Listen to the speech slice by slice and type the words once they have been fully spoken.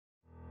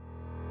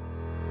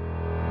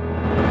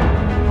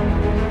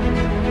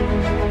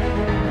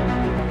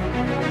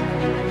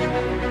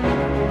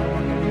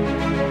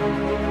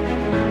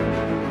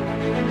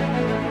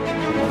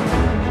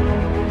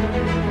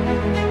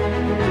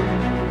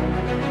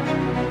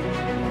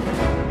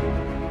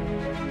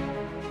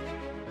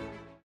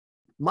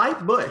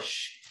Mike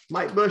Busch.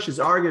 Mike Busch is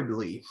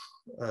arguably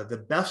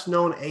the best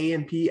known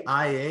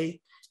AMPIA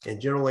in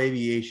general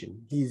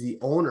aviation. He's the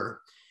owner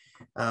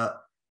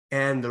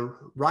and the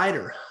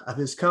writer of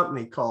his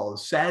company called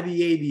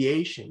Savvy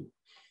Aviation.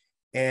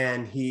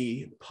 And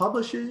he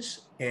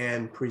publishes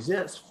and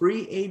presents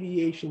free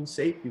aviation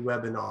safety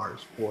webinars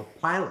for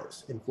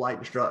pilots and flight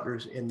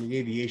instructors in the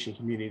aviation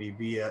community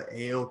via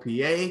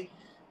AOPA,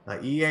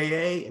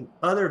 EAA, and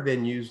other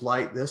venues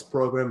like this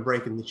program,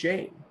 Breaking the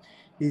Chain.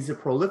 He's a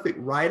prolific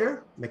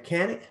writer,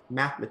 mechanic,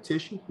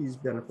 mathematician. He's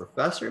been a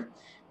professor.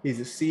 He's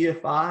a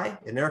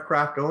CFI, an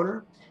aircraft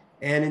owner.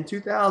 And in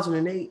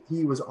 2008,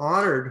 he was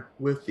honored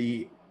with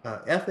the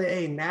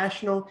FAA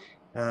National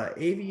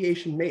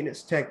Aviation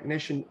Maintenance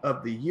Technician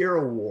of the Year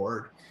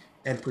Award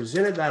and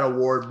presented that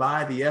award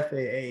by the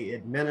FAA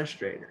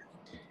administrator.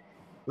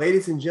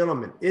 Ladies and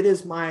gentlemen, it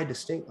is my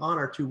distinct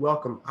honor to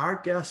welcome our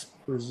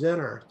guest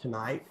presenter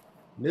tonight,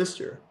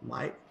 Mr.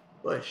 Mike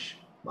Busch.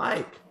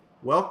 Mike,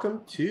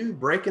 welcome to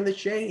Breaking the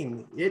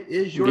Chain. It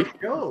is your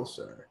show,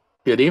 sir.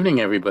 Good evening,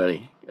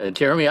 everybody.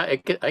 Jeremy, I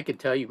could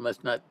tell you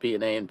must not be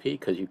an A&P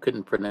because you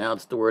couldn't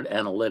pronounce the word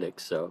analytics.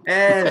 So,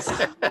 yes,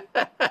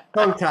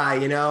 tongue tie,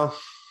 you know.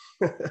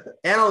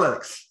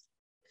 Analytics.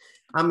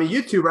 I'm a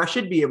YouTuber. I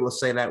should be able to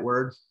say that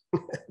word.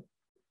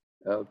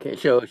 Okay,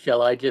 so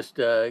shall I just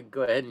go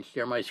ahead and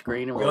share my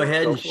screen? And go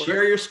ahead and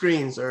share your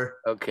screen, sir.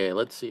 Okay,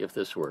 let's see if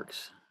this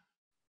works.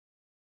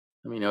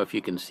 Let me know if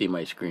you can see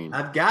my screen.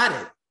 I've got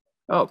it.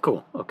 Oh,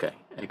 cool. Okay,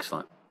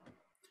 excellent.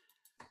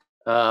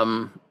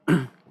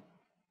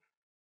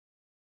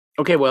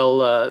 Okay, well,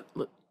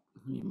 let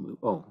me move.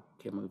 Oh,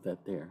 can't move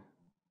that there.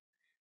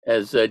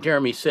 As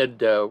Jeremy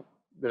said, we're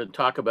going to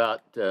talk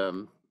about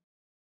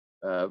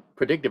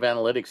predictive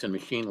analytics and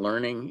machine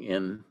learning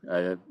in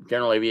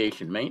general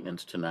aviation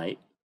maintenance tonight.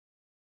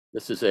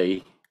 This is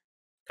a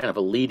kind of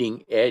a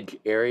leading edge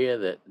area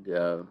that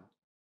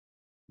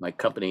my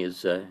company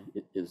has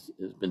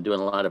been doing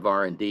a lot of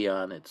R&D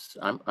on.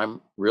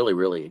 I'm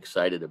really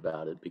excited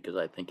about it because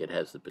I think it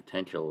has the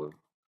potential of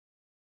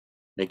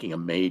making a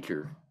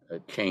major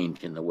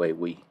change in the way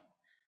we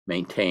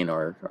maintain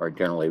our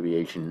general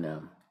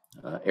aviation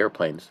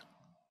airplanes.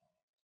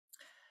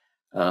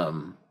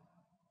 And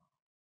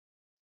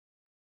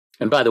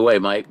by the way,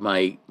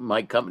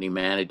 my company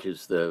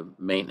manages the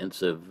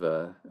maintenance of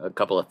a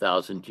couple of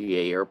thousand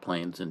GA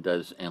airplanes and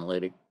does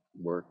analytic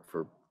work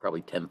for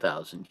probably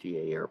 10,000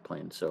 GA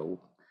airplanes. So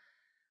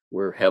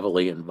we're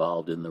heavily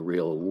involved in the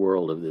real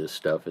world of this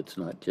stuff. It's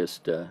not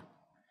just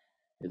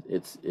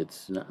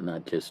it's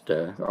not just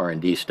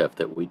R&D stuff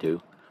that we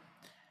do.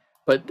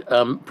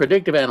 But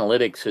predictive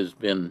analytics has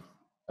been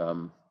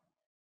one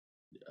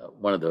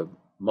of the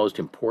most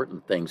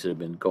important things that have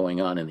been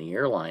going on in the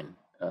airline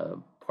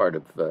part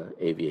of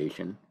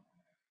aviation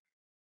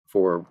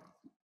for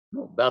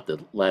about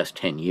the last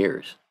 10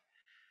 years.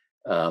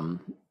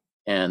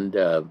 And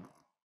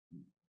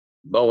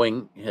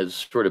Boeing has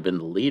sort of been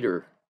the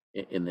leader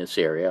in this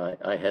area.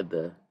 I had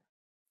the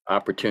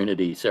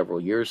opportunity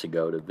several years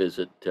ago to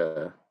visit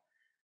the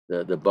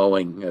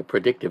Boeing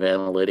Predictive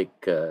Analytic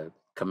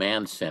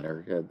Command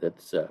Center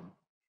that's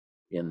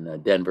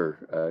in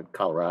Denver,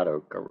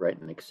 Colorado,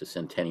 right next to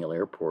Centennial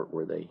Airport,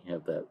 where they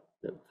have the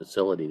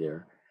facility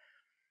there.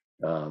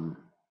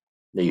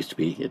 It used to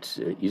be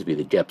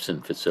the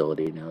Jepson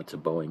facility. Now it's a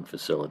Boeing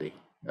facility,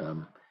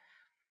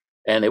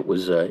 and it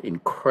was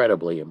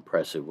incredibly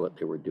impressive what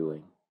they were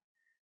doing.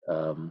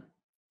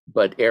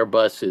 But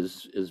Airbus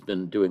has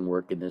been doing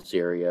work in this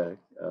area.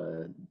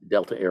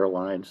 Delta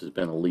Airlines has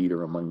been a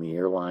leader among the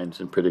airlines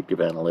in predictive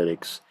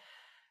analytics.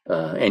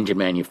 Engine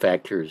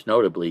manufacturers,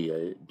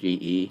 notably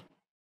GE,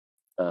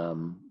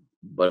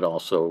 but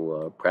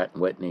also Pratt &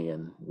 Whitney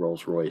and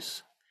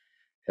Rolls-Royce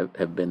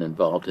have been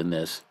involved in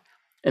this.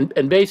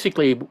 And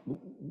basically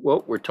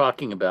what we're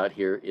talking about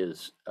here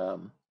is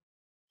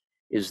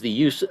the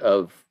use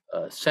of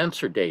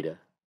sensor data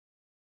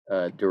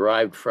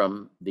derived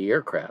from the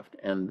aircraft.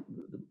 And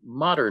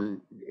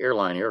modern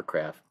airline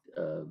aircraft,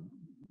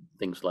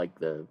 things like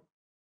the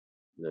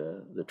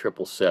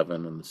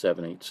 777 and the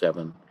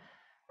 787,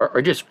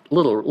 are just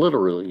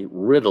literally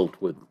riddled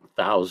with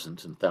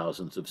thousands and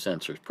thousands of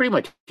sensors. Pretty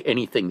much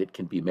anything that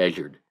can be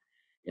measured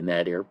in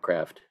that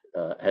aircraft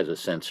has a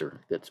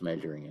sensor that's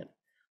measuring it.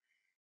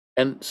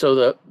 And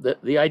so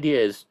the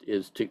idea is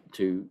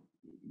to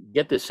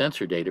get this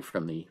sensor data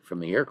from the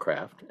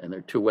aircraft, and there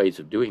are two ways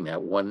of doing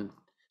that. One,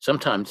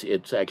 sometimes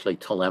it's actually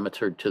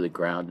telemetered to the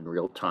ground in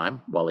real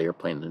time while the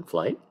airplane's in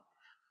flight,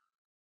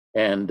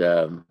 and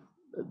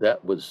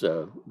that was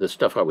the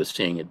stuff I was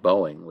seeing at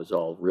Boeing was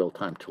all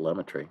real-time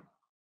telemetry.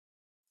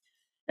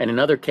 And in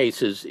other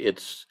cases,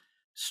 it's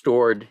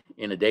stored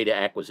in a data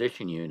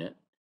acquisition unit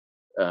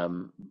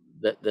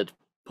that's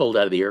pulled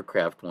out of the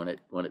aircraft when it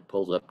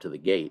pulls up to the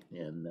gate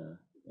and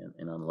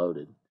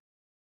unloaded.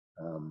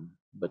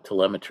 But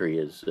telemetry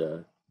is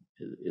the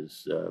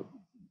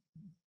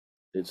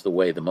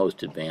way the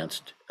most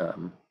advanced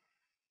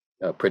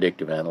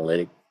predictive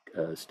analytic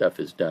stuff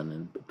is done,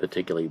 and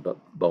particularly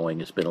Boeing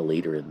has been a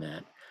leader in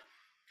that.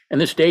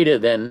 And this data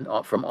then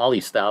from all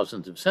these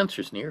thousands of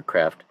sensors in the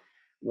aircraft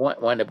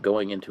wind up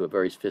going into a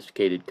very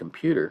sophisticated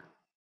computer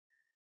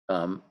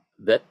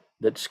that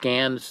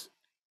scans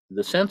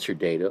the sensor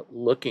data,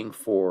 looking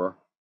for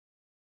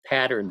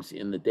patterns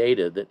in the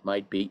data that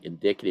might be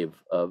indicative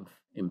of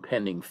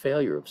impending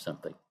failure of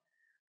something.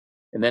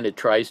 And then it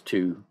tries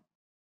to,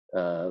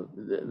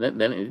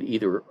 then it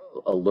either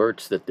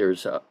alerts that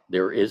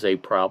there is a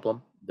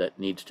problem that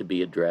needs to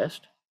be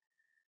addressed.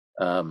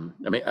 I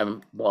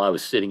mean, while I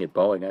was sitting at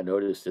Boeing, I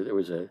noticed that there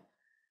was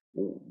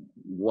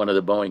one of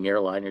the Boeing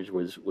airliners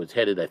was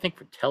headed, I think,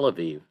 for Tel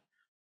Aviv,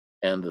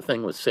 and the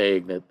thing was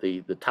saying that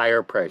the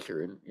tire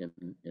pressure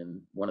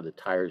in one of the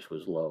tires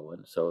was low,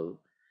 and so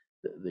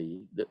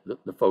the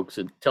folks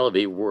in Tel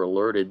Aviv were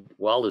alerted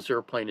while this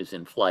airplane is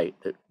in flight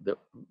that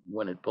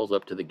when it pulls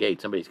up to the gate,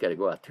 somebody's got to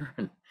go out there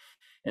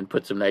and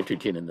put some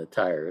nitrogen in the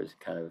tire. It's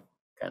kind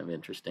of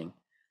interesting.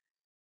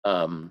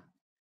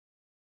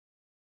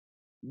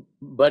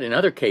 But in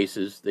other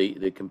cases,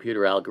 the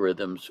computer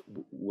algorithms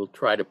will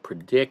try to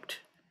predict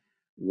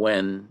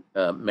when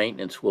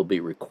maintenance will be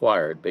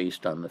required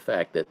based on the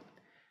fact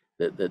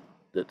that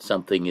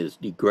something is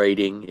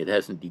degrading. It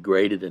hasn't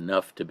degraded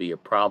enough to be a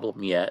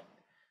problem yet,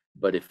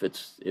 but if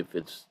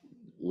it's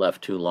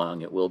left too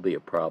long, it will be a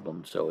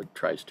problem. So it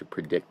tries to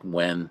predict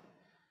when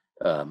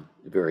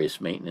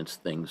various maintenance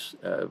things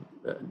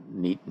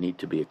need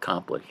to be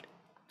accomplished.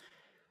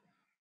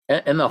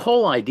 And the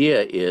whole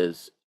idea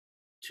is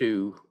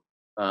to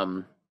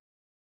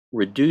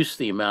reduce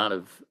the amount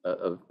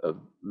of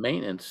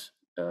maintenance,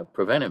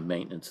 preventive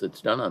maintenance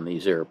that's done on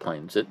these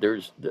airplanes. That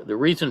the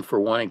reason for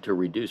wanting to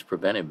reduce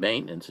preventive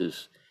maintenance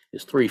is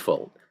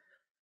threefold.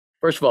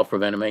 First of all,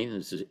 preventive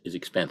maintenance is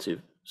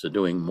expensive, so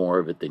doing more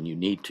of it than you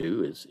need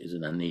to is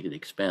an unneeded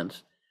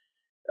expense.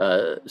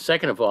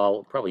 Second of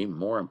all, probably even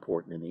more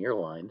important in the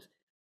airlines,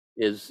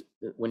 is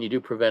that when you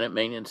do preventive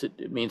maintenance,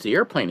 it means the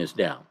airplane is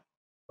down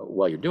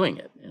while you're doing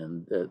it,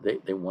 and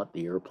they want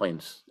the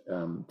airplanes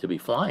to be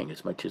flying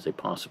as much as they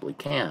possibly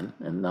can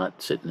and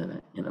not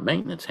sitting in a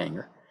maintenance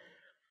hangar.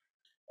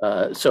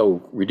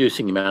 So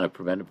reducing the amount of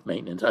preventive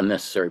maintenance,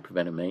 unnecessary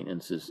preventive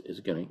maintenance, is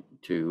going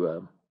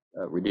to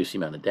reduce the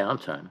amount of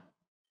downtime.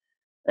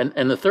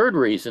 And the third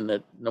reason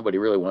that nobody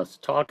really wants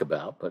to talk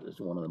about, but is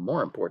one of the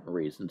more important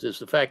reasons, is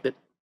the fact that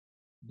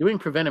doing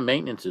preventive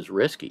maintenance is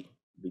risky,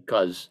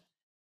 because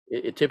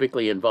it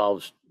typically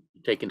involves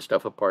taking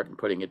stuff apart and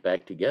putting it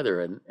back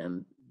together.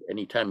 And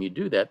anytime you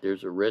do that,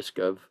 there's a risk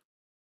of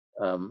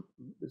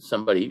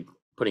somebody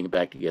putting it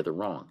back together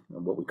wrong,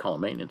 what we call a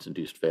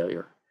maintenance-induced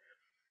failure.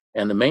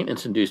 And the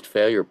maintenance-induced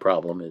failure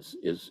problem is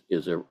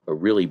a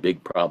really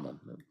big problem.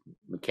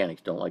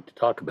 Mechanics don't like to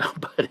talk about,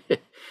 but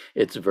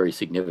it's a very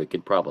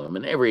significant problem.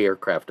 And every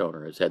aircraft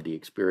owner has had the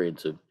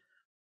experience of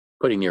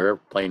putting their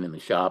airplane in the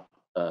shop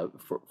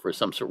for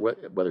some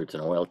sort, whether it's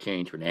an oil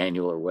change or an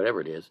annual or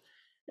whatever it is,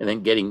 and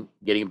then getting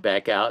it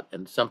back out,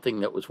 and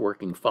something that was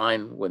working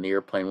fine when the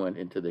airplane went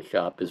into the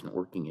shop isn't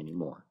working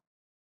anymore.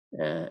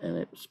 And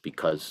it's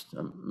because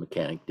a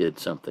mechanic did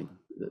something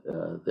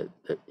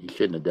that he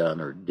shouldn't have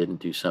done, or didn't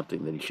do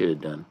something that he should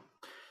have done.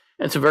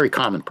 And it's a very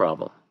common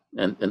problem.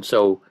 And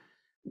so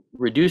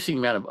reducing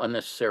the amount of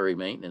unnecessary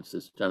maintenance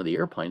that's done to the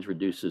airplanes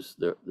reduces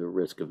the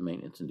risk of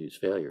maintenance-induced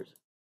failures.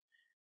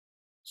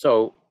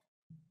 So,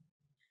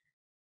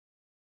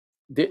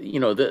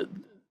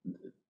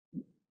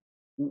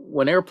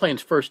 when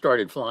airplanes first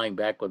started flying,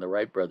 back when the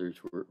Wright brothers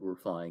were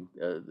flying,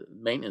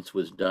 maintenance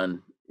was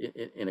done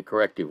in a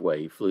corrective way.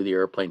 You flew the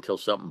airplane till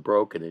something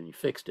broke, and then you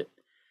fixed it.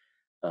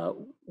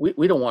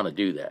 We don't want to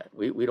do that.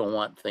 We don't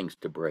want things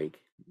to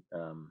break.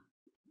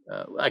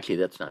 Actually,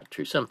 that's not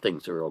true. Some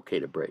things are okay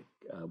to break.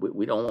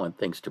 We don't want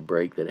things to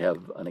break that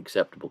have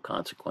unacceptable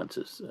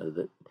consequences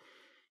that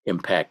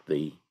impact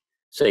the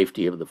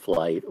safety of the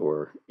flight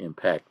or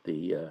impact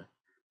the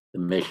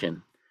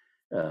mission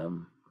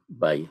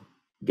by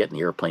getting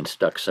the airplane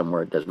stuck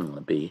somewhere it doesn't want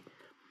to be.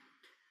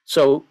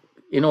 So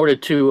in order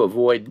to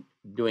avoid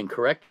doing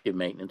corrective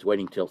maintenance,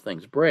 waiting till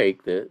things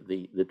break,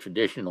 the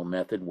traditional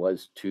method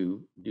was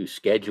to do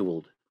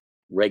scheduled,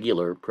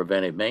 regular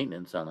preventive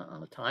maintenance on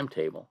a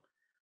timetable.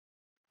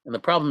 And the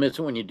problem is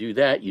that when you do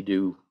that, you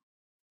do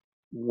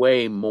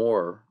way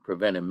more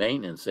preventive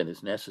maintenance than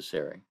is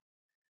necessary.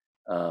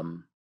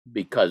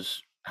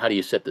 Because how do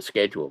you set the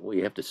schedule? Well,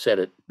 you have to set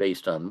it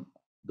based on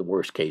the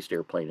worst case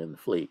airplane in the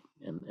fleet.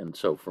 And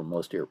so for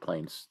most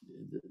airplanes,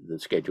 the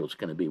schedule is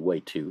going to be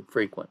way too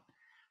frequent.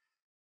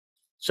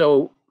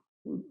 So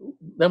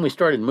then we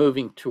started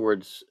moving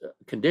towards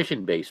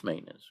condition-based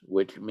maintenance,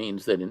 which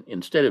means that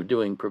instead of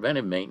doing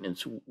preventive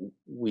maintenance,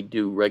 we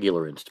do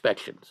regular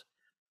inspections.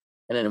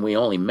 And then we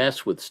only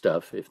mess with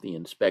stuff if the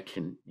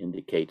inspection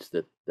indicates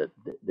that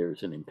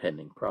there's an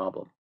impending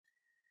problem.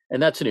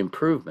 And that's an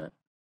improvement.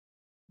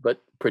 But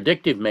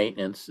predictive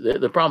maintenance,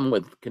 the problem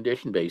with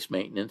condition-based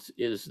maintenance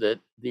is that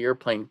the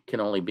airplane can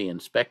only be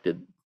inspected,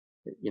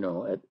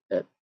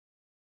 at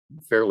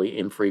fairly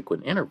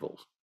infrequent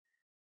intervals.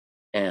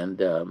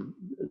 And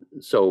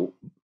so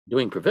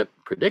doing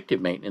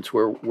predictive maintenance,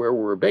 where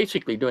we're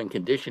basically doing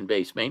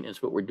condition-based maintenance,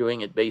 but we're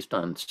doing it based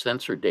on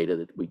sensor data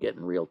that we get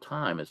in real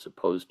time, as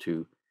opposed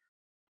to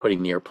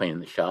putting the airplane in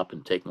the shop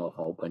and taking off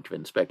a whole bunch of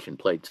inspection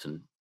plates and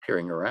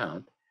peering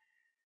around.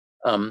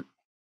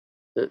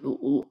 It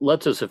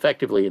lets us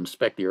effectively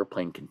inspect the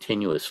airplane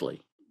continuously,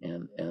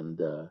 and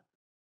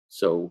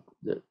so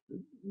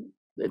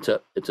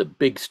it's a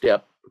big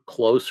step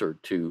closer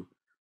to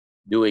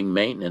doing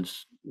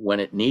maintenance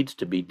when it needs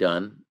to be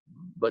done,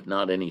 but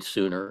not any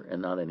sooner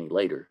and not any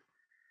later.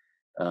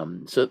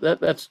 So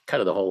that's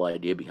kind of the whole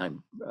idea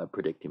behind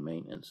predictive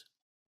maintenance.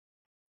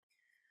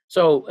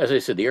 So as I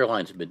said, the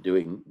airlines have been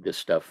doing this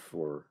stuff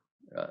for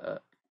a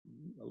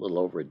little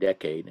over a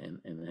decade,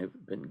 and have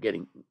been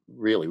getting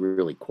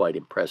really quite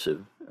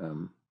impressive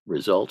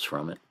results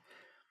from it.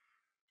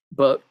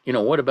 But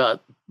what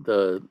about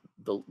the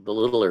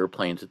little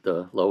airplanes at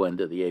the low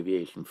end of the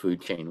aviation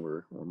food chain,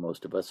 where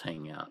most of us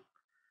hang out?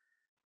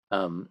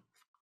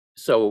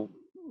 So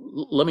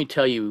let me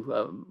tell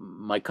you,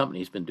 my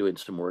company's been doing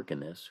some work in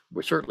this.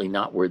 We're certainly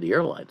not where the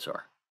airlines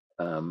are,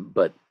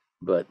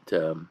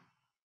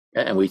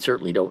 and we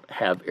certainly don't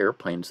have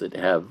airplanes that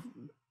have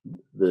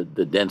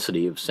the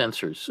density of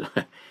sensors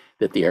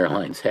that the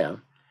airlines have.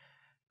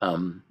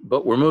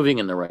 But we're moving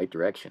in the right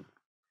direction.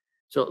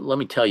 So let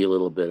me tell you a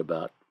little bit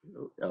about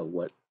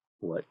what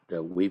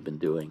we've been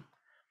doing.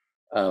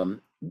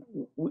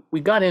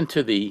 We got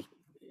into the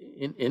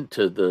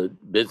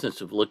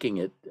business of looking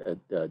at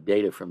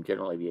data from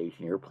general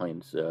aviation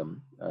airplanes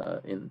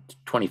in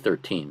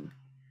 2013.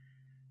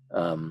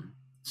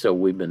 So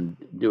we've been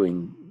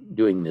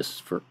doing this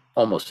for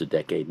almost a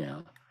decade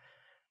now.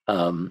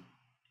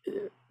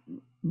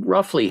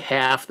 Roughly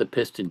half the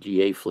piston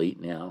GA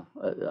fleet now.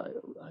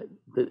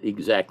 The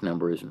exact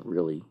number isn't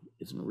really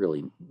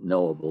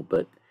knowable,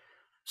 but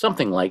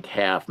something like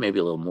half, maybe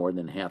a little more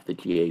than half, the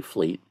GA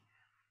fleet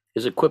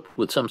is equipped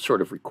with some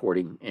sort of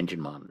recording engine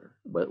monitor,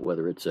 but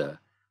whether it's a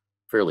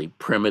fairly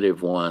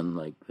primitive one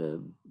like the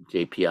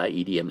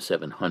JPI EDM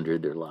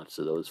 700, there are lots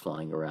of those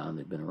flying around.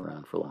 They've been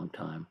around for a long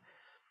time.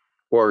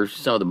 Or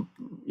some of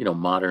the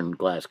modern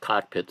glass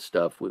cockpit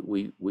stuff.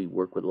 We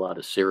work with a lot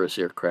of Cirrus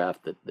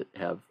aircraft that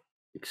have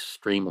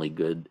extremely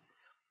good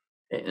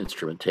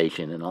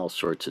instrumentation and all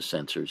sorts of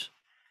sensors,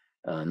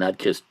 not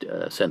just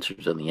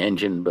sensors on the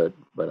engine, but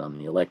on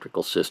the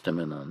electrical system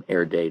and on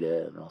air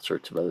data and all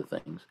sorts of other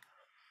things.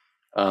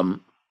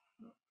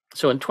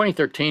 So in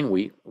 2013,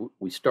 we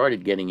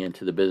started getting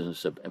into the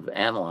business of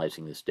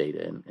analyzing this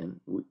data, and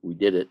we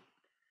did it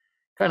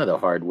kind of the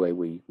hard way.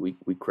 We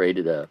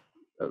created a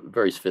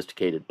very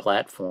sophisticated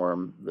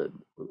platform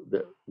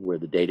where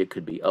the data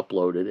could be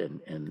uploaded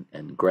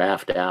and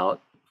graphed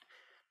out,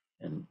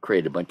 and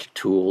created a bunch of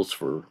tools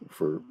for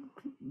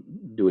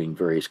doing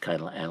various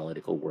kind of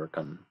analytical work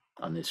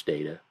on this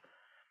data.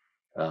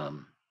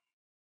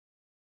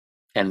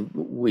 And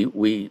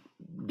we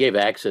gave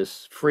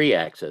free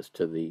access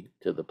to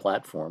the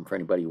platform for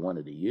anybody who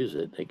wanted to use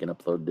it. They can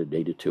upload their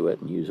data to it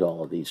and use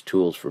all of these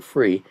tools for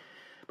free.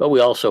 But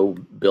we also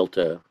built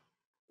a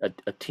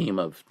team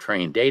of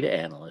trained data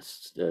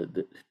analysts to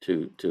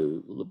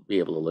be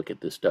able to look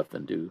at this stuff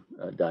and do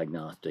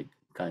diagnostic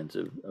kinds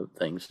of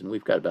things. And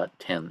we've got about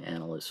 10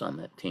 analysts on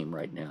that team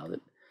right now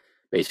that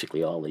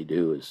basically all they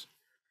do is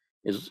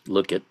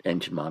look at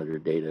engine monitor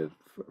data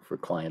for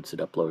clients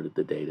that uploaded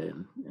the data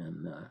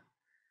and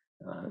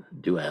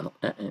do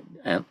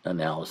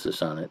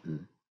analysis on it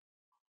and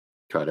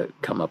try to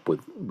come up with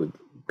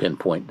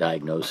pinpoint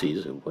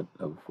diagnoses of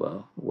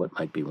what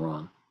might be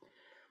wrong.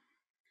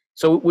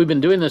 So we've been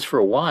doing this for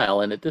a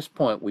while, and at this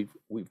point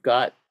we've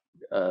got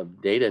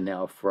data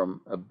now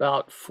from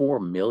about 4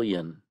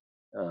 million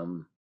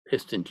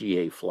piston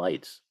GA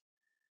flights.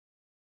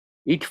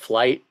 Each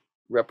flight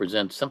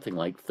represents something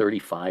like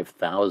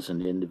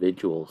 35,000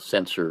 individual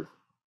sensor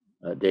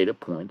data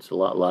points. A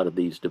lot of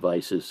these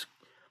devices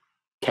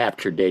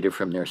capture data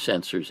from their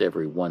sensors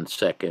every 1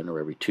 second or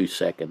every 2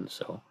 seconds.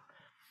 So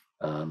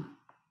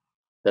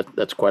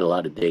that's quite a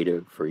lot of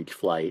data for each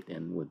flight,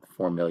 and with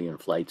 4 million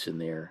flights in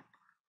there,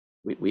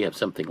 we have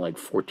something like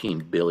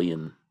 14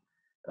 billion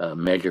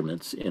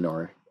measurements in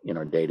our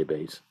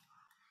database.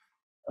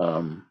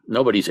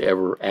 Nobody's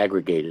ever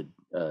aggregated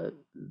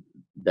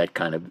that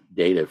kind of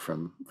data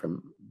from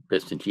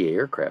piston GA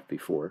aircraft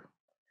before,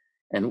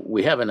 and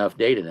we have enough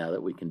data now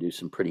that we can do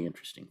some pretty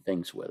interesting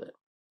things with it.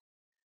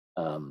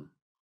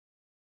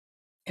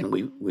 And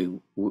we've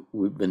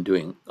been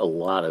doing a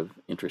lot of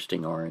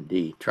interesting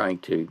R&D, trying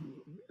to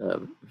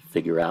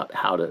figure out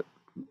how to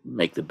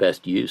make the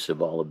best use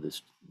of all of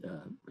this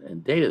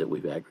and data that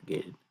we've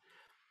aggregated.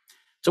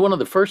 So one of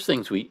the first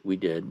things we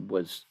did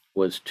was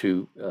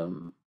to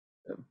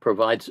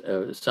provide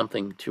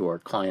something to our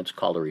clients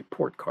called a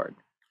report card.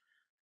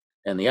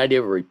 And the idea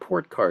of a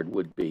report card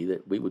would be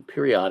that we would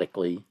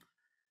periodically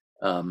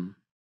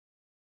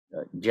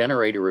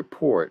generate a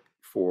report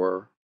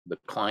for the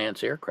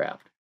client's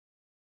aircraft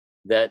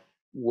that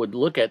would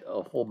look at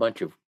a whole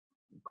bunch of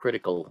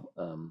critical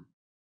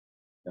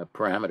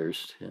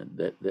parameters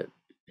that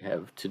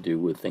have to do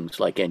with things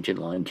like engine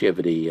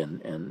longevity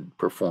and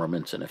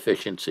performance and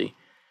efficiency,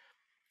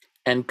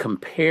 and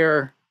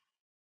compare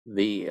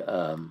the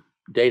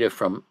data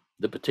from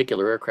the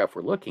particular aircraft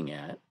we're looking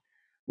at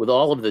with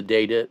all of the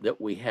data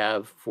that we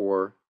have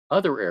for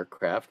other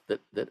aircraft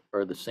that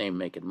are the same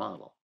make and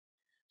model.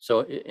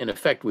 So in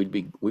effect, we'd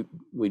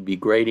be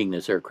grading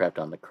this aircraft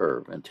on the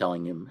curve and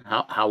telling him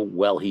how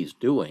well he's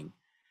doing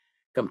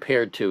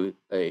compared to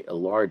a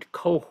large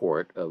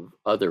cohort of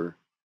other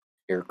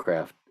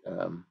aircraft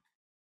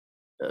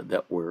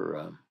that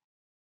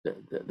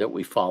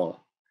we follow.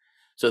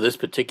 So this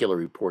particular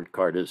report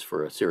card is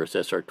for a Cirrus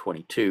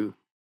SR-22,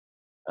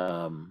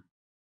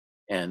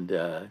 and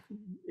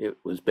it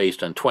was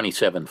based on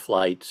 27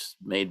 flights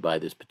made by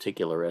this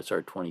particular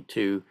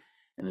SR-22,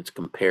 and it's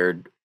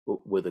compared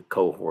with a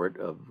cohort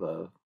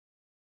of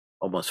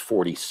almost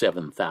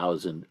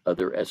 47,000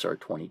 other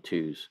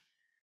SR-22s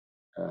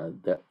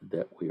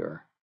that we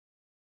are,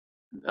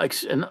 like,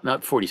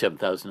 not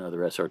 47,000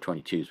 other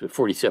SR-22s, but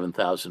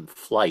 47,000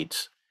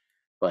 flights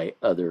by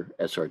other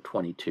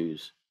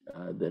SR-22s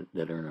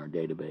that are in our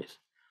database.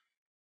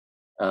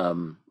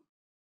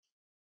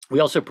 We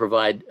also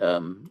provide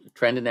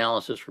trend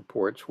analysis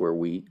reports where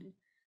we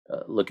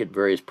look at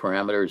various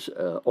parameters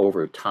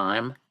over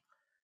time,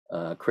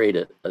 create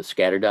a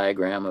scatter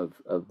diagram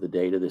of the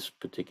data. This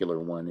particular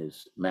one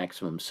is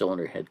maximum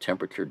cylinder head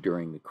temperature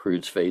during the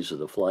cruise phase of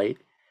the flight,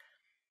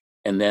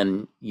 and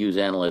then use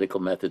analytical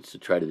methods to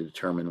try to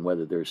determine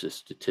whether there's a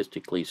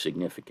statistically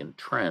significant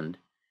trend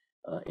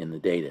in the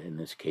data. In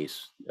this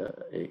case,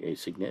 a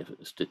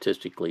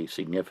statistically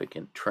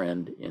significant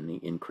trend in the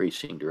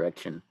increasing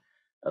direction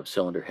of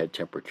cylinder head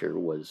temperature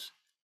was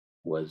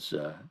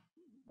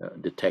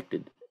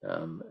detected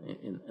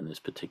in this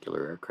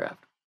particular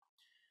aircraft.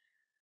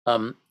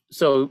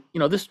 So,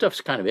 this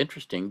stuff's kind of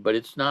interesting, but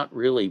it's not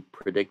really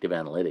predictive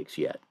analytics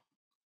yet.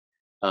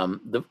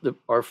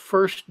 Our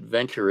first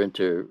venture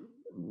into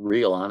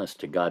real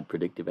honest-to-God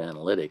predictive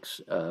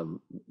analytics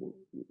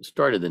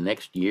started the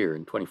next year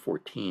in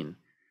 2014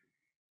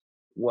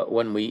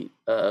 when we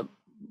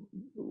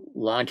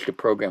launched a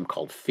program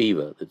called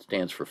FEVA, that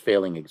stands for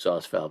Failing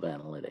Exhaust Valve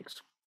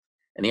Analytics.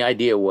 And the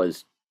idea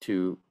was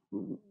to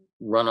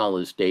run all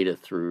this data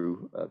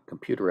through a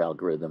computer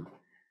algorithm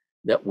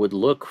that would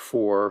look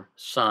for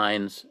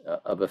signs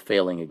of a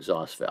failing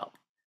exhaust valve.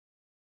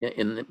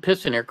 In the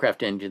piston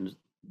aircraft engines,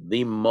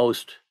 the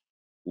most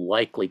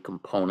likely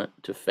component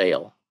to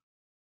fail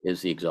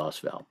is the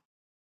exhaust valve.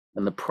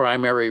 And the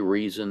primary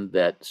reason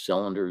that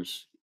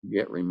cylinders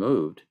get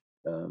removed,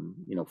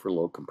 for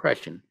low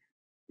compression,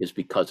 is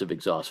because of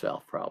exhaust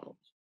valve problems.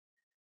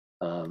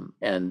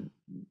 And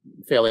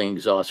failing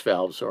exhaust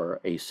valves are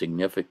a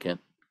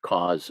significant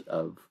cause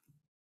of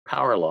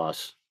power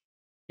loss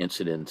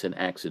incidents and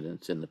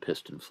accidents in the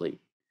piston fleet.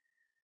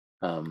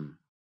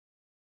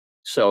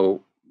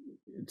 So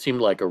it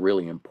seemed like a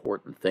really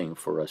important thing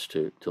for us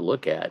to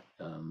look at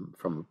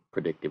from a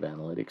predictive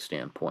analytics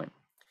standpoint.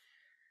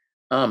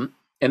 And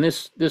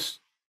this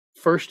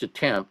first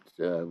attempt,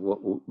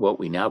 what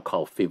we now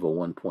call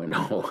FEVA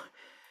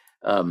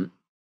 1.0,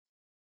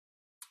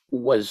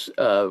 was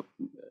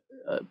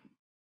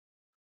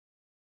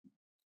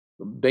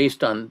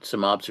based on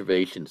some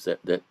observations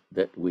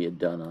that we had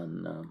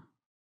done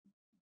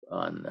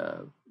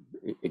on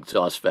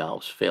exhaust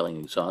valves, failing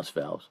exhaust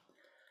valves.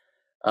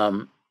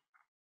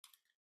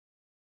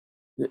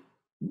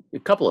 A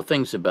couple of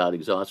things about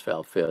exhaust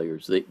valve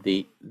failures: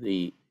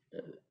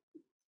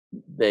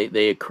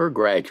 they occur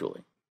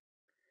gradually.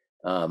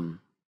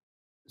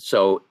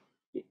 So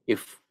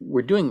if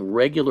we're doing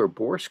regular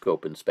bore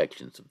scope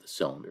inspections of the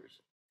cylinders,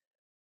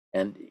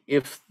 and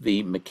if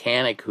the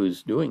mechanic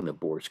who's doing the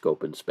bore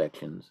scope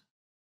inspections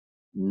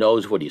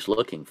knows what he's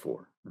looking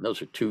for, and those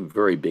are two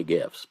very big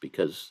ifs,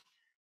 because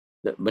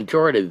the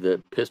majority of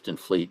the piston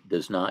fleet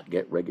does not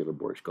get regular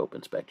bore scope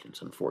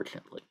inspections,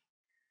 unfortunately.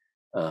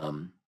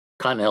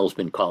 Continental's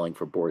been calling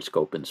for bore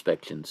scope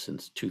inspections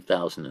since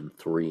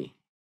 2003,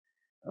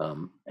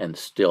 and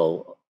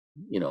still,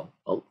 an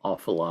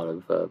awful lot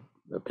of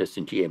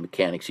piston GA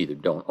mechanics either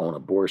don't own a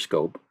bore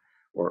scope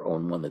or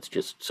own one that's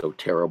just so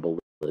terrible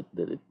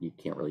that you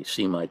can't really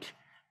see much,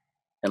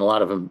 and a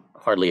lot of them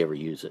hardly ever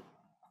use it,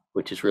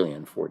 which is really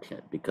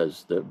unfortunate,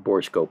 because the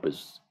bore scope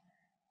is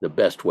the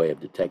best way of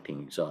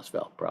detecting exhaust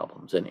valve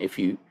problems. And if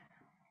you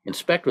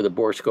inspect with a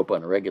bore scope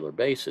on a regular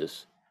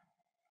basis,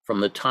 from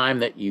the time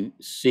that you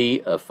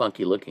see a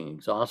funky looking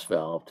exhaust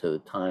valve to the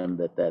time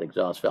that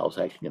exhaust valve is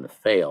actually going to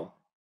fail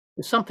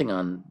is something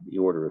on the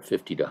order of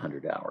 50 to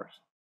 100 hours.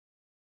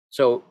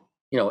 So,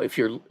 if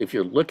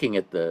you're looking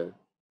at the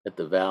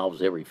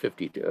valves every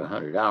 50 to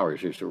 100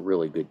 hours, there's a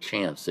really good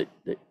chance that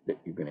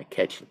you're going to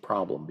catch the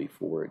problem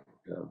before it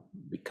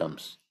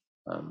becomes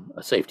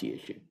a safety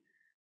issue.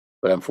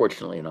 But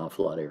unfortunately, an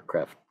awful lot of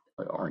aircraft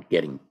aren't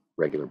getting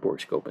regular bore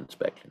scope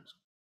inspections.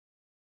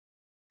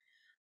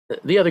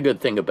 The other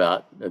good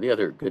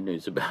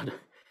news about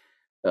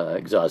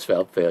exhaust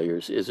valve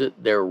failures is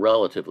that they're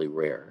relatively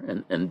rare,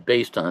 and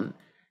based on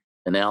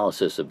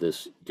analysis of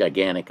this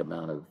gigantic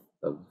amount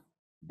of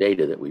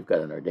data that we've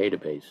got in our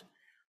database,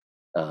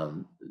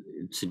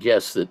 it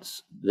suggests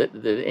that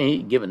at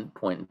any given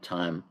point in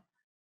time,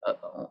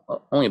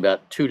 only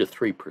about 2 to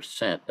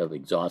 3% of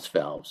exhaust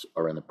valves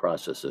are in the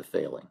process of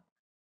failing.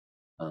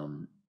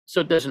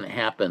 So it doesn't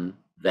happen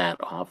that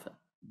often,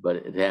 but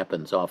it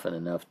happens often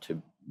enough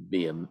to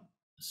be a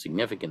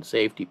significant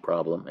safety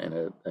problem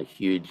and a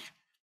huge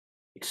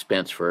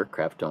expense for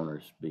aircraft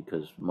owners,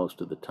 because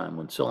most of the time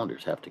when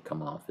cylinders have to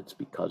come off, it's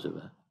because of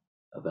a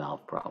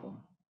valve problem.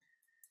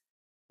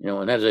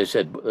 And as I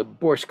said,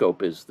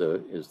 borescope is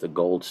the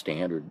gold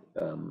standard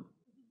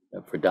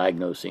for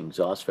diagnosing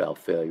exhaust valve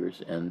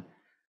failures, and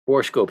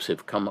borescopes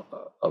have come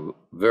a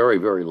very,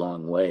 very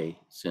long way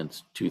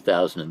since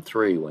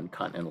 2003, when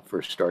Continental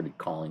first started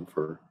calling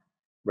for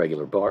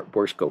regular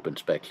borescope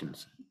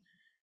inspections.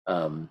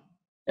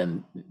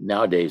 And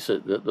nowadays,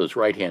 those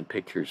right-hand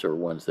pictures are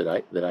ones that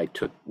I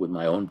took with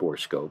my own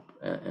borescope,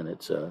 and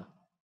it's a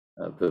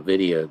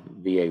Vividia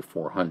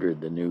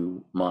VA400, the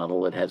new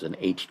model. It has an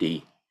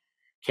HD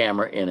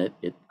camera in it.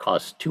 It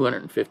costs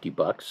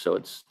 $250, so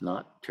it's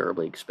not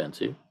terribly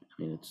expensive.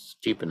 I mean, it's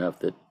cheap enough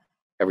that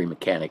every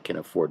mechanic can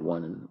afford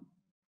one, and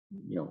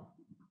a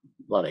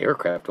lot of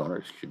aircraft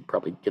owners should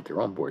probably get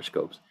their own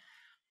borescopes.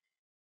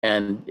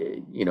 And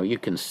you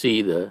can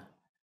see the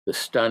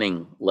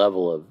stunning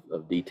level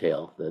of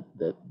detail that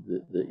the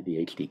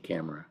HD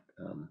camera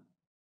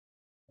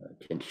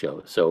can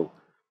show. So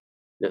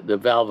the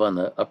valve on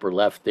the upper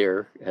left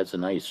there has a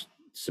nice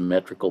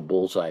symmetrical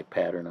bullseye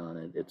pattern on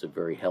it. It's a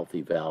very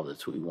healthy valve.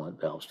 That's what we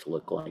want valves to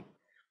look like.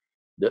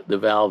 The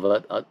valve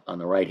on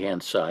the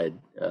right-hand side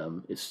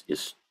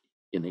is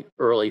in the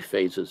early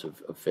phases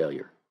of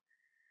failure.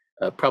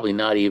 Probably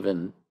not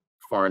even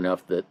far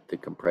enough that the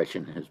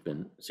compression has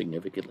been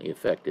significantly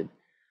affected,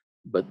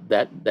 but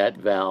that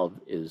valve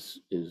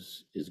is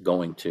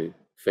going to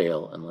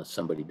fail unless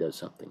somebody does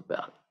something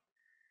about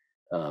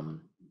it.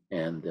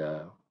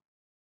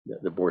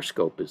 The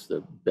borescope is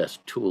the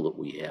best tool that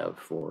we have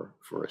for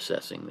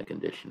assessing the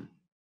condition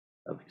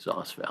of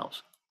exhaust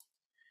valves.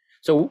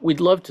 So we'd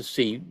love to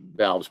see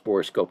valves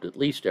borescoped at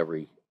least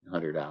every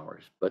 100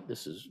 hours, but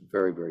this is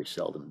very, very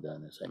seldom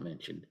done, as I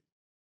mentioned.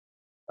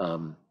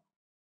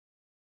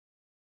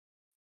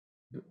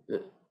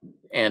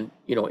 And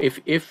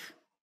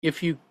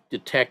if you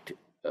detect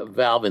a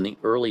valve in the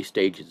early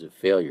stages of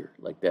failure,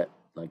 like that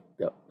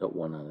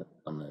one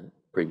on the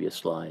previous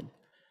slide,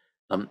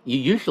 you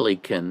usually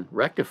can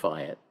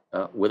rectify it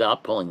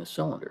without pulling the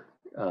cylinder.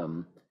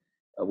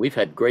 We've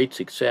had great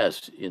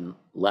success in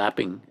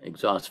lapping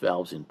exhaust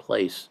valves in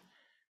place,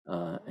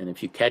 and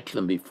if you catch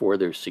them before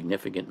there's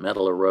significant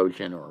metal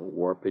erosion or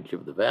warpage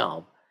of the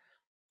valve,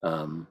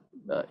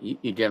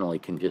 you generally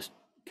can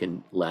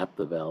lap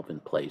the valve in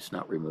place,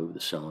 not remove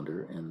the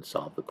cylinder, and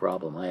solve the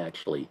problem. I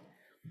actually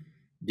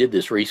did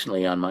this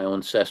recently on my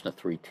own Cessna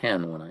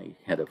 310 when I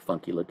had a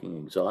funky looking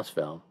exhaust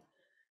valve,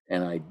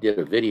 and I did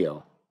a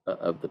video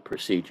of the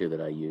procedure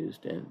that I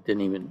used, and it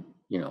didn't even,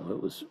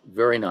 it was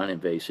very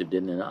non-invasive,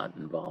 did not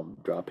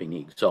involve dropping the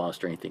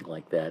exhaust or anything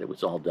like that. It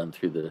was all done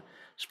through the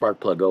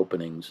spark plug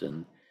openings.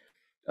 And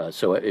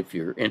so if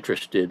you're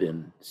interested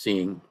in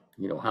seeing,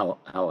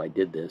 how I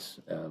did this,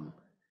 there's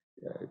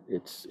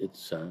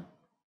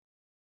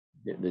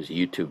a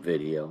YouTube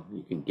video.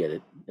 You can get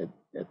it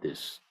at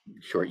this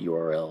short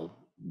URL,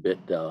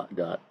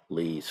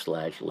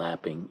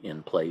 bit.ly/lapping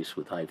in place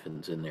with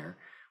hyphens in there.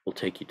 We'll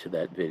take you to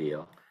that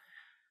video.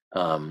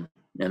 And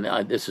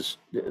this is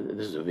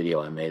a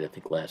video I made, I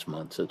think, last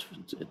month, so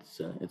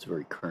it's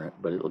very current,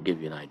 but it'll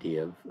give you an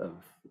idea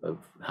of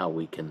how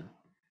we can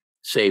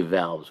save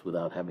valves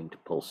without having to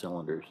pull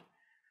cylinders.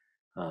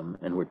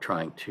 And we're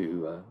trying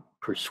to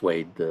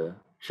persuade the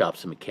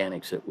shops and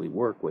mechanics that we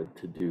work with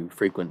to do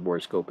frequent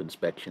borescope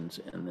inspections,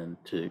 and then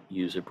to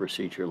use a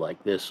procedure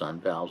like this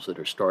on valves that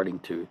are starting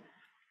to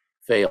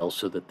fail,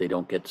 so that they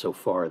don't get so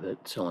far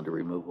that cylinder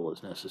removal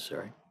is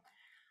necessary.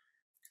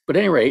 But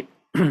at any rate,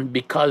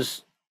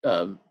 because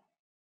valves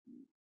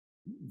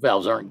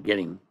aren't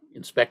getting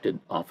inspected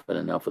often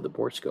enough with the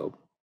borescope,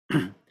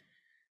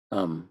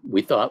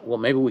 we thought, well,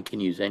 maybe we can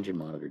use engine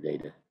monitor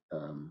data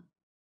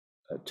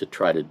to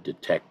try to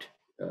detect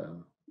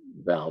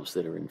valves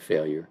that are in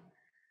failure,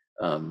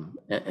 and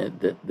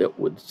that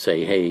would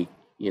say, hey,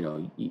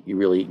 you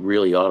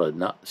really ought to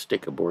not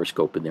stick a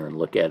borescope in there and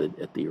look at it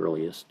at the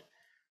earliest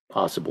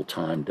possible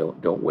time.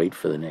 Don't wait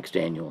for the next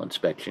annual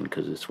inspection,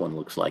 because this one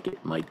looks like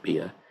it might be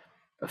a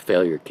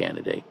failure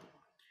candidate.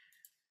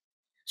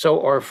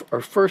 So our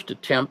first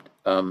attempt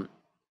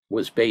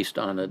was based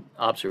on an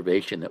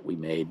observation that we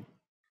made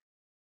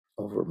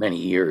over many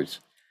years,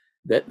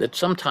 that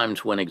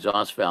sometimes when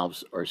exhaust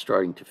valves are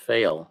starting to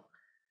fail,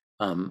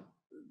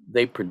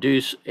 they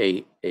produce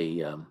an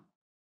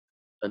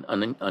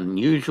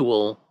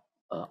unusual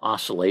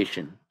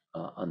oscillation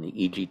on the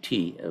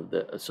EGT of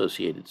the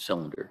associated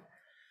cylinder.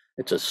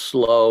 It's a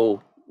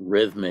slow,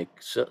 rhythmic,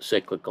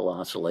 cyclical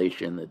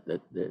oscillation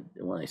that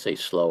when I say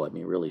slow, I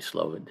mean really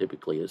slow. It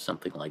typically is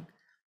something like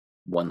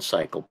 1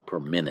 cycle per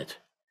minute.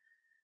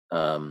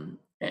 And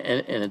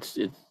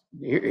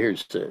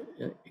here's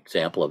an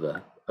example of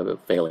a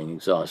failing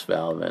exhaust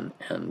valve and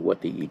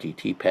what the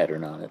EGT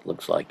pattern on it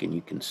looks like. And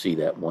you can see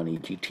that one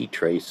EGT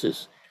trace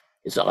is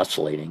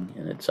oscillating,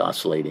 and it's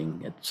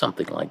oscillating at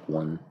something like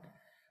 1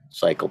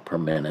 cycle per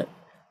minute.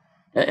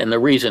 And the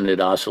reason it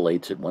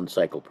oscillates at 1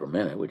 cycle per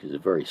minute, which is a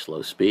very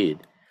slow speed,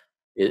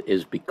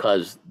 is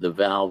because the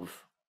valve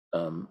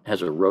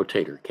has a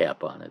rotator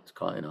cap on it. It's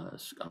called, on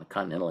a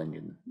Continental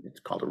engine, it's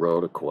called a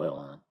rotocoil.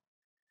 On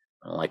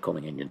a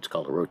Lycoming engine, it's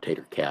called a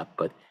rotator cap.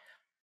 But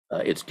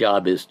its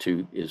job is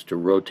to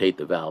rotate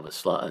the valve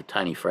a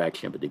tiny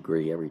fraction of a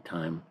degree every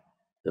time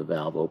the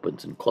valve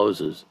opens and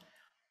closes,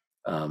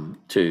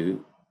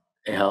 to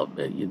help.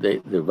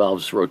 The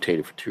valve's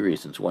rotated for 2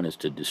 reasons. One is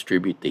to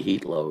distribute the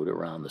heat load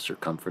around the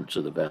circumference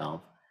of the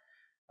valve,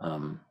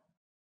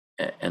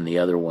 and the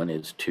other one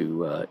is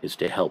to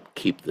help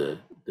keep the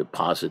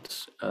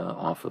deposits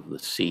off of the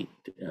seat.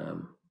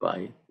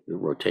 By the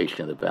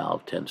rotation of the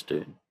valve tends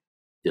to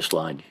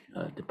dislodge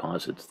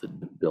deposits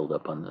that build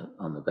up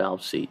on the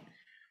valve seat.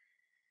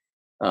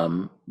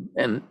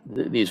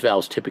 These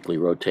valves typically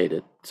rotate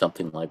at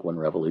something like 1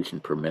 revolution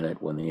per minute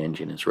when the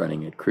engine is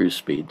running at cruise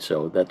speed.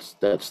 So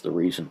that's the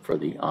reason for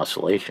the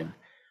oscillation.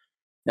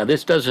 Now,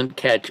 this doesn't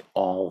catch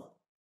all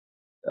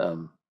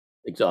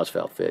exhaust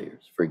valve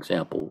failures. For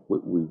example,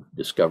 we've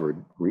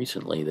discovered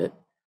recently that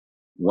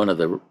one of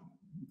the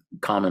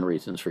common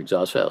reasons for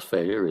exhaust valve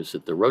failure is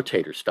that the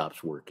rotator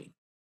stops working.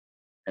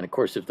 And of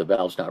course, if the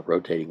valve's not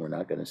rotating, we're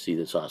not going to see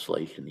this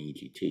oscillation in the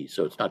EGT.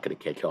 So it's not going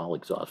to catch all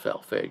exhaust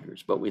valve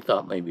failures, but we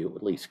thought maybe it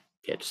would at least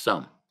catch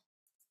some.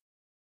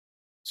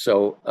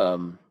 So,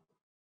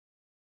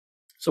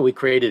 so we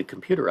created a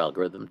computer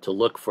algorithm to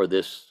look for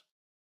this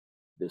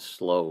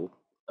slow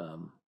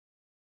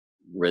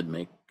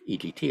rhythmic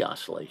EGT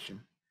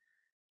oscillation.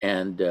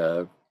 And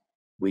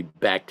we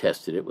back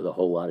tested it with a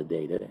whole lot of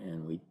data,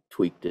 and we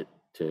tweaked it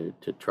to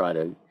try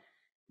to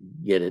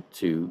get it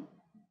to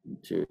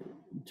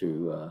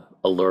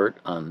alert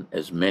on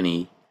as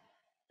many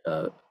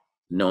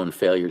known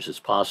failures as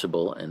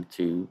possible, and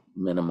to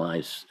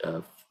minimize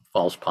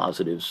false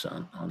positives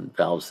on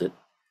valves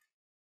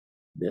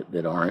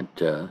that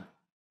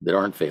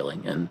aren't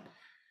failing. And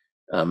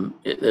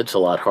it's a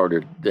lot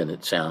harder than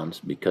it sounds,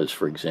 because,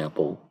 for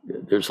example,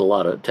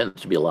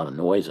 tends to be a lot of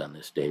noise on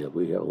this data.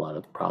 We have a lot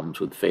of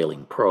problems with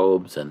failing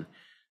probes and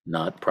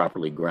not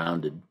properly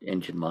grounded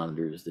engine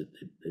monitors that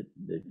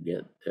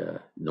get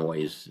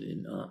noise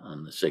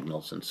on the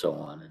signals and so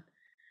on. And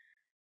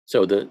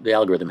so the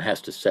algorithm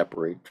has to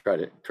separate, try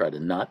to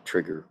not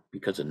trigger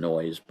because of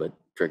noise, but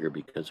trigger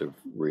because of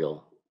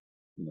real,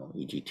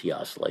 EGT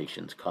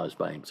oscillations caused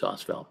by an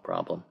exhaust valve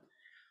problem.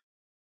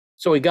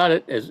 So we got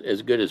it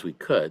as good as we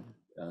could,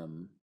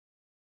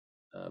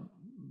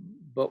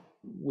 but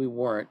we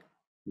weren't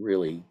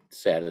really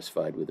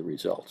satisfied with the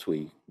results.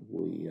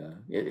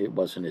 It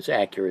wasn't as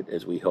accurate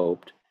as we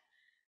hoped.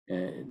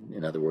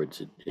 In other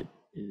words, it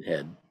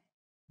had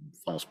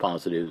false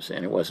positives,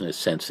 and it wasn't as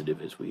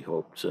sensitive as we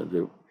hoped. So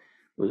there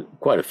was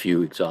quite a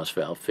few exhaust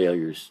valve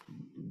failures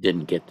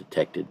didn't get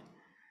detected.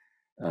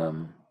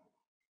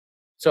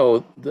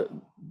 So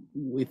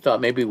we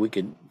thought maybe we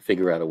could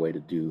figure out a way to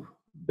do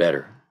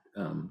better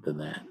than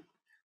that.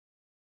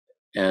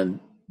 And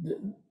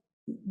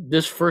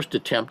this first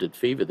attempt at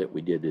FIVA that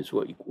we did is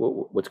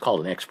what's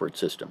called an expert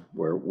system,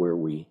 where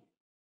we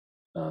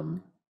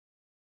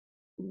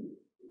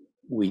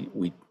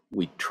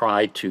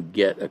try to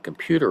get a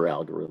computer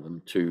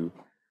algorithm to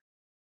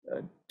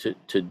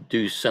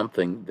do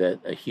something that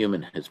a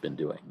human has been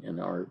doing. And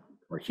our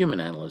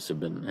human analysts had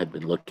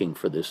been looking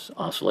for this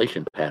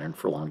oscillation pattern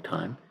for a long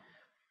time,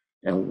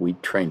 and we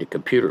trained a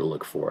computer to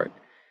look for it.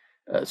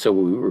 So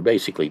we were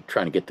basically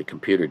trying to get the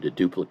computer to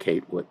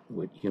duplicate what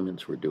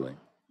humans were doing.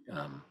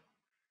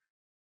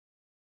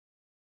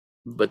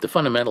 But the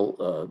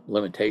fundamental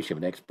limitation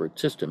of an expert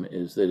system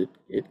is that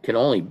it can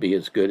only be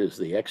as good as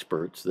the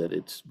experts that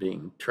it's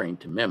being trained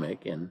to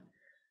mimic. And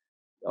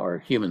our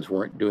humans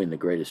weren't doing the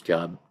greatest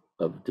job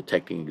of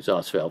detecting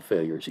exhaust valve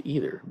failures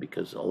either,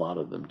 because a lot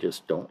of them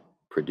just don't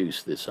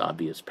produce this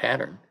obvious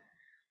pattern.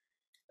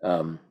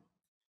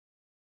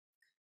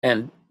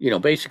 And,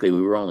 basically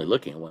we were only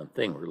looking at one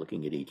thing. We were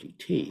looking at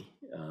EGT,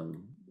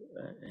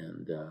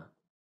 and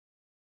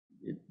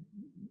it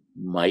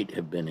might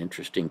have been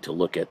interesting to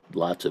look at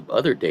lots of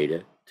other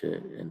data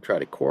and try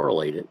to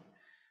correlate it,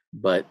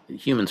 but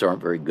humans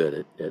aren't very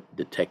good at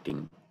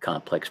detecting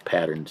complex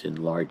patterns in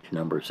large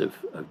numbers of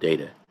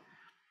data.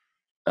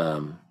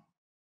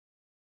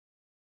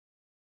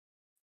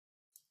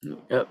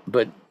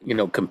 But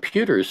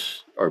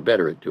computers are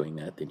better at doing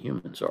that than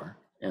humans are,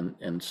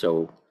 and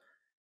so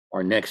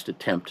our next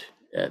attempt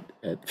at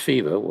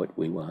FIVA, what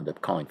we wound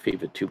up calling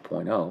FIVA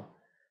 2.0,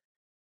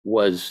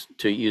 was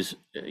to use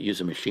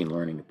a machine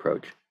learning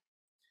approach.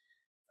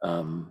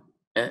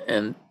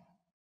 And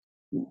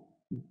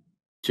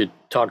to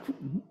talk,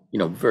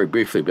 very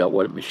briefly about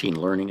what machine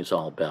learning is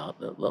all about,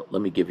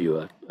 let me give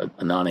you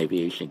a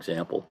non-aviation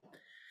example.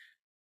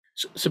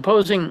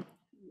 Supposing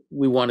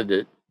we wanted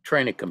to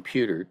train a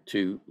computer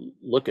to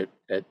look at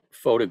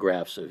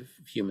photographs of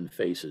human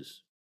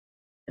faces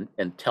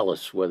and tell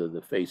us whether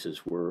the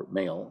faces were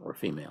male or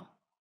female.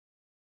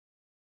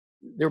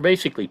 There are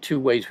basically two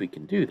ways we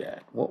can do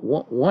that.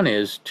 One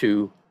is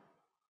to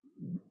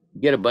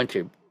get a bunch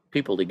of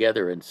people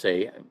together and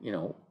say,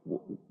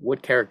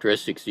 what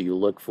characteristics do you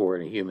look for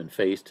in a human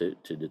face to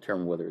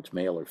determine whether it's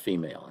male or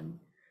female? And you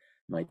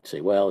might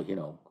say, well,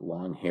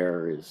 long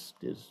hair is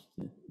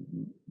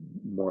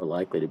more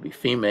likely to be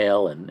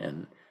female,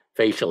 and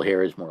facial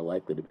hair is more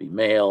likely to be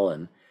male,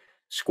 and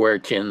square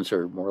chins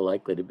are more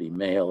likely to be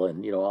male,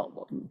 and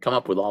I'll come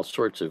up with all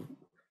sorts of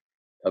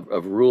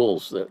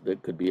rules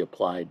that could be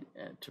applied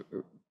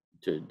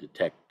to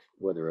detect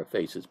whether a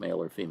face is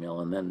male or female,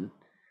 and then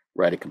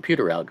write a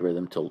computer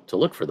algorithm to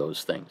look for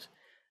those things.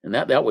 And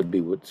that would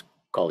be what's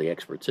called the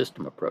expert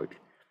system approach.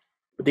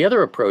 But the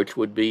other approach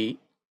would be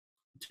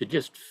to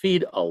just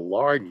feed a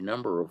large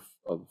number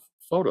of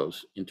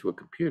photos into a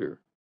computer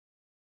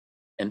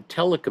and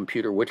tell the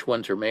computer which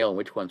ones are male and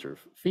which ones are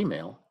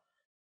female,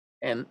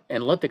 and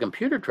let the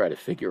computer try to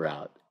figure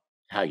out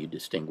how you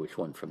distinguish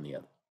one from the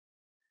other.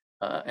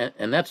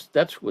 And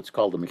that's what's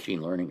called the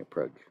machine learning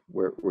approach,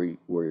 where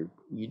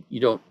you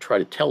don't try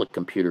to tell a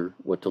computer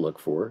what to look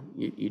for.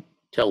 You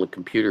tell the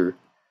computer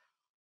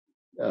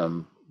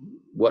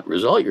what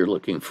result you're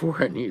looking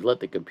for, and you let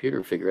the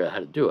computer figure out how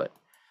to do it.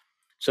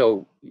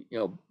 So,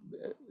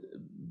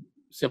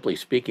 simply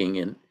speaking,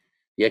 in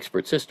the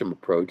expert system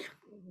approach,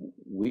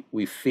 we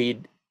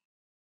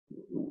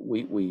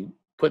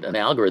put an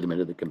algorithm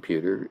into the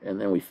computer,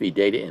 and then we feed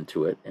data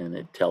into it, and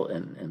it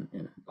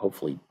and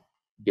hopefully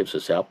gives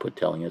us output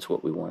telling us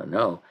what we want to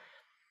know.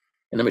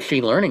 In the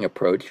machine learning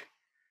approach,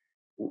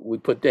 we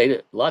put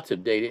lots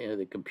of data into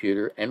the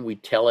computer, and we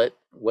tell it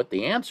what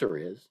the answer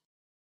is,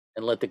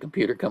 and let the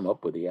computer come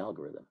up with the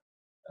algorithm.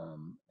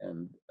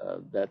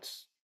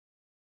 That's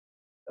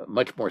a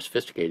much more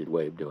sophisticated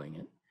way of doing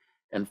it.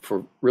 And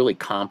for really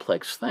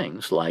complex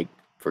things, like,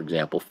 for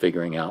example,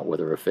 figuring out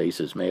whether a face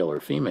is male or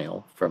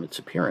female from its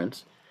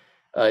appearance,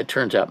 it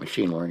turns out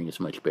machine learning is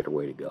a much better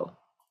way to go.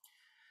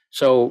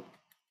 So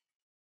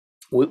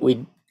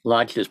we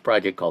launched this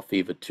project called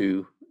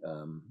FIVA2,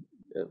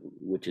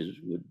 which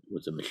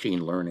was a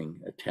machine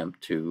learning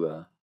attempt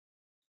to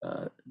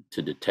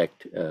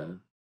detect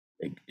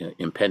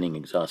impending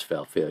exhaust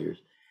valve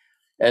failures.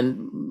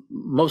 And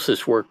most of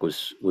this work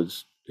was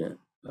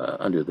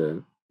under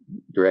the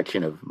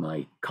direction of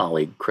my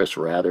colleague Chris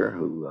Rather,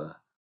 who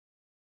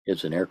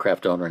is an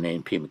aircraft owner and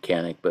A&P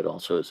mechanic, but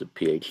also is a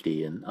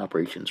PhD in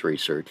operations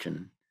research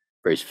and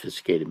very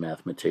sophisticated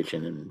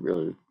mathematician, and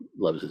really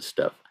loves his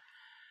stuff.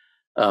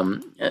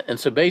 And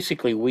so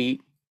basically,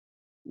 we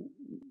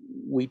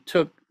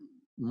took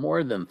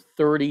more than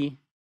 30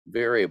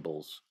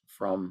 variables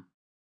from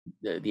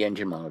the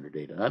engine monitor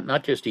data,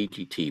 not just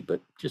EGT, but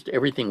just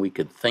everything we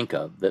could think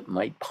of that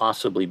might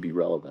possibly be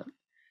relevant,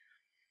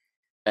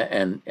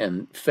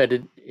 and fed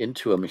it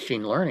into a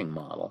machine learning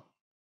model,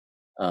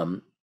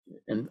 and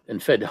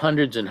fed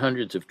hundreds and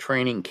hundreds of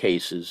training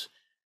cases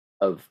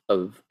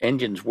of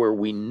engines where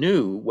we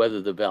knew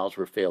whether the valves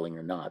were failing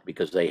or not,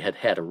 because they had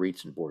had a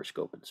recent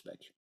borescope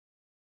inspection.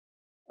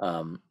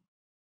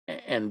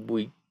 And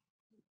we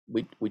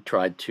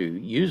tried to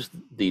use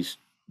this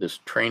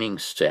training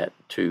set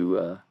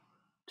to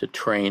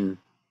train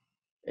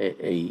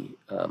a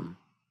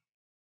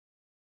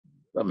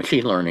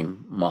machine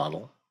learning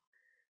model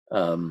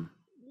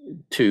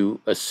to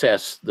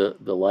assess the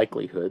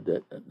likelihood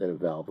that a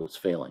valve was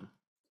failing.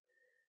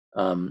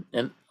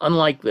 And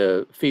unlike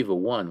the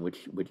FIVA1,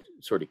 which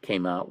sort of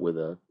came out with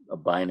a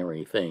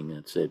binary thing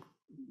that said,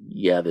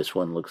 yeah, this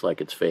one looks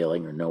like it's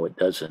failing, or no, it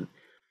doesn't,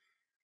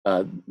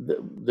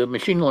 the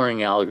machine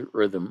learning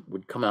algorithm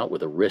would come out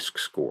with a risk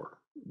score,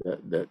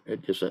 that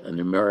just a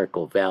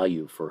numerical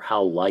value for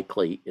how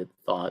likely it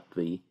thought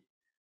the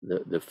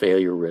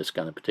failure risk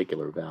on a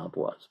particular valve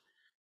was.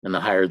 And the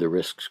higher the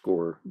risk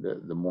score,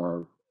 the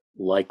more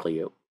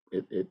likely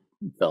it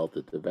felt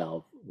that the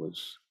valve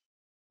was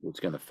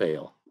going to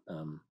fail.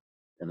 And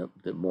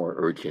the more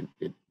urgent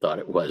it thought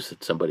it was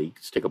that somebody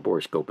stick a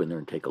borescope in there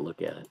and take a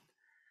look at it.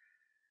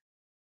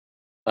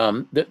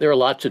 There are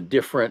lots of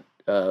different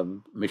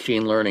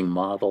machine learning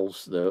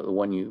models. The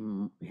one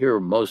you hear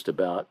most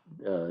about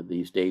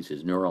these days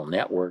is neural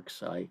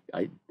networks. I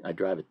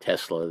drive a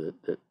Tesla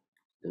that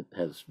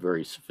has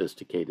very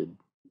sophisticated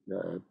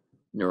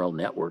neural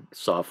network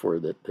software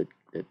that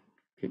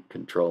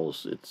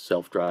controls its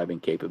self-driving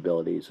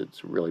capabilities.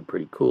 It's really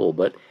pretty cool.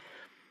 But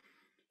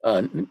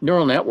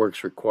neural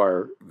networks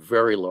require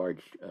very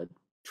large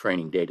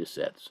training data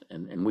sets,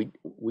 and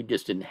we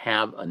just didn't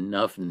have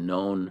enough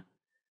known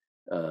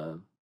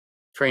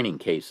training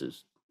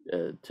cases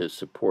to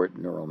support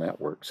neural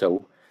networks.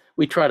 So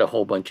we tried a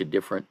whole bunch of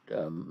different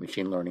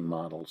machine learning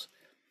models,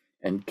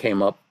 and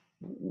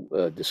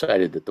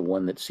decided that the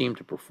one that seemed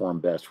to perform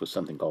best was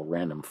something called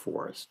random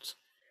forests.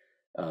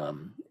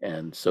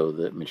 And so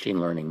the machine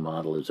learning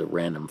model is a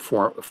random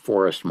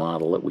forest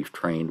model that we've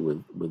trained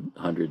with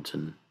hundreds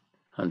and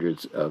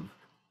hundreds of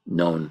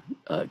known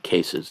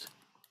cases.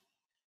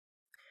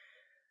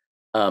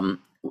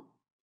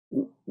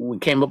 We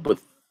came up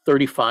with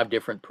 35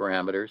 different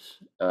parameters.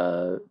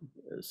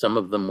 Some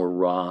of them were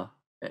raw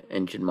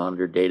engine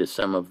monitor data.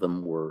 Some of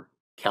them were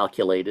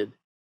calculated.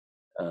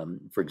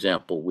 For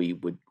example, we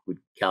would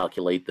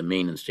calculate the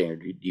mean and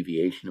standard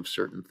deviation of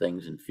certain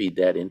things and feed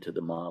that into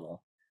the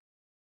model.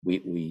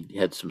 We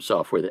had some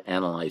software that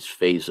analyzed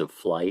phase of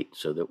flight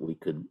so that we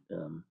could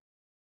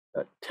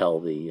tell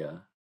the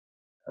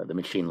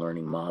machine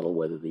learning model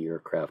whether the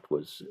aircraft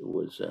was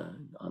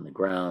on the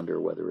ground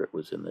or whether it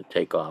was in the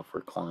takeoff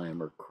or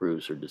climb or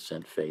cruise or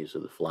descent phase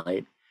of the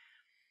flight.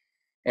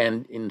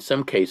 And in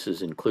some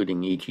cases,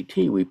 including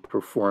EGT, we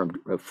performed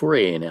a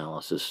Fourier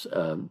analysis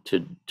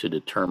to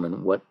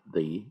determine what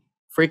the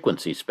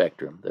frequency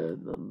spectrum,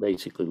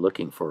 basically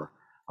looking for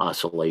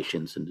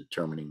oscillations and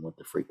determining what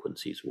the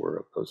frequencies were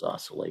of those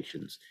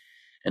oscillations,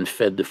 and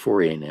fed the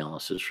Fourier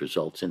analysis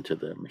results into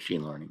the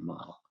machine learning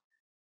model.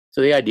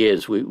 So the idea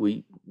is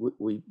we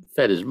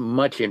fed as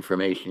much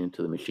information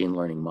into the machine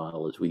learning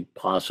model as we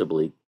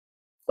possibly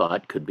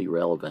thought could be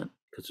relevant,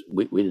 because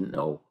we didn't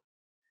know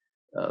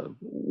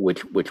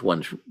which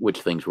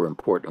things were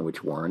important and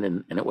which weren't,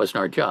 and it wasn't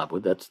our job.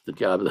 That's the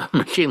job of the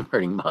machine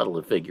learning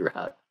model to figure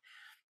out.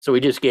 So we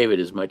just gave it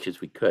as much as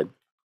we could.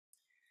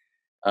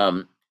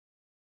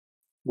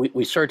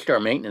 We searched our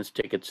maintenance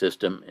ticket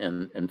system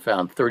and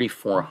found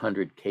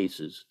 3,400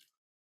 cases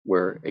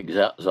where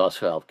exhaust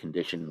valve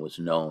condition was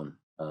known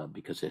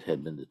because it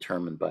had been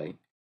determined by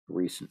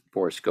recent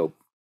borescope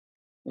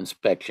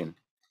inspection.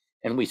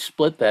 And we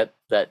split that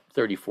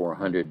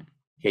 3,400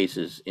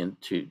 cases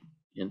into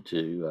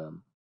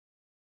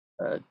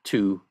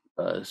two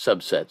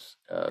subsets.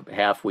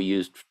 Half we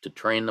used to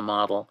train the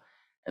model,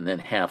 and then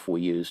half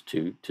we used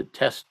to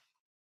test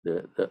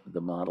the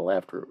model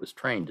after it was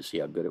trained to see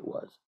how good it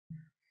was.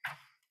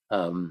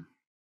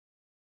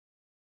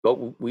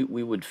 But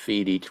we would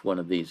feed each one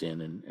of these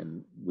in,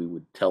 and we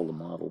would tell the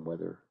model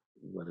whether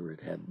it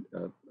had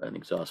an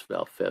exhaust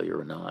valve failure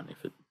or not.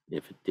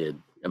 If it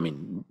did, I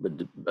mean,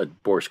 a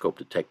borescope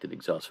detected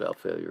exhaust valve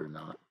failure or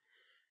not,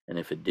 and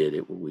if it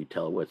did, we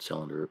tell it what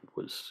cylinder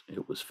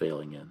it was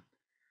failing in,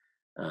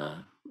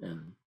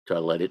 and try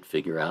to let it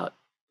figure out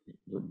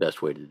the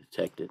best way to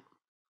detect it.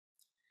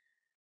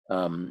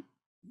 And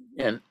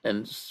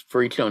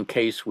for each known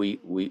case, we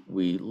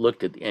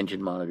looked at the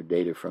engine monitor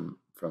data from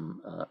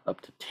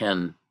up to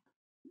 10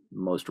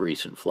 most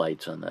recent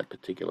flights on that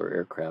particular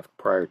aircraft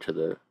prior to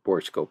the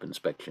borescope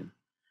inspection,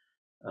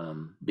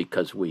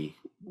 because we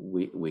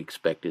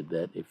expected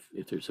that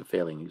if there's a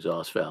failing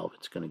exhaust valve,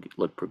 it's going to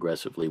look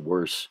progressively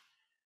worse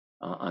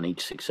on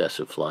each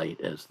successive flight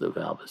as the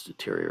valve is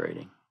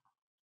deteriorating.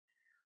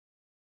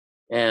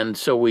 And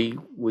so we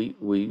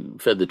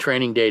fed the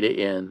training data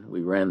in,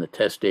 we ran the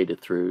test data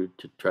through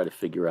to try to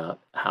figure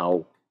out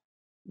how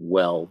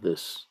well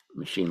this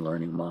machine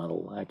learning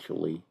model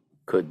actually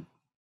could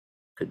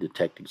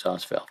detect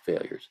exhaust valve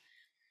failures.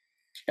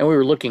 And we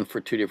were looking for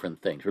two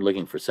different things. We're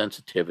looking for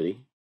sensitivity,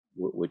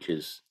 which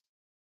is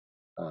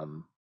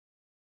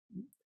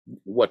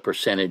what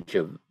percentage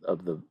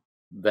of the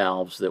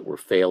valves that were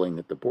failing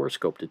that the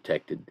borescope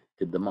detected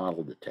did the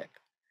model detect.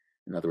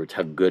 In other words,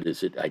 how good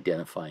is it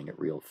identifying at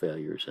real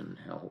failures, and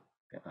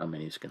how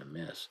many it's going to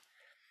miss.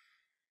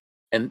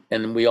 And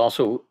we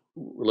also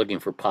were looking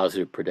for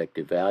positive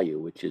predictive value,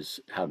 which is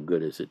how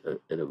good is it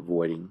at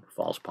avoiding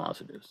false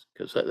positives,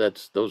 because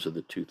those are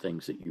the two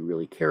things that you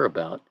really care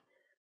about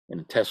in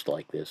a test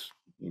like this.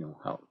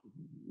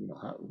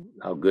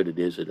 How good it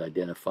is at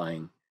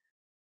identifying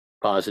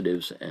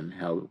positives, and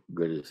how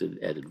good is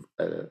it at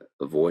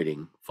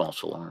avoiding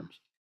false alarms.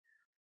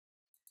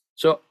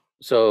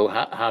 So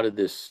how did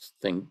this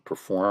thing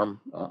perform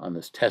on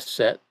this test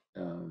set?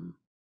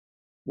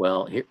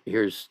 Well,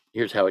 here's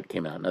how it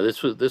came out. Now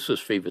this was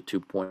FEVA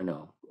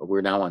 2.0.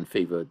 We're now on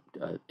FEVA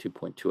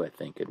 2.2, I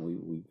think, and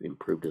we've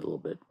improved it a little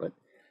bit. But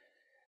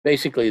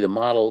basically, the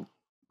model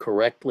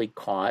correctly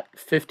caught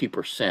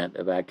 50%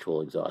 of actual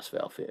exhaust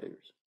valve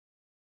failures,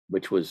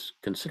 which was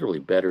considerably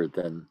better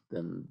than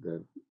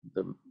the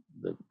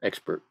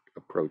expert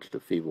approach, the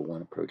FEVA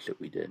 1 approach that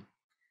we did.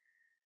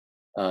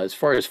 As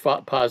far as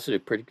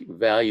positive predictive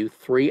value,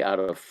 3 out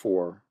of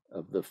 4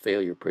 of the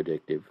failure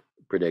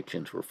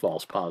predictions were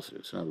false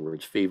positives. In other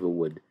words, FEVA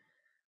would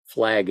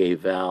flag a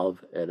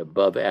valve at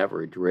above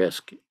average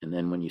risk, and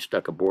then when you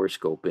stuck a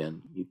borescope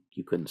in,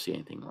 you couldn't see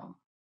anything wrong.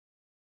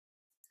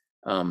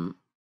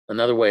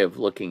 Another way of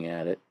looking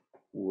at it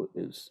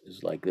is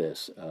like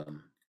this.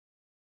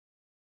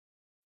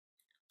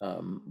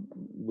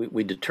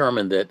 We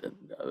determined that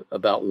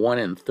about 1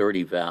 in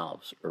 30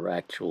 valves are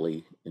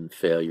actually in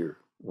failure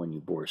when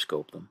you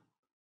borescope them.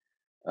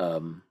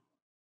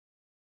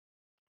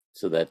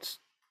 So that's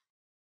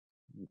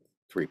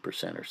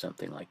 3% or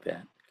something like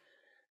that.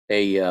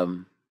 A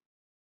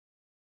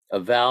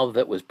valve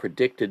that was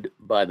predicted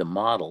by the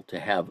model to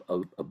have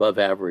a above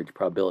average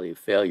probability of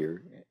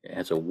failure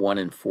has a 1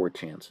 in 4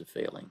 chance of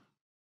failing.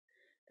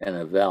 And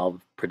a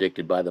valve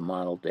predicted by the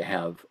model to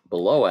have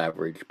below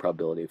average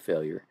probability of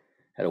failure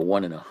had a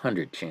 1 in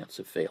 100 chance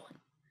of failing.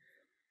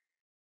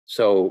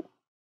 So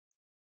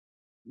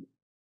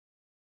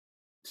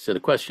So the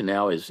question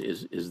now is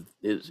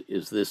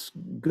this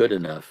good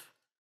enough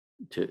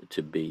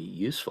to be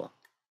useful?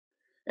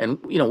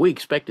 And we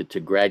expect it to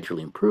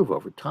gradually improve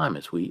over time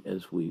as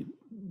we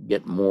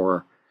get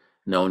more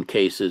known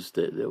cases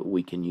that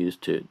we can use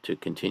to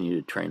continue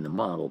to train the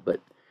model. But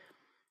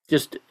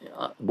just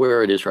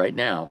where it is right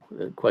now,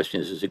 the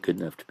question is it good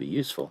enough to be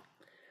useful?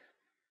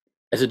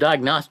 As a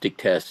diagnostic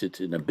test, it's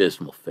an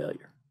abysmal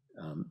failure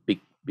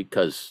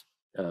because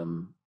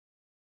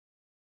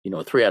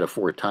 3 out of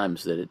 4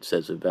 times that it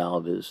says a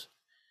valve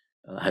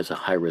has a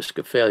high risk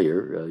of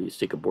failure, you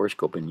stick a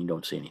borescope and you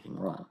don't see anything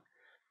wrong.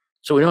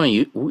 So we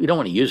don't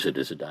want to use it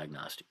as a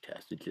diagnostic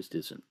test. It just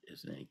isn't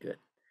any good.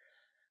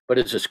 But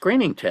as a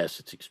screening test,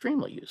 it's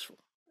extremely useful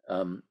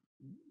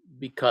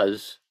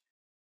because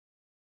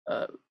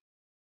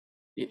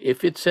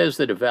if it says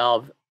that a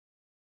valve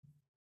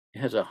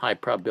has a high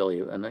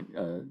probability,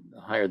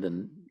 higher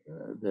than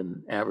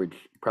average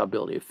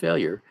probability of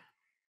failure,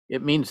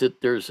 it means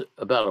that there's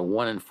about a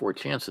 1 in 4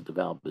 chance that the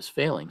valve is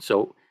failing.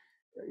 So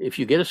if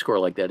you get a score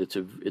like that, it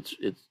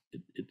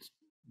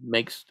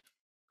makes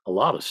a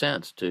lot of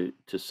sense to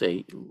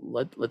say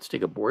let's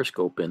take a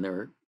borescope in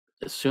there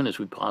as soon as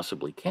we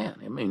possibly can.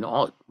 I mean,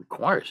 all it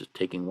requires is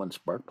taking one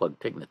spark plug,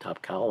 taking the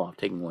top cowl off,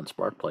 taking one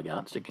spark plug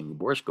out, sticking a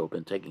borescope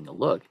in, taking a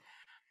look.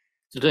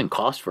 So it doesn't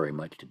cost very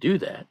much to do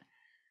that,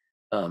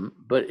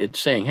 but it's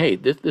saying, hey,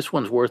 this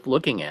one's worth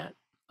looking at.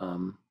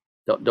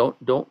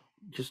 Don't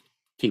just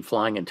keep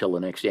flying until the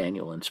next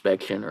annual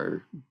inspection,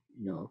 or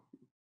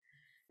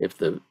if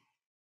the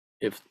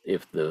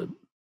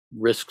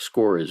risk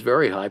score is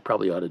very high,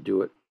 probably ought to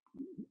do it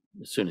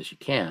as soon as you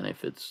can.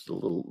 If it's a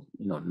little,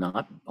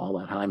 not all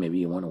that high, maybe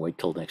you want to wait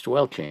till the next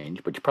oil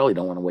change, but you probably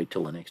don't want to wait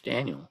till the next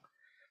annual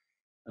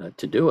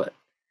to do it.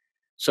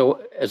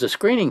 So as a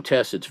screening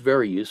test, it's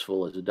very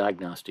useful. As a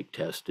diagnostic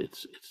test,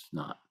 it's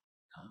not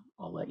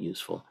all that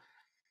useful.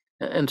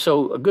 And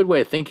so a good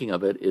way of thinking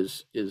of it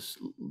is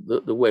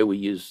the way we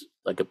use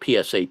like a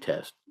PSA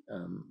test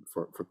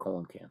for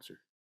colon cancer,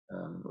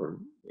 or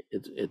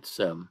if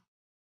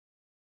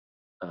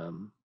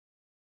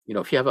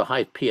you have a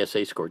high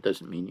PSA score, it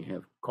doesn't mean you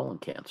have colon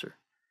cancer,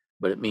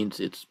 but it means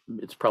it's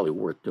probably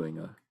worth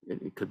doing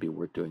it could be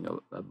worth doing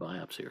a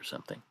biopsy or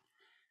something.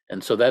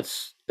 And so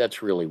that's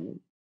really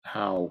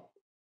how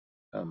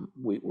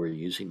we're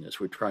using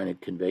this. We're trying to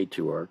convey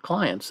to our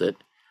clients that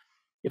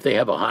if they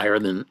have a higher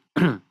than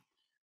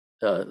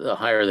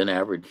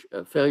average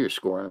failure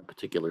score on a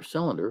particular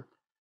cylinder,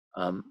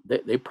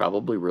 they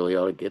probably really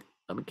ought to get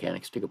a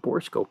mechanic stick a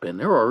borescope in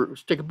there, or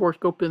stick a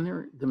borescope in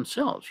there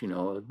themselves. A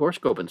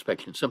borescope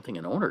inspection is something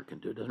an owner can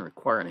do. It doesn't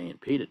require an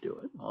A&P to do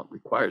it. All it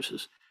requires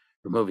is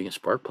removing a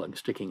spark plug,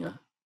 sticking a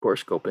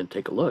borescope in,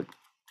 take a look.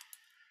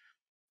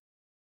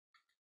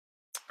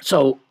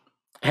 So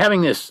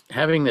having this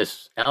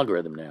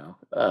algorithm now,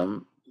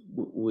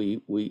 we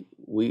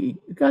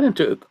got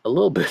into a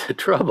little bit of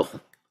trouble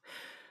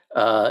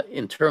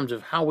in terms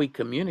of how we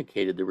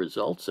communicated the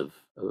results of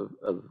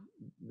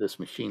this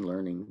machine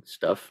learning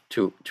stuff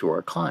to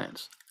our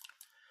clients.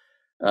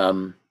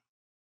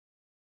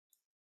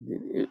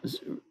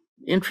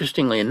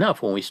 Interestingly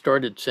enough, when we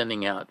started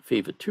sending out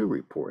FIVA 2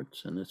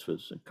 reports, and this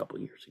was a couple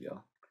of years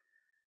ago,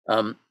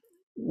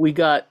 we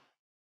got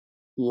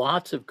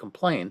lots of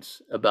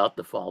complaints about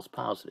the false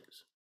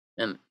positives.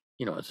 And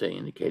as I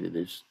indicated,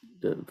 there's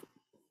the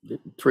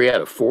 3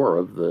 out of 4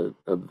 of the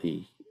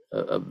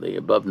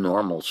above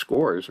normal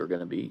scores are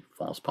going to be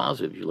false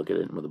positives. You look at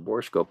it with a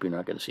borescope, you're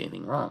not going to see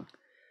anything wrong.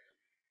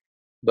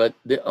 But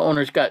the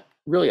owners got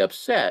really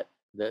upset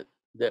that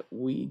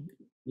we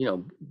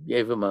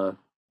gave them a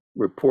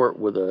report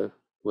with a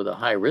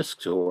high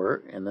risk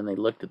score, and then they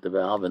looked at the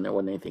valve and there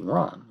wasn't anything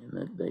wrong,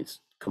 and they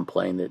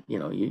complained that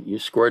you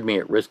scored me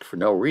at risk for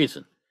no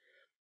reason.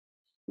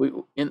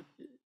 On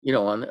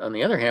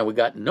the other hand, we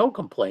got no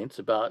complaints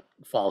about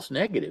false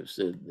negatives,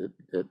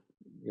 that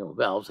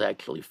valves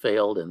actually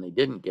failed and they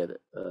didn't get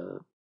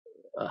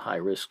a high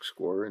risk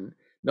score, and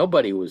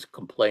nobody was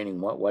complaining,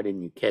 why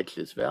didn't you catch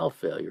this valve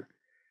failure?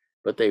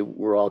 But they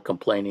were all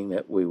complaining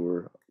that we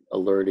were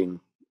alerting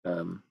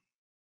when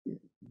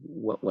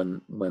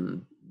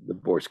the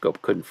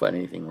borescope couldn't find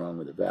anything wrong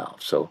with the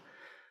valve. So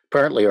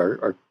apparently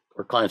our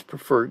clients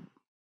prefer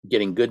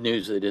getting good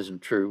news that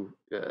isn't true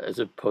as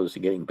opposed to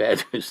getting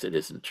bad news that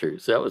isn't true.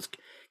 So that was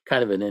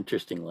kind of an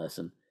interesting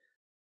lesson.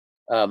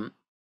 But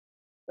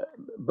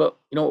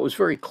what was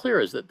very clear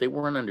is that they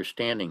weren't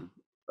understanding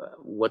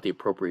what the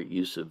appropriate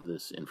use of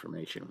this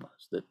information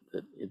was. That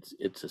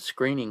it's a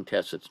screening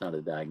test. It's not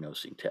a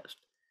diagnosing test.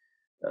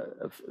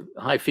 A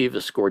high FIVA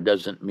score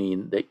doesn't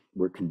mean that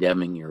we're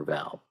condemning your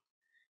valve.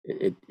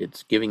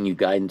 It's giving you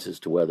guidance as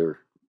to whether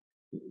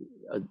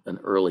an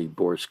early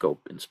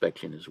borescope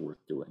inspection is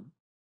worth doing.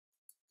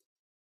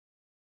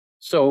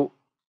 So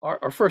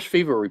our first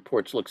FIVA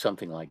reports look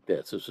something like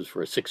this. This is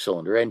for a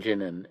 6-cylinder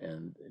engine,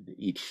 and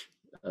each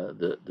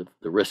the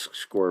risk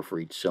score for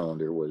each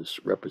cylinder was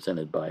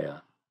represented by a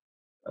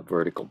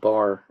vertical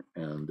bar,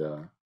 and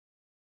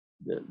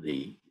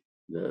the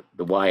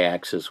the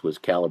y-axis was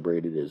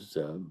calibrated as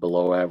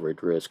below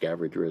average risk,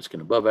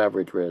 and above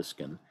average risk,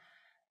 and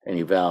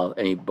any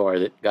bar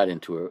that got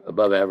into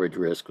above average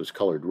risk was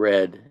colored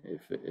red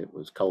if it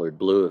was colored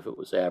blue if it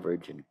was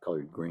average, and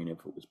colored green if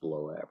it was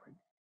below average.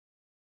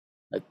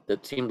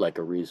 That seemed like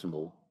a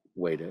reasonable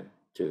way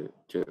to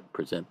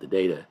present the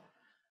data,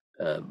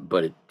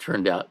 but it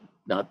turned out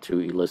not to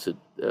elicit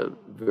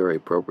very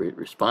appropriate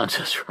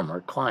responses from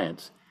our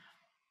clients,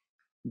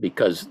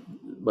 because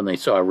when they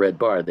saw a red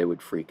bar, they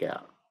would freak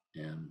out,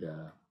 and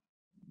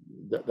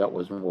that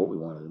wasn't what we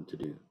wanted them to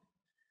do.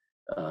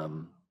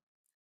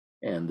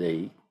 And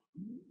they,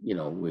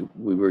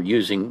 we were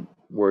using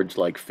words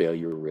like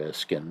failure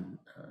risk and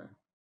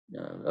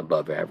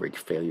above average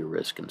failure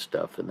risk and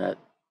stuff, and that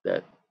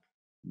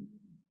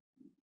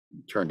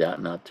turned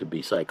out not to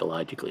be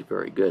psychologically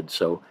very good.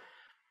 So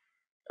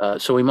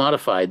we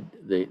modified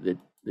the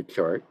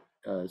chart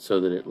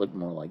so that it looked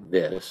more like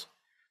this,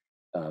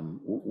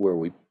 where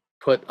we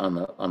put on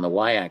the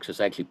y-axis,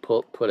 actually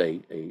put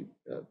a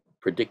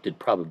predicted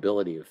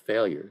probability of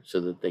failure,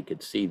 so that they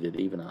could see that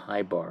even a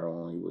high bar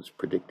only was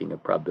predicting a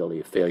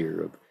probability of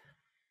failure of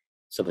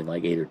something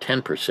like 8 or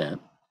 10%,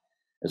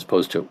 as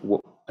opposed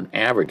to an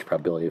average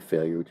probability of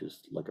failure, which is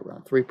like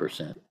around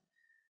 3%.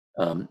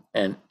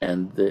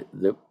 And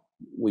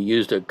we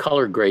used a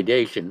color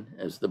gradation.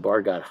 As the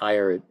bar got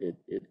higher,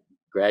 it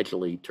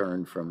gradually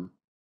turned from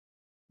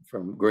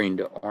green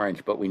to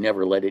orange, but we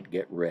never let it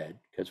get red,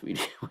 because we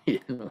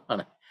didn't want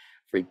to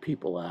freak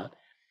people out.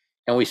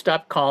 And we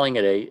stopped calling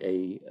it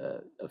a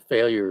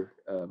failure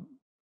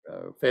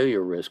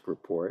risk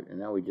report, and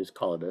now we just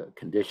call it a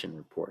condition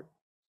report.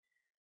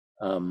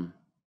 Well,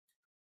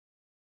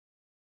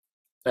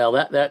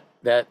 that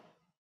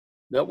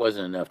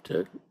wasn't enough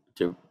to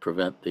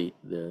prevent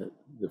the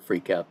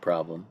freak out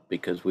problem,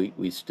 because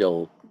we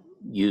still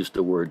used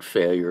the word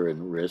failure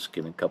and risk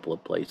in a couple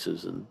of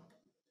places, and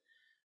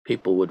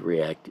people would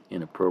react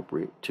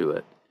inappropriate to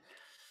it.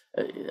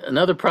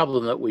 Another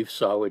problem that we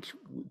saw, which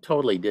we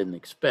totally didn't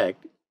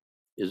expect,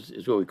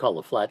 is what we call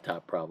the flat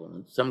top problem.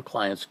 And some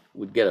clients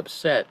would get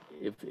upset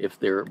if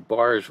their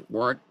bars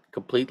weren't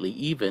completely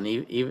even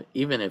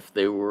if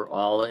they were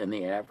all in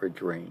the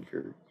average range,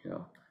 or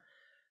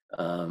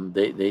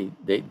they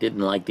didn't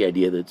like the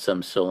idea that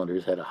some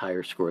cylinders had a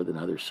higher score than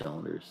other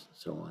cylinders,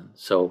 so on.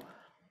 So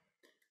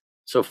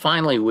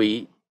finally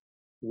we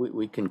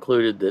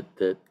concluded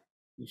that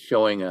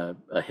showing a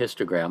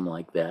histogram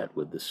like that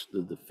with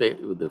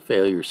the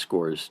failure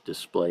scores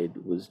displayed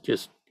was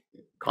just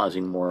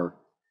causing more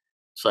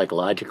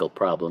psychological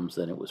problems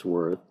than it was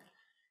worth.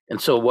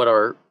 And so what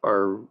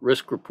our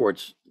risk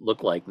reports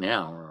look like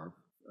now, or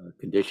our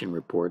condition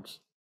reports,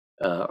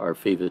 are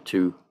FIFA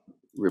 2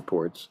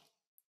 reports.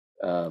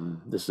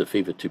 This is a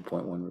FIFA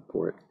 2.1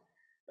 report.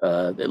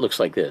 It looks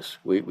like this.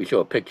 We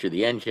show a picture of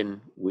the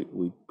engine.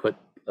 We put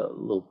a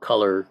little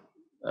color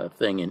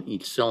thing in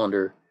each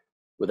cylinder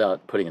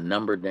without putting a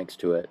number next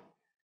to it,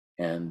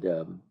 and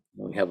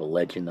we have a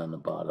legend on the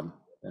bottom.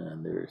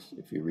 And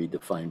if you read the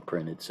fine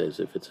print, it says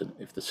if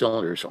the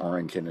cylinder is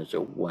orange, and there's a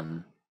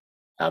 1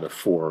 out of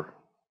 4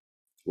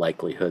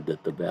 likelihood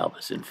that the valve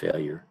is in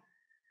failure,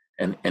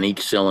 and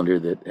each cylinder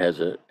that has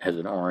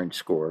an orange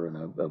score and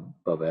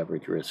above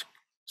average risk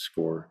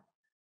score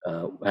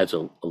has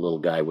a little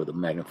guy with a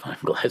magnifying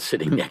glass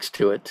sitting next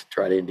to it to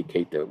try to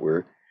indicate that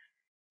we're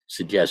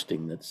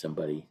suggesting that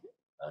somebody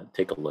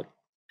take a look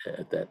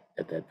at that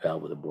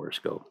valve with a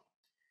borescope.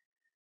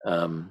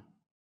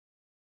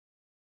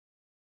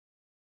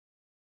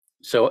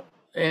 So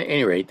at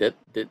any rate, the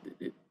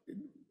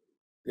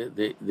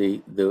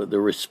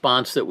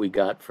response that we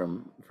got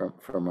from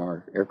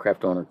our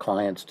aircraft owner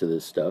clients to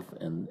this stuff,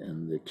 and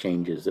the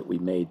changes that we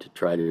made to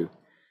try to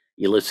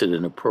elicit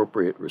an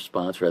appropriate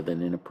response rather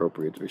than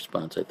inappropriate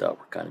response, I thought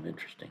were kind of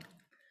interesting.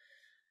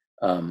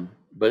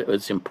 But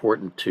it's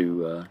important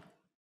to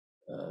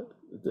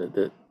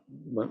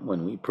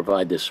when we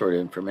provide this sort of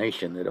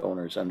information, that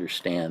owners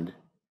understand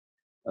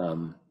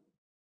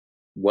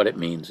what it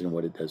means and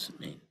what it doesn't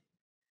mean.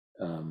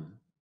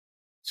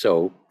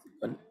 So,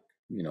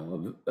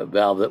 a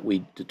valve that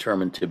we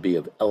determined to be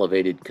of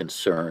elevated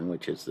concern,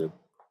 which is the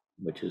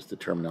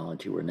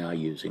terminology we're now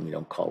using. We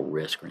don't call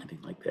risk or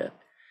anything like that.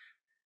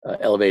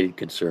 Elevated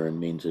concern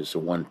means there's a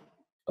 1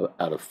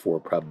 out of 4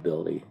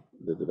 probability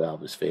that the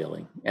valve is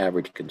failing.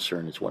 Average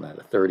concern is 1 out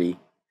of 30,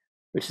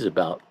 which is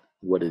about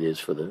what it is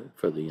for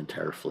the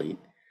entire fleet.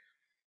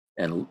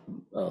 And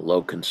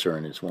low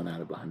concern is 1 out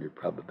of 100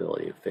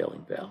 probability of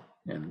failing valve.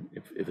 And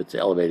if it's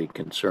elevated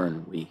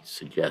concern, we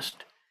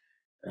suggest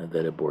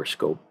that a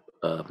borescope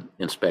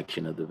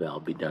inspection of the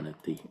valve be done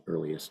at the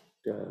earliest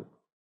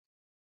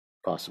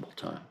possible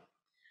time.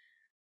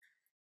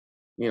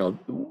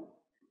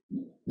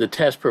 The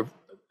test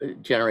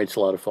generates a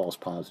lot of false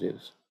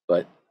positives,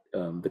 but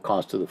the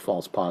cost of the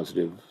false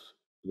positives,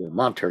 the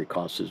monetary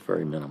cost, is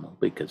very minimal,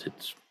 because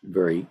it's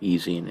very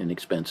easy and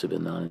inexpensive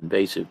and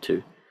non-invasive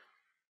to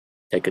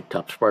take a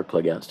top spark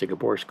plug out, stick a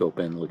borescope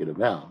in, and look at a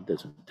valve.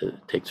 It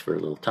takes very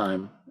little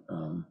time,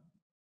 and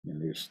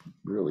there's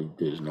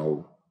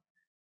no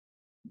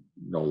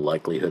no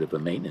likelihood of a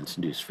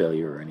maintenance-induced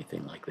failure or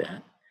anything like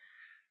that.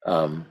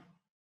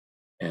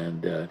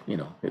 You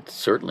know, it's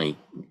certainly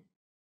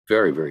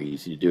very, very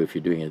easy to do if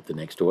you're doing it at the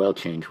next oil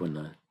change when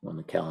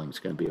the cowling's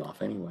going to be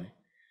off anyway.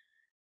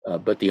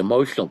 But the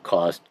emotional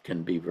cost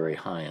can be very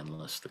high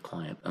unless the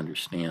client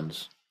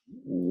understands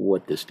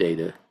what this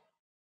data,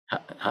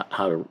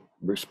 how to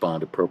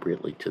respond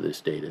appropriately to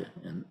this data,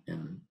 and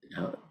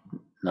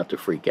not to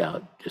freak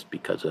out just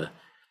because a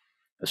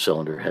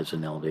cylinder has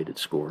an elevated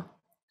score.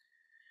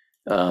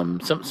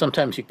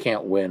 Sometimes you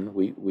can't win.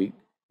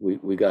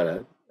 We got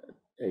a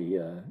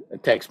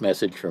text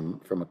message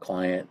from a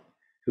client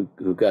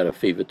who got a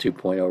FIVA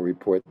 2.0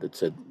 report that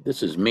said,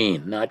 "This is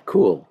mean, not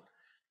cool."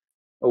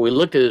 Well, we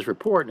looked at his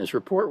report, and his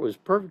report was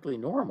perfectly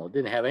normal. It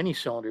didn't have any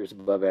cylinders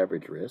above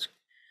average risk.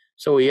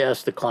 So we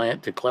asked the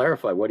client to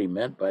clarify what he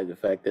meant by the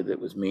fact that it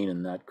was mean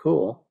and not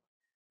cool.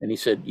 And he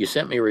said, "You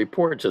sent me a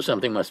report, so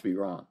something must be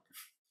wrong."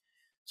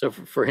 So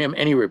for him,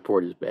 any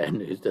report is bad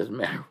news. Doesn't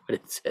matter what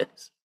it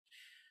says,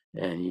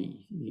 and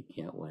you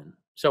can't win.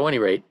 So at any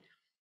rate,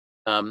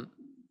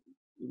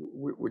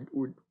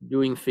 we're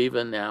doing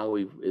FIVA now.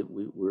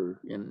 We're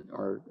in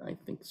our, I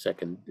think,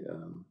 second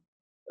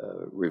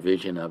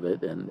revision of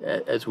it, and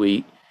as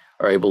we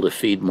are able to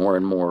feed more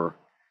and more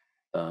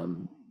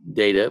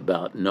data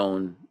about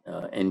known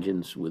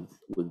engines with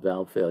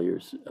valve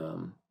failures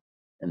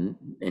and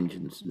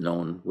engines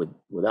known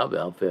without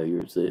valve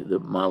failures, the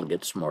model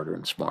gets smarter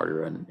and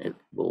smarter, and it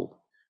will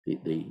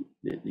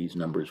these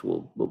numbers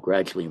will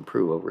gradually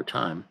improve over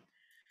time.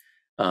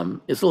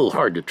 It's a little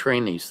hard to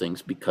train these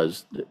things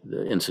because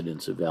the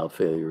incidence of valve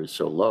failure is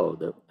so low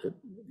that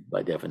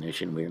by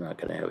definition we're not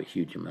going to have a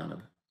huge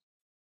amount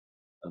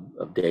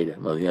of data.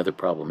 Well, the other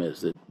problem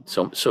is that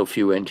so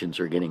few engines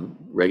are getting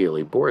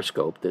regularly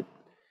borescoped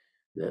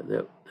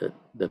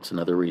that's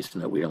another reason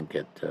that we don't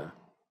get a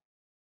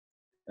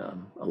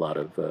lot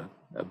of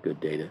good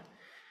data.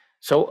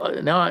 So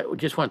now I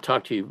just want to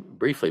talk to you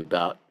briefly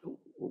about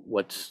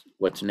what's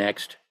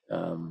next.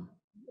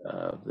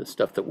 The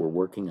stuff that we're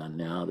working on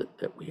now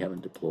that we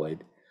haven't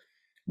deployed.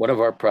 One of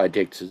our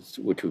projects,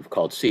 which we've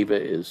called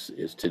SIVA,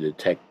 is to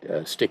detect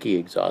sticky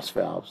exhaust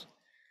valves,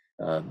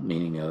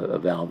 meaning a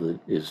valve that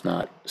is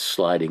not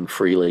sliding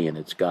freely in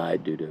its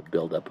guide due to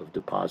buildup of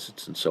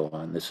deposits and so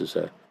on. This is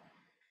a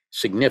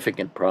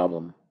significant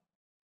problem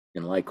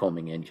in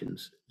Lycoming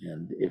engines,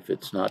 and if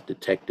it's not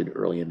detected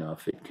early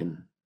enough, it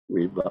can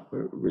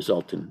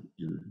result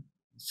in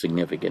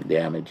significant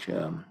damage.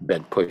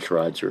 Bent push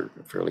rods are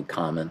fairly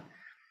common.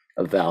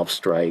 A valve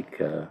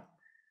strike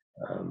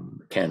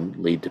can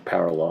lead to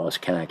power loss,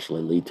 can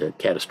actually lead to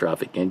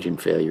catastrophic engine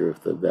failure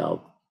if the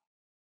valve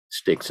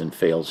sticks and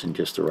fails in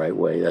just the right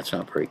way. That's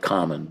not very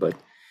common, but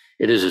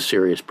it is a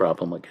serious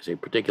problem, like I say,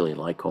 particularly in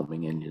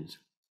Lycoming engines.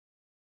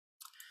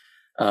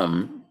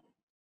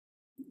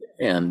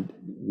 And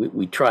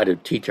we try to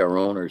teach our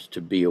owners to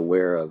be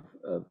aware of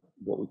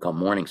what we call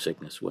morning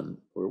sickness,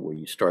 where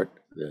you start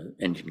the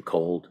engine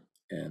cold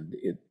and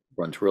it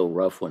runs real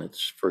rough when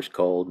it's first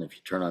cold. And if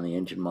you turn on the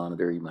engine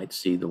monitor, you might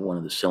see that one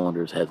of the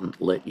cylinders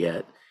hasn't lit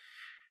yet.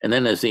 And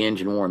then as the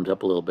engine warms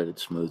up a little bit, it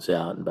smooths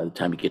out. And by the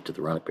time you get to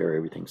the run-up area,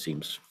 everything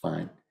seems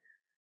fine.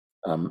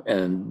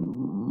 And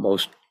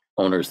most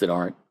owners that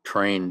aren't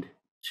trained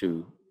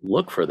to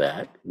look for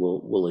that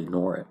will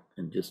ignore it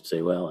and just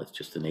say, well, it's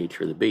just the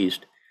nature of the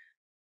beast,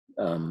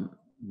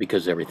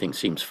 because everything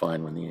seems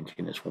fine when the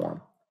engine is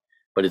warm.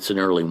 But it's an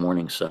early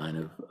warning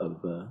sign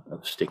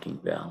of sticking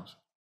valves.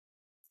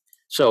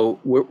 So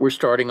we're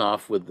starting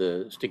off with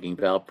the sticking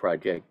valve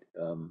project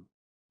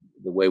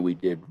the way we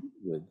did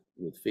with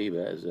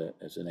FIVA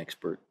as an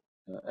expert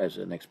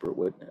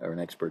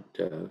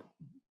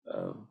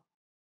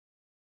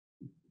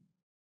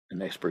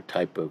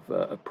type of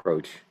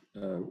approach,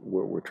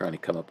 where we're trying to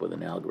come up with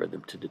an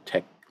algorithm to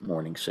detect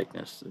morning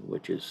sickness,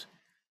 which is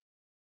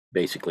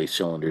basically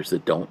cylinders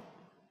that don't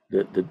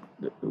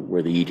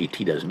where the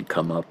EGT doesn't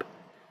come up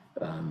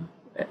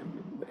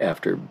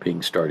after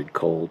being started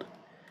cold,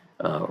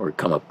 or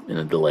come up in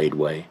a delayed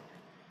way.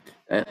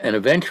 And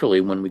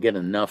eventually, when we get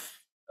enough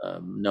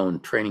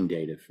known training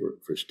data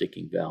for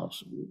sticking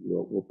valves,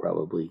 we'll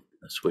probably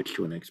switch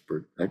to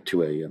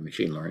a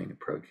machine learning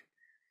approach.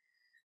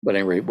 But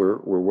anyway,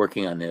 we're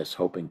working on this,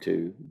 hoping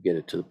to get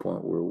it to the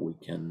point where we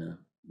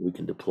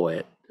can deploy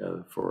it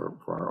for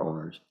our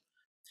owners.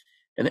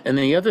 And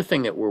the other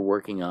thing that we're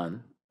working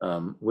on,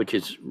 which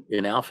is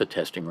in alpha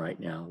testing right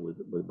now with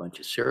a bunch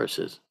of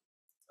Cirruses,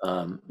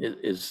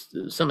 is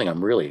something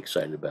I'm really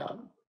excited about,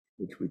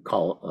 which we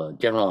call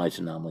generalized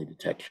anomaly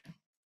detection.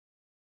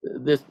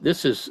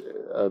 This is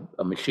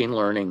a machine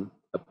learning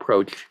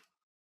approach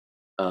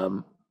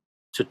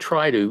to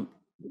try to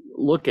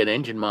look at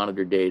engine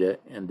monitor data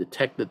and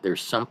detect that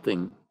there's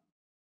something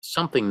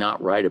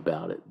not right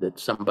about it that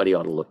somebody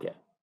ought to look at.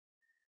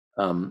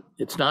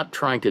 It's not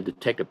trying to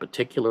detect a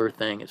particular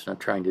thing. It's not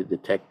trying to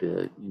detect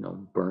a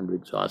burned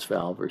exhaust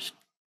valve or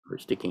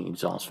sticking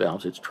exhaust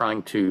valves. It's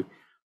trying to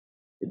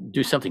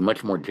do something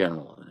much more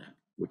general than that,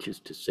 which is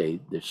to say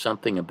there's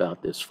something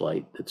about this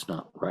flight that's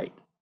not right.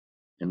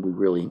 and we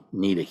really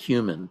need a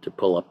human to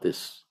pull up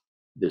this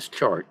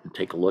chart and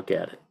take a look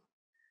at it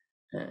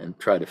and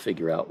try to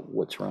figure out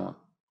what's wrong.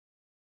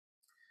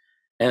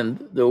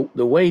 And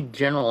the way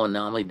general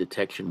anomaly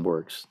detection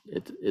works,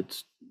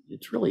 it's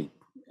really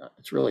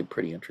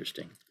pretty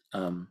interesting.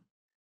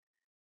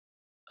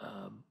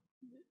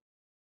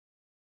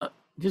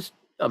 Just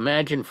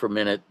imagine for a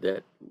minute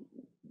that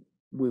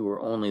we were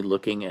only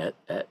looking at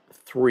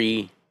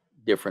 3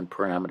 different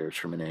parameters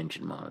from an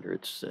engine monitor.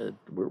 It's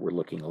we're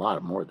looking a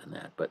lot more than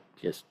that, but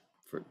just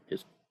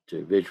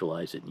to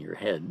visualize it in your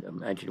head,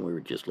 imagine we were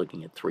just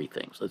looking at 3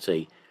 things. Let's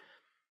say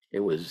it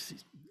was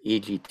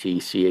EGT,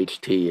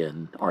 CHT,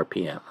 and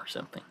RPM or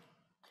something.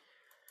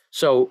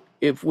 So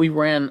if we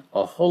ran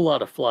a whole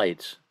lot of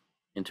flights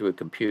into a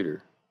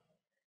computer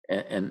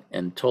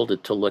and told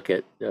it to look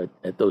at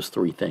those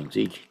 3 things,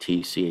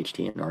 EGT,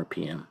 CHT, and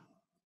RPM,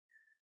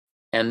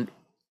 and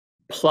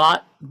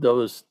plot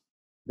those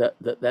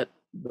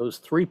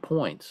 3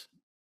 points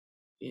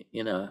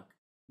in a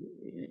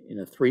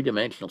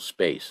 3-dimensional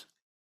space,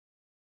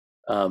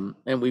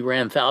 and we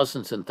ran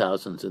thousands and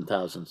thousands and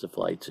thousands of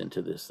flights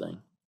into this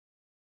thing,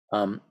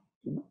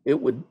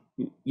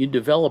 you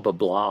develop a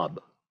blob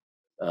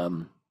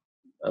of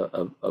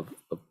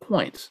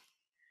points,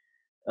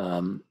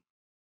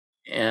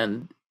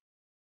 and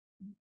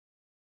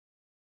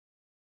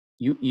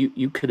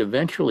you could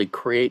eventually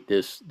create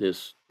this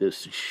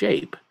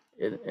shape,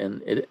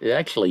 and it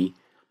actually,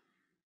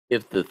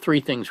 if the 3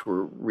 things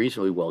were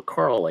reasonably well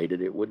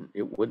correlated, it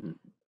wouldn't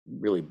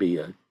really be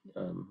an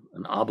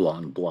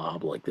oblong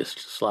blob like this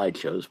slide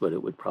shows, but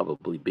it would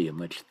probably be a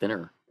much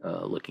thinner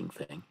looking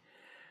thing.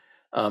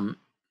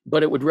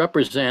 But it would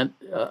represent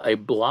a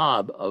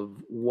blob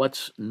of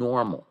what's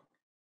normal.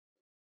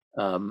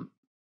 And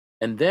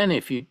then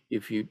if you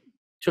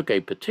took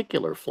a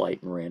particular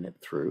flight and ran it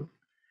through,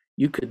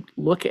 you could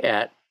look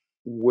at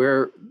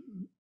where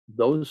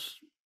those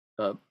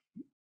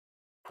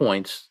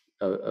points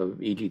of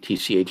EGT,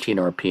 CHT, and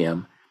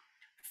RPM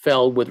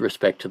fell with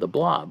respect to the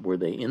blob. Were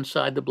they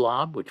inside the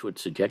blob, which would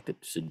suggest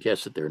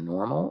that they're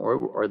normal,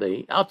 or are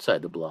they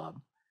outside the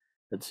blob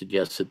that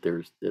suggests that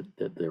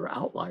they're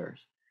outliers?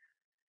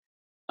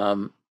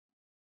 Now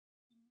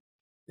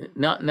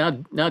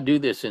do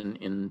this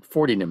in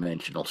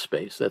 40-dimensional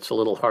space. That's a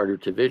little harder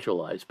to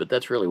visualize, but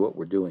that's really what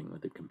we're doing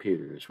with the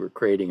computers. We're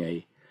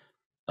creating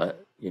a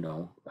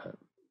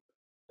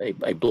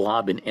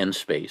blob in n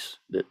space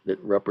that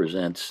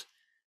represents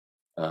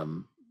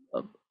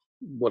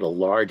what a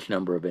large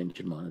number of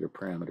engine monitor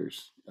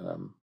parameters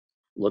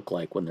look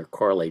like when they're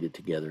correlated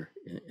together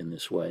in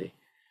this way.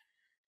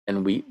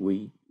 And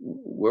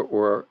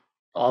we're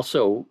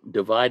also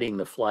dividing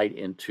the flight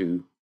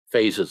into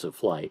phases of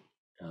flight,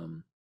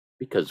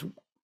 because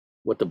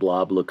what the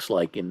blob looks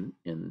like in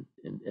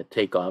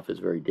takeoff is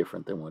very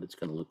different than what it's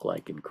going to look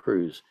like in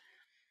cruise.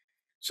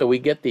 So we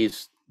get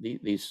these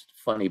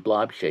funny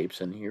blob shapes,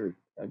 and here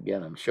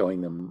again I'm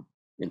showing them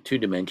in 2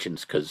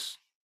 dimensions because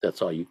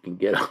that's all you can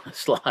get on a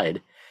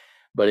slide.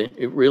 But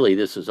it really,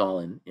 this is all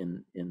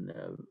in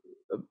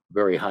a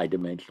very high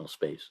dimensional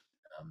space,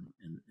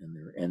 and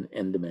they're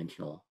n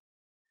dimensional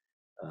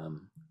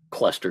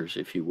clusters,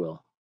 if you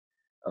will,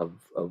 of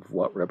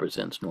what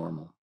represents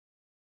normal.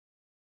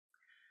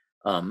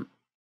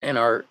 And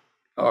our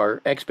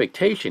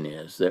expectation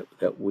is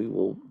that we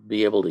will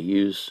be able to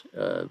use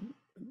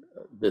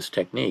this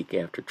technique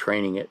after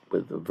training it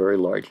with a very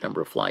large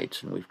number of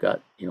flights, and we've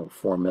got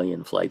 4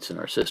 million flights in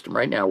our system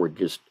right now. We're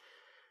just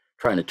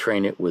trying to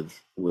train it with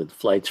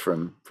flights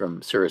from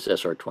Cirrus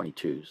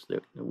SR-22s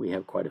that we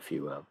have quite a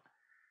few of,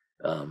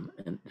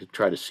 and to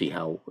try to see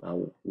how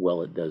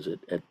well it does it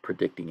at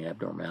predicting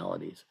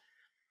abnormalities.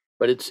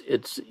 But it's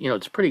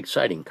a pretty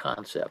exciting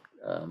concept,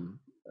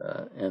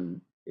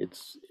 and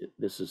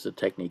this is a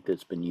technique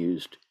that's been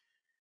used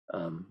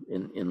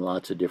in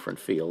lots of different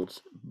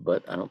fields,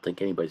 but I don't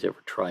think anybody's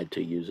ever tried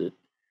to use it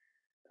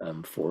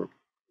for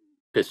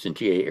piston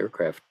GA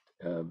aircraft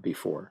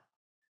before,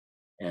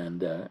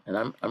 and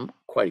I'm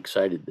quite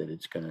excited that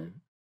it's going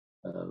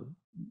to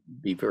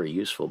be very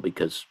useful,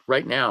 because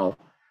right now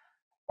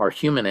our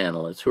human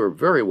analysts, who are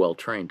very well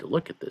trained to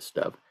look at this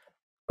stuff,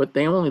 but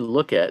they only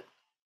look at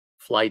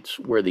flights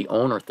where the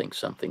owner thinks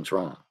something's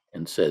wrong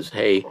and says,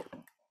 "Hey,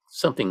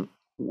 something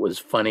was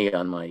funny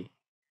on my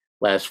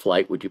last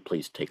flight, would you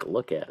please take a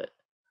look at it?"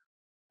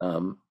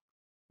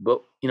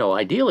 But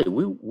ideally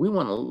we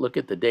want to look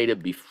at the data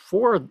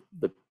before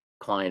the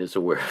client is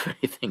aware of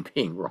anything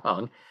being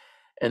wrong,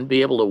 and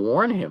be able to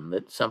warn him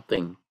that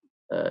something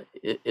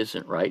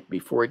isn't right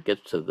before it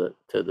gets to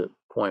the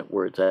point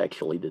where it's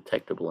actually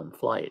detectable in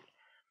flight.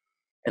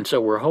 And so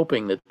we're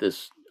hoping that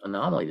this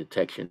anomaly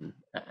detection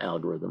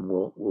algorithm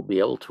will be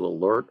able to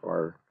alert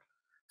our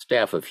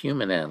staff of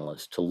human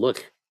analysts to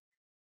look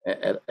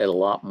at a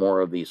lot more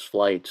of these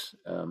flights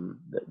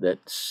that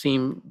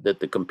seem that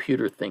the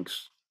computer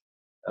thinks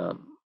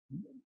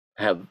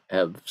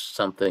have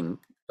something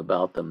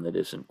about them that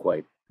isn't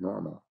quite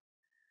normal,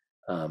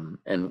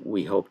 and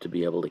we hope to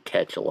be able to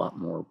catch a lot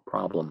more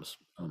problems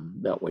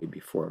that way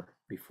before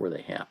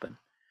they happen.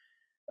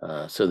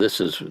 So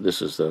this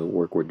is the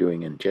work we're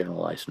doing in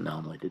generalized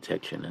anomaly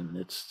detection, and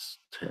it's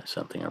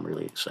something I'm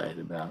really excited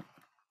about.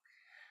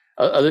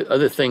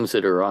 Other things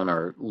that are on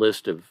our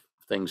list of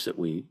things that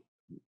we're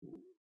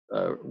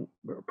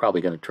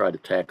probably going to try to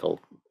tackle,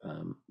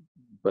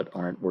 but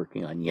aren't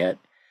working on yet,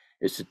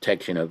 is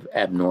detection of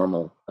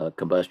abnormal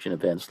combustion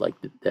events like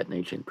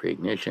detonation,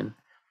 pre-ignition,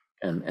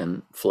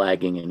 and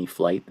flagging any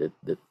flight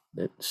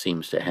that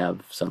seems to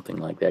have something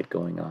like that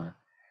going on,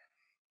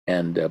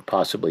 and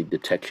possibly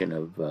detection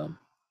of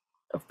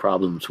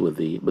problems with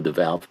the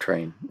valve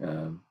train,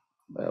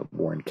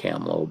 worn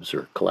cam lobes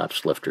or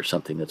collapsed lift or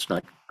something that's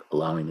not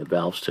allowing the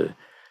valves to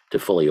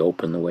fully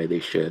open the way they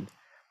should.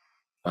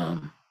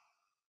 And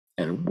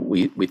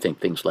we think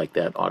things like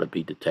that ought to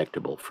be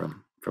detectable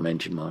from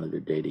engine monitor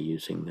data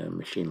using the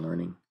machine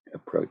learning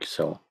approach.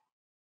 So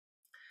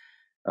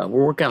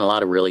we're working on a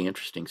lot of really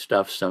interesting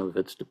stuff. Some of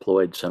it's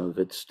deployed, some of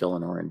it's still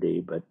in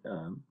R&D, but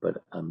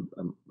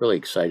I'm really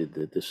excited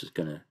that this is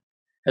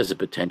has the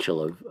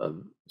potential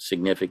of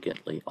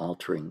significantly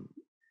altering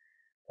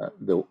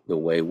the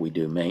way we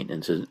do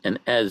maintenance. And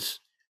as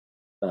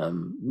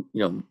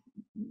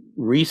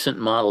recent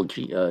model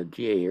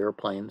GA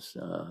airplanes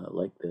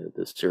like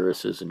the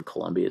Cirruses and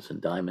Columbias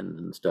and Diamonds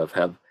and stuff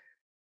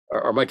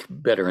are much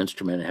better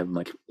instrumented, have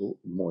much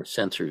more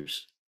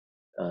sensors,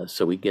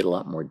 so we get a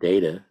lot more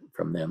data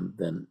from them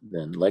than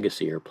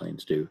legacy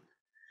airplanes do.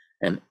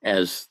 And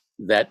as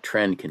that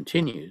trend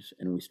continues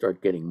and we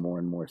start getting more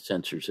and more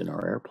sensors in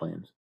our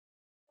airplanes,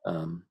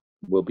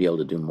 we'll be able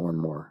to do more and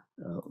more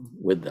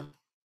with them.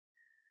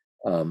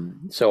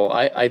 So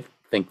I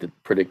think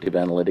that predictive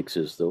analytics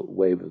is the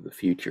wave of the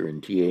future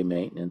in GA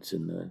maintenance,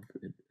 and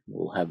it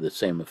will have the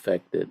same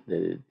effect that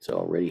it's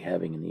already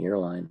having in the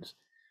airlines.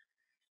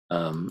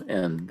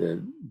 And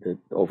that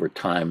over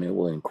time, it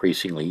will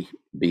increasingly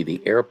be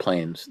the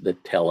airplanes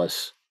that tell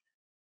us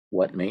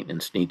what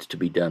maintenance needs to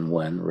be done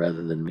when,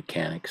 rather than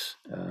mechanics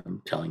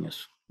telling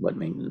us what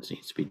maintenance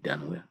needs to be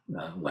done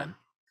when.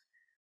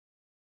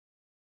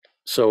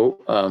 So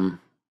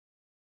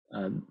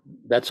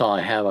that's all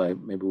I have.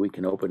 Maybe we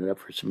can open it up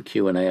for some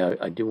Q&A.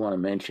 I do want to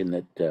mention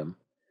that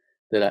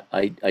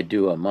I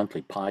do a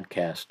monthly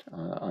podcast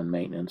on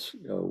maintenance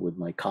with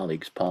my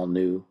colleagues Paul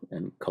New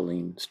and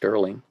Colleen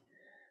Sterling.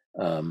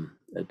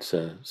 It's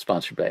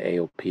sponsored by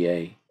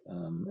AOPA,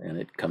 and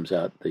it comes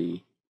out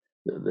the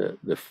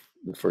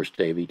first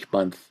day of each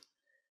month.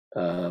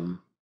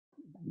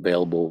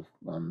 Available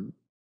on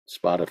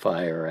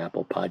Spotify or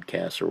Apple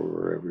Podcasts or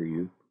wherever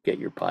you get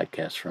your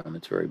podcasts from.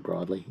 It's very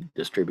broadly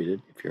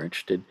distributed if you're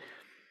interested.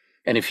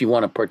 And if you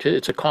want to participate,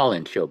 it's a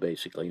call-in show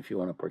basically. If you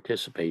want to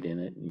participate in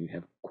it and you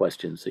have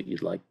questions that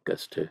you'd like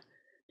us to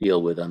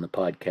deal with on the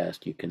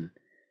podcast, you can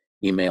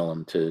email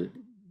them to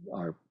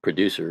our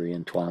producer,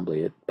 Ian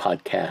Twombly, at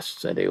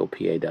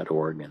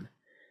podcasts@aopa.org. And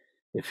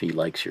if he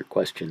likes your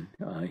question,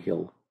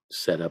 he'll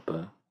set up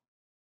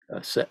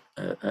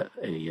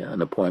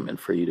an appointment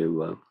for you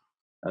to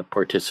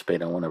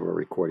participate on one of our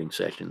recording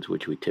sessions,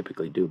 which we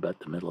typically do about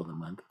the middle of the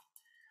month.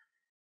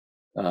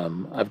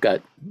 I've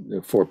got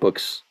 4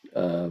 books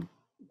on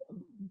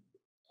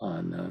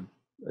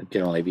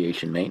general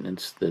aviation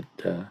maintenance that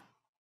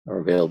are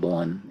available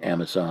on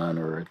Amazon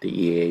or at the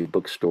EAA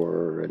bookstore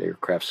or at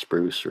Aircraft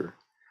Spruce or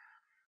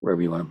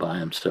wherever you want to buy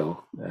them.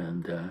 So at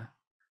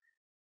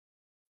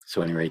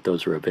any rate,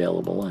 those are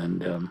available.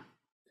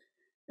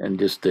 And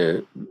just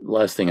the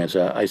last thing is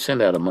I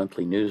send out a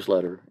monthly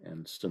newsletter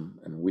and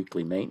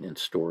weekly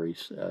maintenance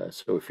stories.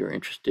 So if you're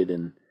interested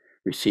in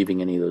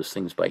receiving any of those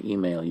things by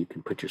email, you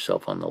can put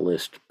yourself on the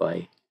list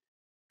by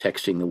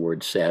texting the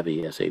word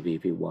SAVVY, SAVVY,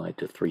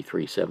 to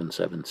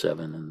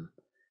 33777, and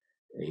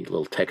a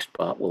little text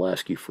bot will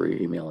ask you for your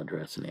email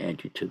address and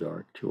add you to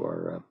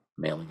our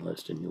mailing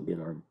list, and you'll get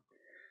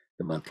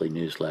the monthly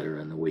newsletter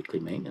and the weekly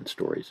maintenance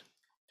stories.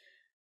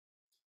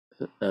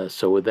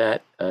 So with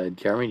that,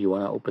 Jeremy, do you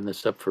want to open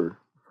this up for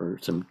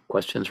some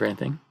questions or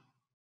anything?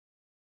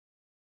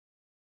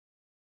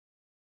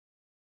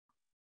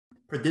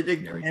 Predictive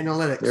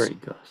analytics. There he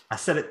goes. I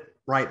said it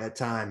right that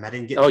time. I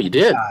didn't get. Oh, you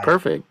did.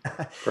 Perfect.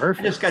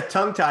 Perfect. I just got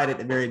tongue-tied at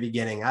the very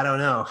beginning. I don't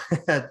know.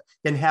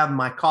 Didn't have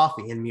my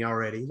coffee in me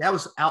already. That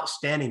was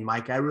outstanding,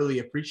 Mike. I really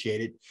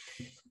appreciate it.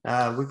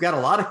 We've got a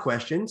lot of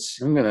questions.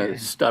 I'm going to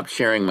stop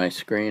sharing my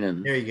screen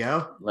and there you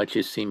go. Let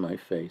you see my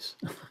face.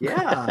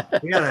 Yeah,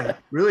 we got a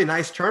really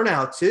nice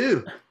turnout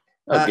too.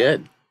 Oh,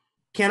 good.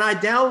 Can I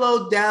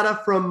download data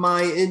from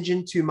my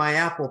engine to my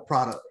Apple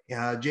product,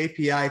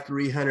 JPI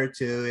 300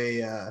 to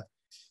a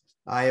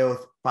IO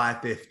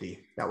 550?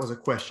 That was a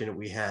question that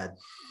we had.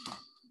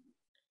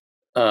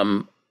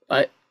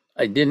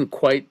 I didn't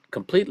quite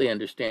completely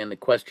understand the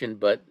question,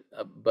 but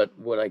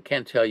what I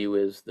can tell you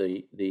is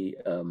that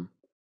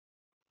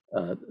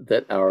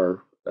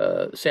our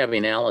Savvy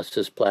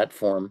Analysis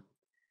platform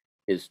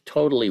is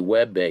totally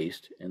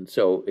web-based, and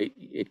so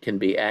it can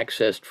be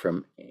accessed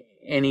from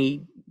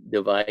any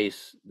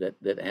device that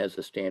has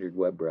a standard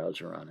web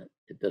browser on it.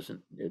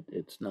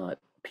 It's not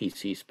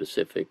PC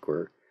specific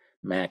or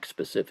Mac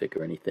specific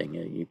or anything.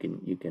 You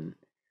can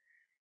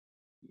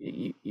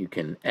you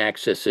can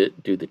access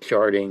it, do the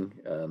charting,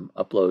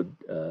 upload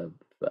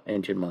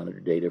engine monitor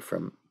data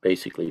from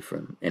basically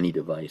from any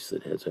device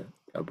that has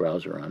a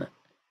browser on it.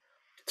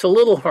 It's a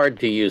little hard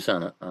to use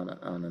on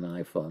an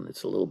iPhone.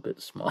 It's a little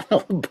bit small,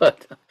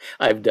 but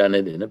I've done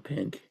it in a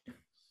pinch.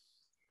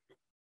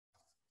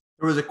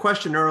 There was a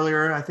question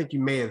earlier. I think you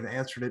may have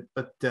answered it,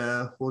 but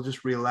we'll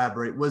just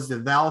re-elaborate. Was the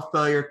valve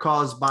failure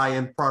caused by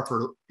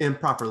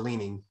improper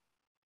leaning?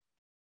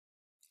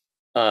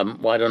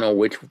 Well, I don't know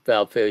which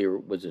valve failure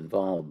was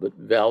involved, but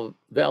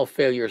valve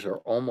failures are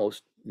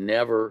almost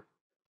never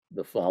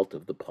the fault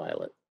of the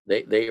pilot.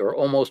 They are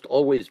almost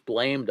always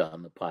blamed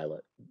on the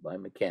pilot by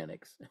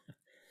mechanics,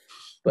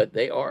 but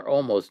they are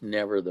almost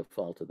never the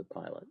fault of the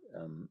pilot.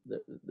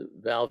 The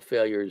valve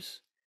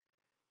failures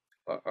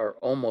are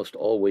almost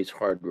always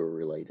hardware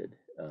related.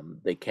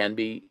 They can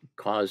be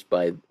caused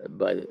by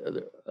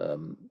the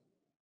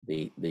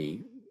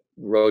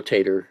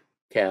rotator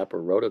cap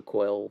or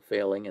rotocoil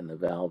failing and the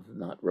valve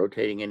not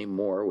rotating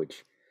anymore,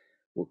 which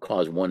will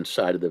cause one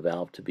side of the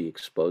valve to be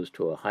exposed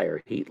to a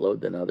higher heat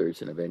load than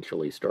others and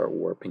eventually start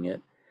warping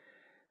it.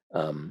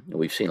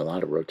 We've seen a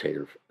lot of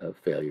rotator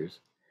failures.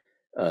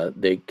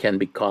 They can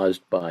be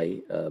caused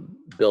by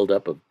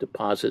buildup of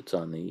deposits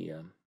on the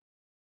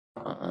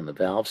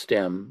valve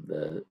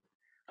stem.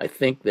 I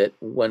think that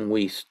when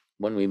we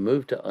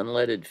move to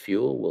unleaded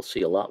fuel, we'll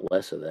see a lot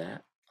less of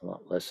that, a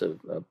lot less of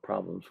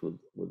problems with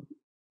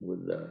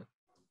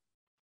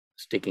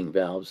sticking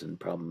valves and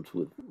problems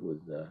with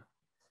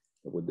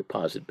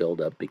deposit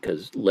buildup,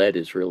 because lead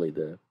is really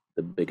the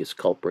biggest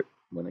culprit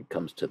when it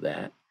comes to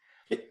that.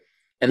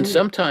 And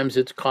sometimes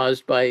it's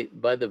caused by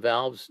the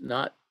valves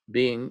not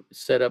being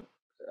set up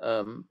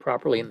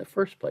properly in the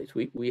first place.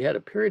 We had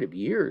a period of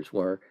years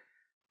where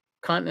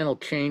Continental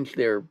changed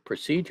their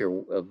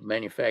procedure of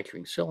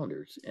manufacturing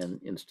cylinders,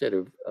 and instead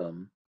of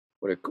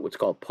what's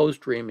called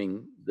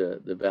post-reaming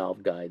the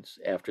valve guides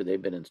after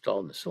they've been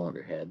installed in the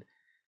cylinder head,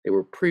 they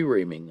were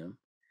pre-reaming them.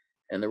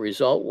 And the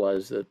result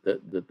was that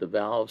the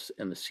valves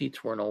and the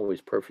seats weren't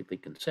always perfectly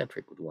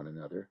concentric with one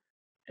another.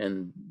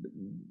 And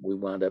we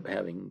wound up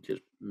having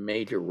just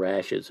major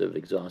rashes of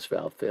exhaust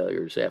valve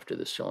failures after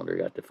the cylinder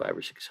got to 500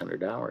 or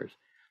 600 hours.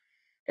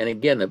 And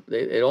again,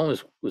 it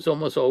was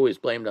almost always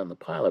blamed on the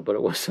pilot, but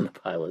it wasn't the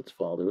pilot's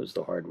fault. It was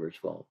the hardware's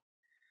fault.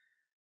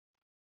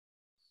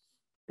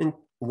 And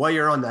while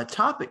you're on that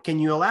topic, can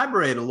you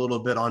elaborate a little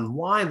bit on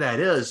why that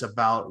is,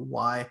 about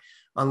why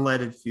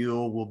unleaded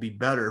fuel will be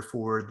better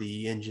for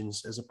the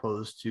engines as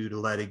opposed to the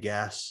leaded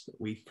gas that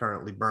we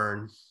currently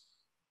burn?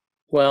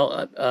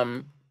 Well,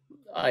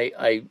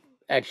 I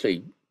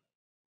actually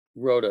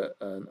wrote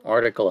an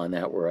article on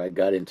that where I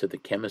got into the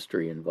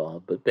chemistry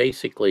involved, but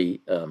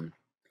basically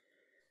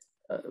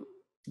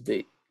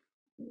the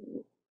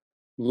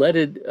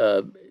leaded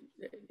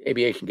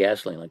aviation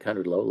gasoline, like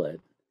 100 low lead,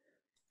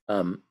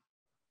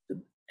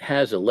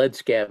 has a lead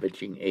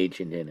scavenging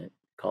agent in it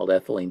called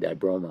ethylene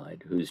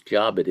dibromide, whose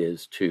job it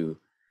is to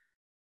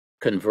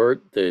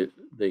convert the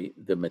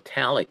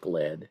metallic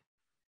lead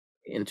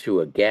into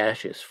a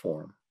gaseous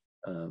form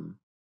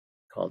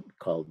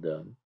called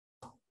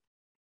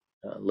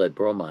lead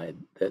bromide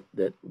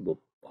that will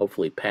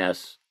hopefully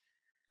pass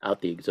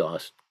out the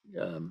exhaust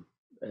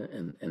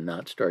and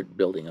not start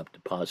building up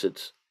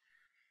deposits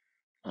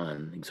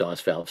on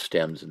exhaust valve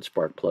stems and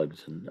spark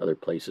plugs and other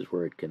places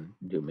where it can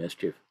do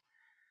mischief.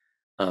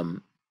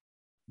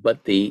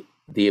 But the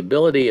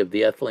ability of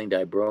the ethylene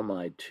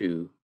dibromide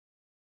to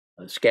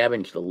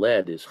scavenge the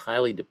lead is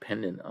highly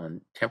dependent on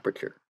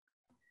temperature.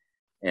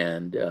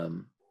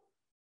 And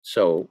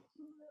so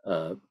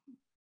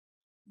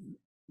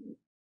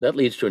that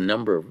leads to a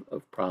number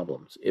of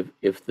problems.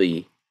 If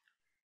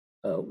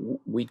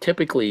we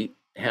typically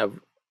have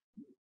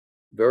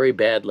very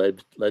bad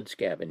lead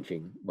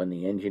scavenging when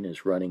the engine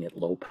is running at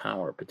low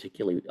power,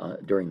 particularly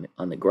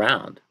on the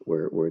ground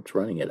where it's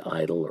running at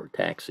idle or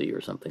taxi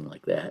or something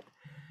like that,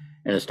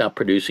 and it's not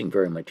producing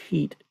very much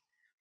heat,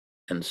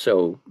 and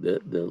so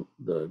the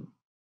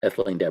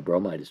ethylene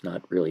dibromide is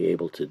not really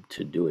able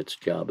to do its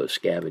job of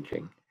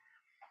scavenging.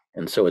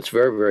 And so it's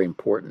very, very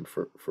important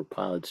for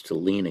pilots to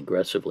lean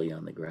aggressively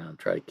on the ground,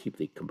 try to keep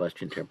the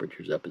combustion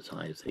temperatures up as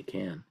high as they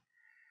can.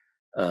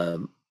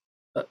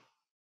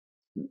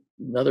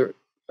 Another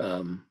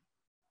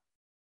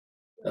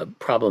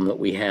problem that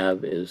we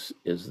have is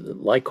the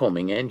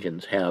Lycoming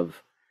engines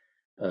have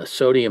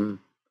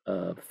sodium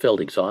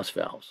filled exhaust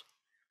valves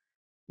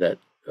that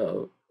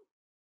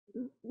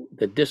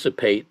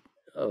dissipate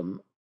a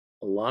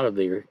lot of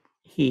their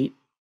heat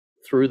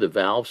through the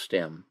valve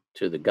stem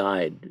to the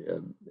guide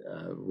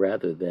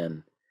rather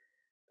than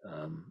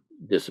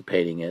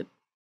dissipating it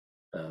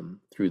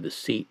through the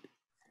seat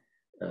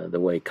the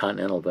way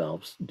Continental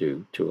valves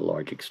do to a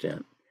large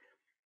extent.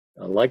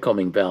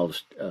 Lycoming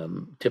valves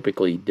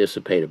typically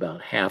dissipate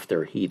about half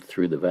their heat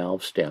through the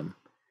valve stem,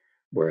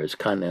 whereas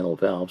Continental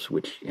valves,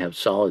 which have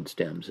solid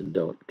stems and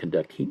don't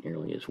conduct heat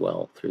nearly as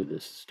well through the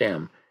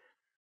stem,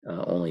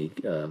 only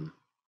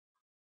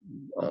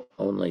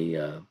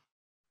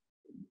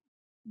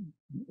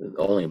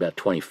only about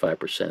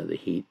 25% of the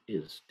heat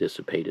is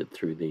dissipated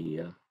through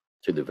the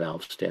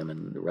valve stem,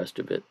 and the rest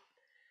of it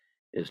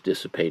is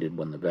dissipated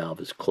when the valve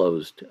is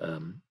closed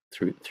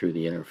through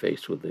the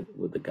interface with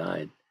the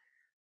guide.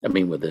 I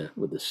mean, with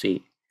the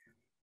seat.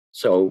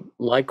 So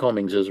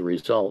Lycomings, as a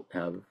result,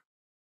 have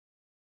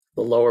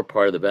the lower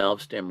part of the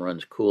valve stem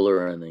runs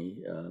cooler, and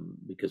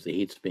because the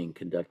heat's being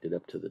conducted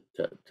up to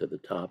the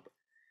top,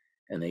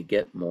 and they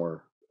get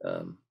more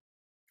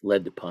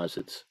lead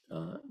deposits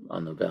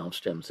on the valve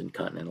stems than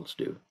Continentals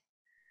do.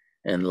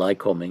 And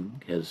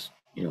Lycoming has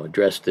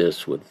addressed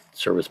this with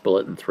Service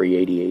Bulletin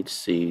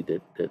 388C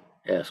that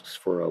asks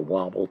for a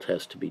wobble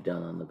test to be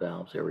done on the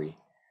valves every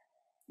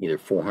either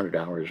 400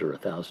 hours or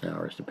 1,000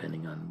 hours,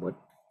 depending on what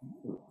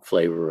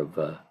flavor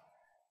of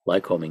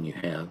Lycoming you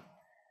have,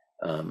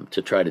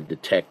 to try to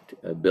detect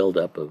a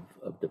buildup of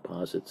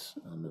deposits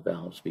on the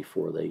valves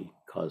before they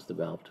cause the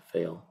valve to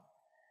fail.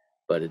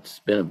 But it's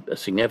been a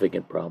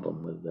significant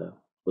problem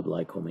with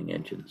Lycoming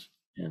engines,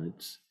 and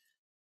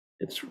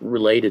it's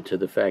related to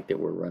the fact that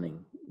we're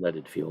running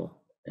leaded fuel.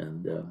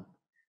 And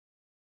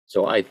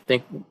so I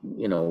think,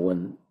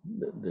 when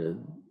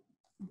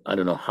I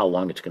don't know how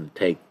long it's going to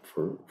take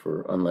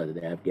for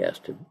unleaded avgas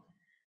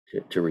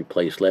to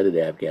replace leaded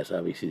avgas.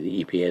 Obviously,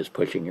 the EPA is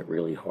pushing it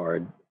really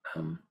hard,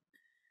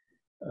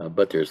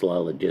 but there's a lot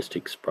of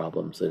logistics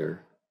problems that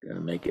are going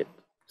to make it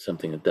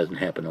something that doesn't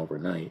happen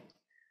overnight.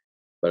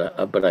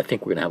 But I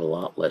think we're going to have a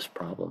lot less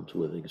problems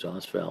with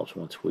exhaust valves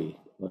once we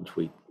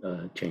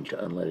change to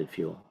unleaded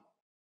fuel.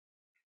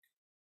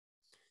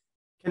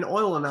 Can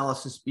oil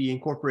analysis be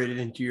incorporated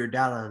into your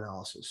data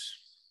analysis?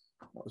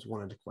 That was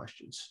one of the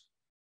questions.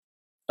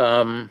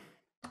 Well,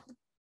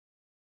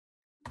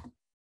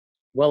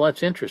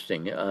 that's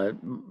interesting.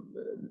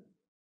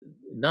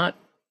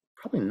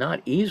 Probably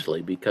not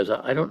easily, because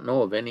I don't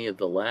know of any of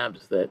the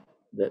labs that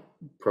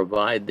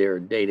provide their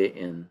data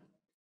in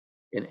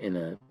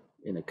a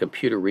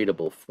computer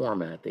readable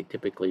format. They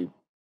typically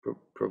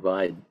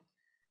provide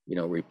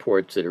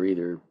reports that are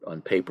either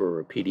on paper or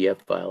a PDF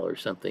file or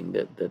something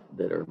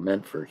that are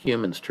meant for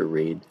humans to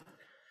read.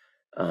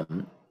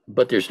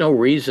 But there's no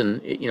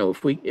reason,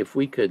 if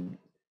we could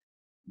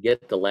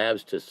get the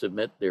labs to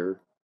submit their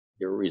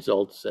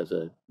results as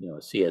a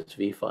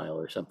CSV file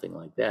or something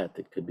like that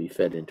could be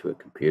fed into a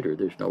computer,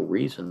 there's no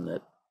reason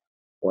that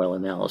oil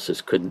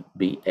analysis couldn't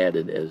be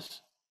added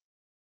as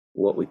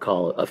what we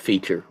call a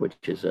feature, which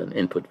is an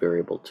input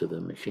variable to the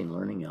machine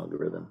learning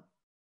algorithm.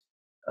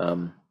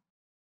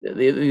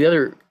 The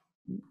other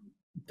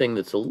thing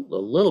that's a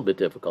little bit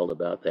difficult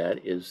about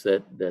that is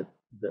that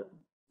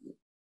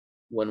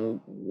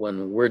when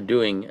we're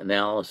doing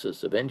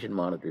analysis of engine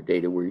monitor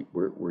data,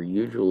 we're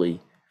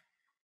usually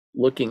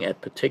looking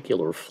at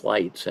particular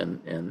flights,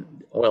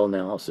 and oil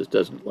analysis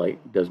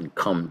doesn't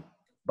come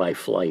by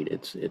flight.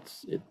 It's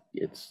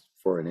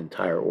for an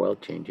entire oil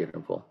change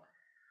interval.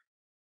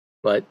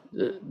 But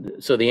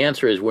so the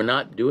answer is we're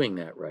not doing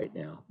that right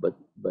now. But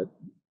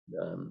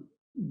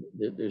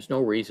there's no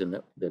reason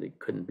that it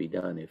couldn't be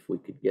done if we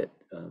could get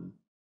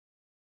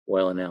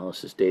oil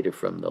analysis data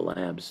from the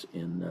labs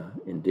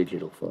in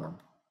digital form.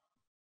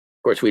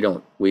 Of course, we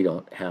don't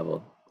have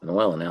an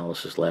oil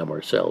analysis lab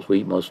ourselves.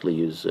 We mostly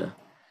use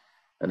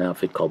an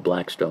outfit called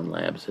Blackstone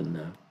Labs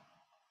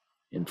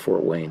in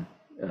Fort Wayne.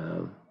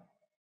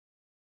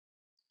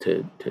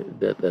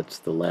 That's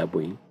the lab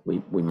we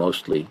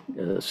mostly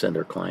send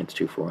our clients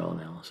to for oil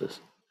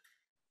analysis.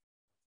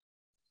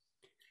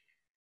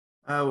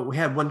 We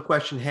have one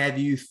question. Have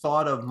you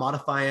thought of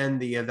modifying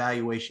the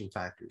evaluation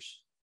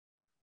factors?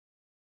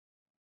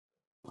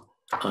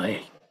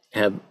 I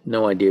have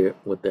no idea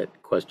what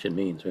that question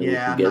means. Maybe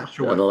yeah, we can get I'm not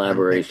sure an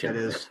elaboration.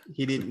 That is.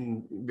 He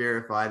didn't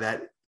verify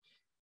that.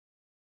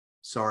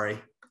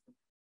 Sorry.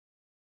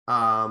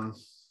 Can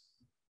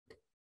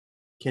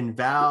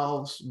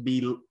valves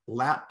be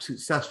lapped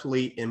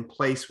successfully in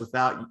place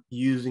without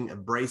using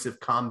abrasive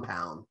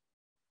compound?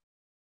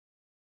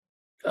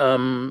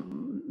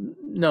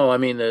 No, I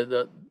mean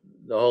the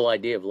whole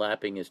idea of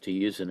lapping is to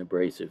use an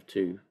abrasive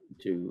to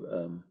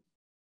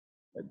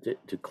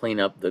clean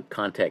up the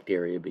contact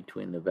area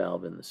between the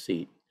valve and the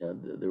seat.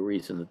 The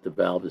reason that the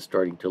valve is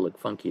starting to look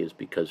funky is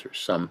because there's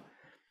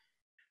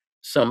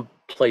some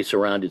place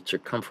around its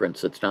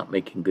circumference that's not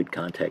making good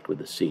contact with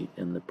the seat,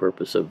 and the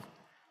purpose of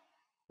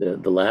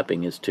the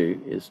lapping is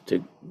to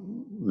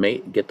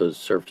get those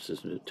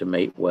surfaces to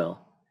mate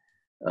well.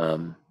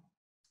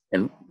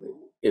 And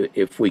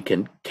if we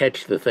can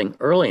catch the thing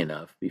early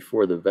enough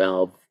before the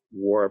valve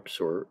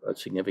warps or a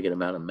significant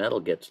amount of metal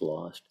gets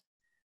lost,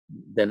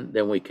 then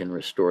we can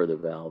restore the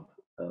valve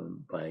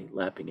by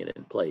lapping it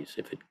in place.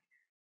 If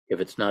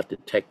it's not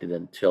detected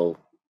until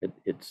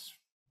it's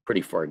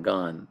pretty far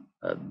gone,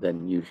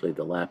 then usually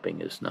the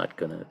lapping is not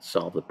going to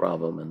solve the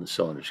problem, and the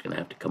cylinder is going to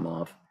have to come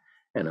off,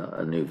 and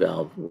a new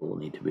valve will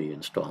need to be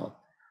installed.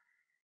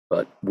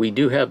 But we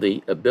do have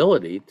the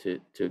ability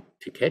to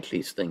catch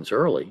these things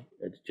early.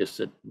 It's just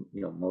that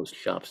most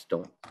shops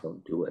don't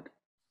do it.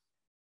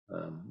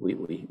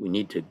 We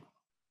need to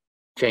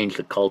change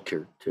the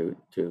culture to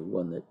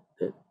one that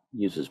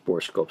uses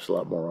borescopes a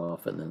lot more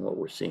often than what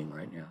we're seeing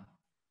right now.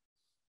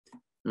 I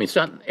mean, it's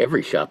not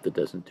every shop that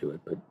doesn't do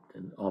it, but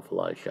an awful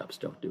lot of shops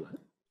don't do it.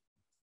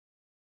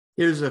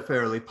 Here's a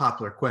fairly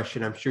popular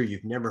question. I'm sure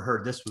you've never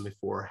heard this one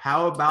before.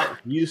 How about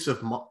use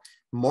of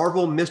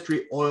Marvel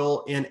Mystery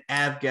Oil in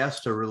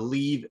avgas to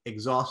relieve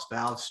exhaust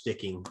valve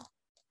sticking?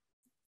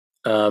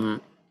 To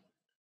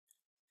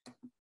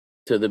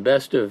the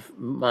best of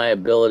my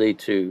ability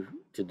to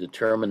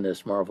determine,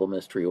 this Marvel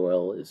Mystery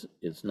Oil is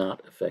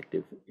not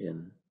effective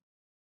in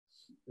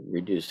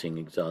reducing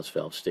exhaust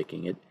valve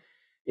sticking.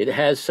 It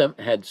has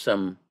had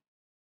some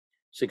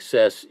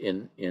success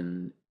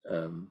in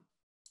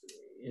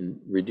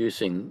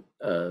reducing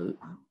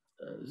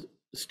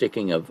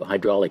sticking of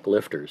hydraulic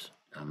lifters.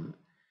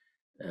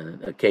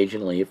 And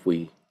occasionally, if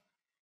we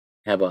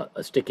have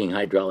a sticking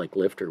hydraulic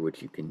lifter,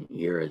 which you can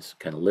hear as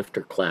kind of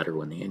lifter clatter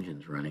when the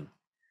engine's running,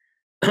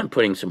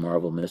 putting some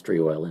Marvel Mystery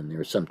Oil in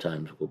there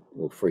sometimes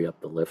will free up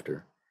the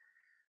lifter.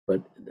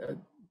 But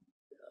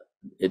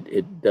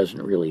it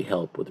doesn't really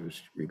help with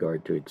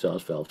regard to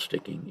exhaust valve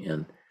sticking.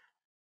 And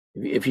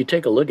if you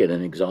take a look at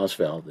an exhaust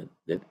valve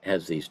that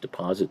has these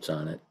deposits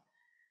on it,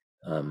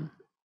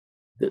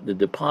 the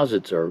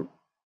deposits are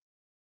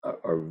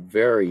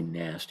very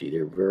nasty.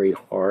 They're very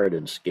hard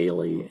and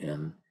scaly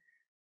and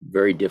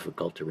very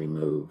difficult to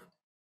remove,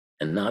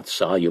 and not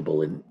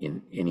soluble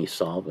in any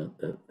solvent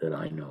that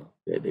I know.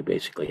 They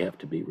basically have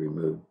to be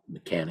removed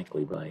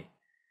mechanically by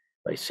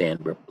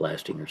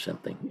sandblasting or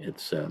something.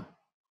 It's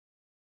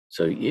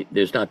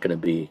there's not going to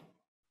be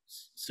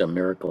some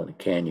miracle in a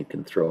can you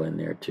can throw in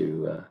there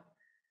to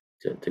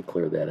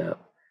clear that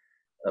up.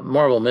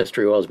 Marvel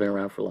Mystery Oil has been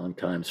around for a long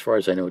time. As far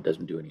as I know, it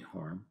doesn't do any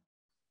harm.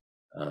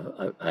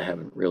 I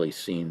haven't really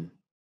seen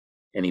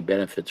any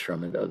benefits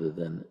from it other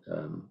than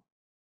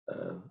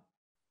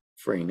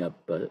freeing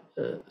up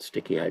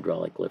sticky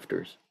hydraulic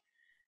lifters.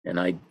 And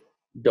I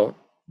don't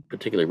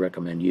particularly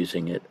recommend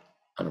using it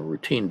on a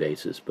routine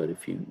basis, but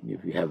if you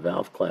have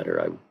valve clatter,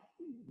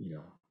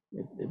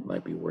 it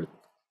might be worth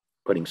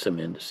putting some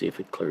in to see if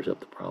it clears up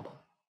the problem.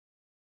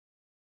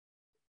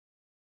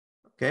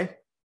 Okay.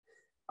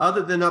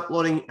 Other than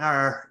uploading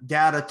our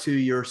data to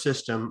your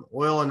system,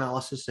 oil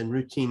analysis and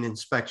routine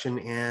inspection,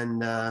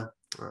 and are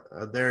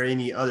there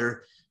any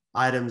other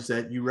items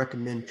that you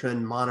recommend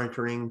trend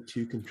monitoring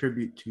to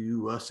contribute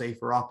to a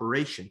safer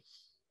operation?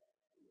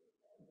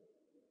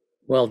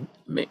 Well,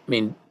 I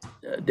mean,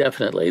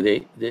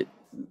 definitely. The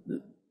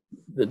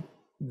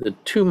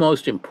two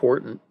most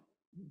important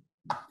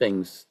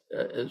things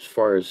as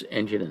far as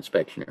engine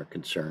inspection are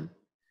concerned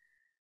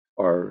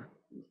are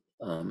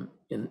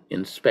in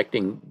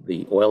inspecting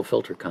the oil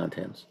filter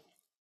contents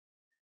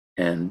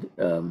and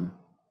on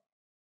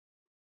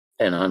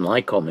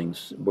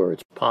Lycomings, where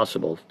it's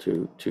possible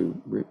to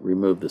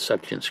remove the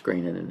suction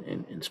screen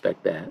and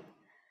inspect that,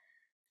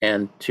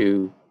 and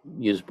to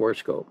use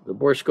borescope. The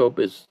borescope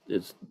is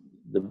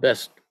the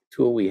best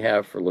tool we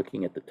have for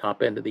looking at the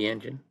top end of the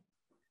engine,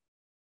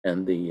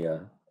 and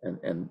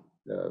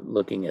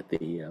looking at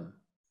the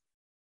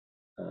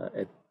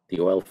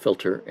oil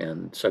filter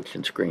and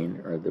suction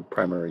screen are the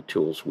primary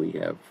tools we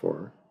have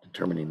for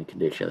determining the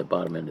condition of the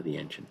bottom end of the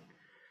engine.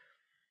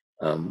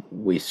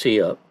 We see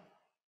an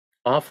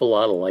awful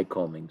lot of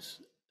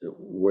Lycomings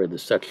where the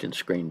suction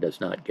screen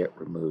does not get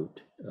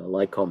removed.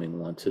 Lycoming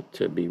wants it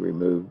to be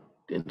removed,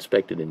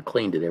 inspected, and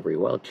cleaned at every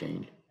oil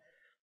change,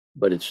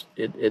 but it's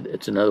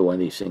another one of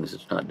these things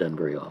that's not done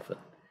very often.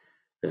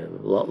 A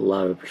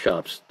lot of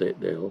shops,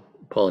 they'll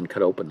pull and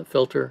cut open the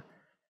filter,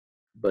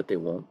 but they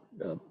won't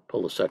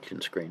pull the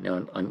suction screen.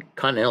 Now, on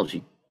Continentals,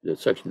 the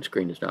suction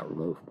screen is not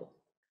removable,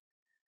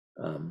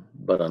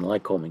 but on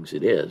Lycomings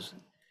it is,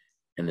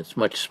 and it's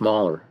much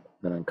smaller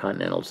than on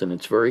Continentals, and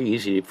it's very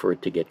easy for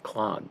it to get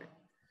clogged.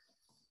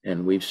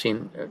 And we've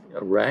seen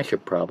a rash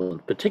of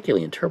problems,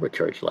 particularly in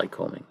turbocharged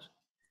Lycomings,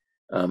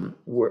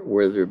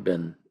 where there have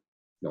been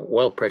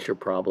oil pressure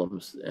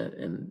problems,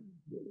 and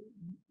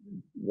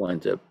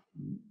winds up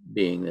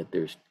being that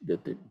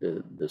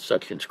the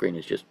suction screen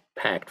is just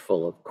packed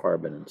full of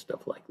carbon and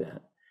stuff like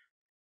that.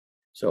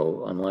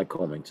 So on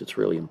Lycomings, it's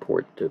really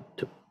important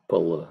to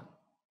pull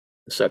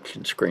the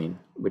suction screen,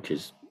 which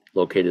is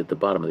located at the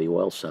bottom of the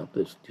oil sump.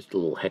 There's just a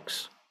little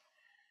hex.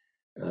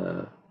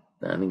 I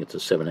think it's a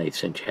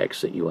 7/8 inch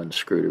hex that you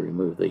unscrew to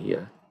remove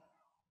the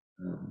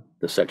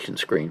suction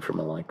screen from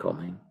a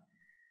Lycoming.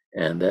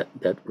 And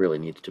that really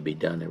needs to be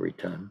done every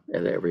time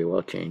at every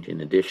oil change,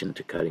 in addition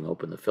to cutting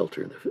open the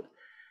filter.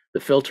 The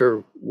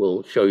filter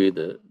will show you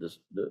the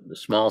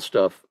small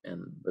stuff,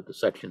 but the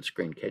suction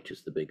screen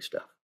catches the big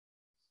stuff.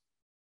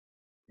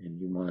 And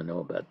you want to know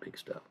about big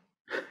stuff.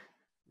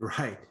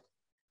 Right.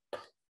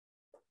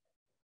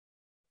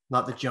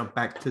 Not to jump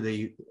back to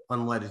the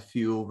unleaded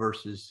fuel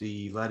versus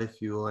the leaded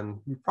fuel,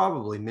 and you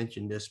probably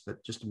mentioned this,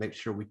 but just to make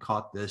sure we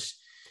caught this,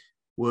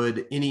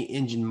 would any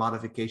engine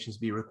modifications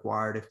be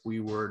required if we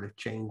were to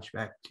change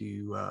back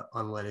to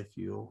unleaded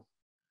fuel?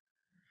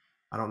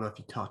 I don't know if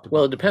you talked about.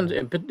 Well, it depends.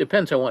 It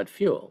depends on what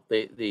fuel.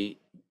 The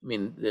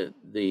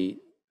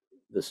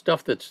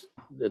stuff that's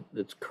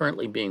that's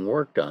currently being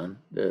worked on,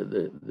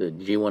 the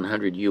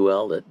G100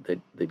 UL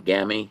that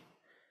GAMI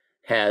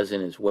has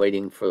and is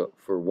waiting for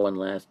one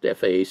last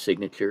FAA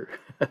signature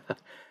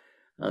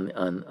on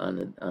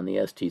the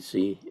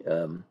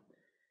STC,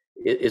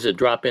 is a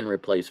drop-in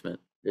replacement.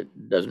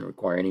 It doesn't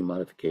require any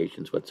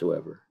modifications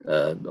whatsoever.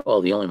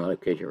 All the only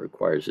modification it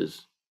requires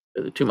is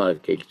the two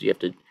modifications. You have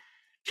to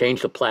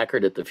change the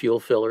placard at the fuel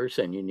fillers,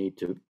 and you need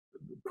to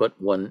put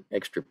one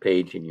extra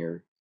page in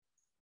your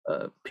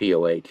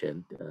POH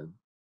and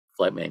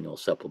flight manual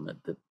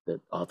supplement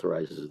that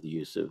authorizes the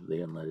use of the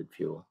unleaded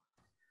fuel.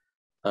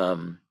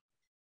 A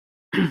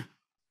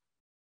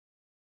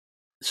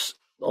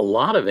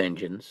lot of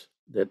engines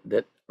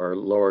that are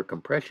lower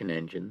compression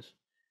engines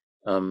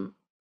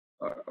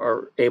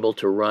are able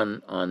to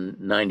run on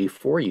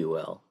 94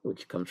 UL,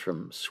 which comes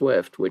from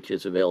Swift, which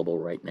is available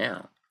right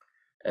now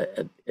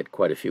at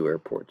quite a few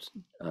airports.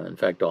 In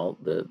fact, all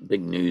the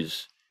big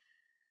news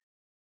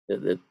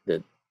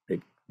that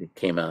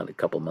came out a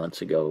couple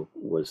months ago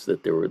was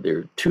that there were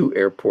two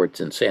airports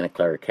in Santa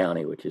Clara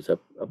County, which is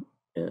up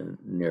in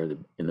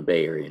the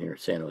Bay Area near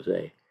San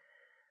Jose,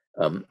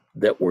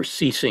 that were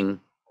ceasing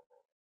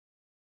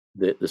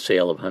the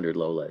sale of 100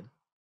 low lead,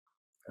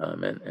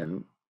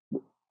 and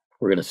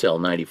we're going to sell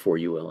 94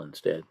 UL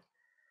instead.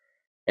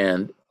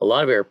 And a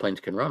lot of airplanes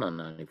can run on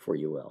 94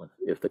 UL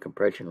if the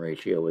compression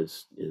ratio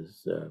is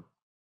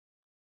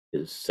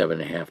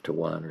 7.5 to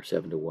 1 or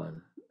 7 to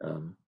 1.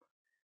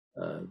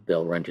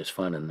 They'll run just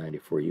fine on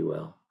 94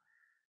 UL.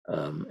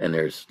 And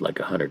there's like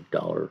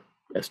 $100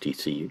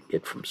 STC you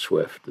get from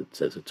Swift that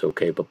says it's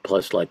okay, but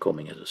plus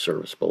Lycoming has a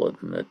service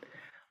bulletin that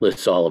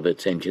lists all of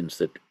its engines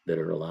that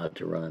are allowed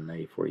to run on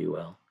 94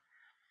 UL.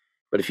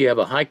 But if you have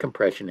a high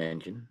compression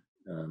engine,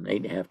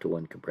 8.5 to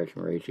 1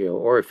 compression ratio,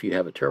 or if you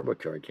have a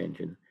turbocharged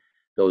engine,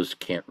 those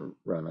can't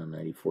run on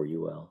 94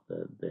 UL.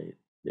 The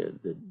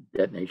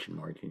detonation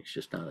margin is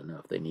just not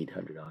enough. They need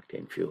 100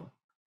 octane fuel.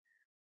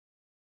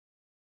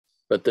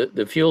 But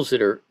the fuels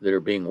that are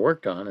being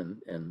worked on,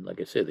 and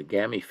like I said, the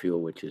GAMI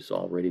fuel, which is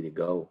all ready to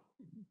go,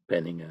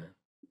 pending a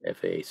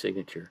FAA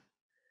signature.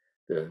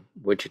 The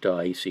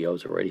Wichita ECO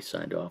is already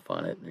signed off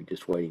on it, and they're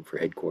just waiting for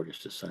headquarters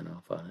to sign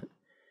off on it.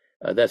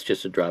 That's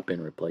just a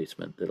drop-in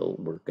replacement that'll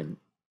work in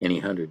any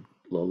 100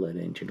 low lead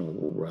engine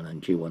will run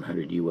on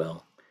G100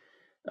 UL,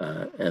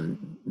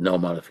 and no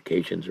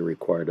modifications are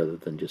required other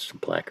than just some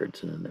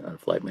placards and a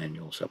flight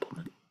manual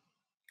supplement.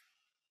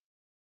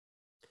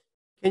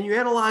 Can you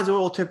analyze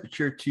oil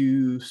temperature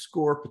to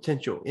score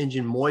potential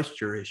engine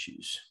moisture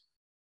issues?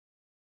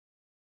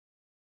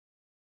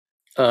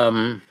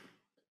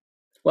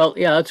 Well,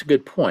 yeah, that's a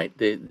good point.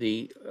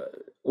 The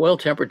oil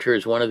temperature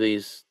is one of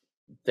these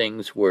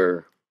things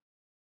where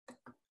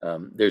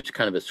there's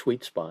kind of a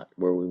sweet spot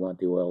where we want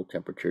the oil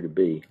temperature to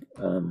be.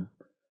 In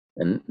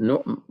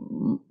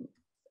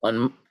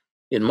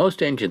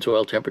most engines,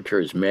 oil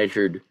temperature is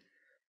measured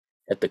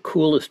at the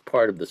coolest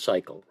part of the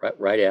cycle,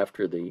 right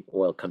after the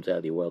oil comes out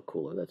of the oil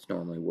cooler. That's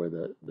normally where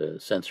the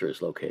sensor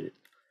is located.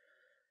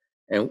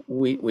 And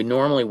we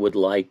normally would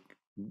like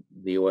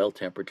the oil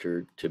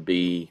temperature to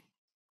be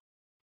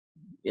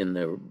in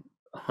the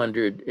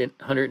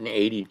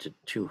 180 to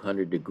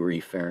 200 degree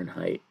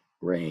Fahrenheit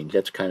range.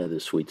 That's kind of the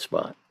sweet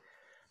spot.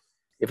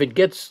 If it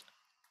gets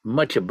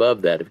much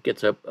above that, if it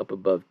gets up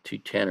above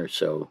 210 or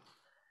so,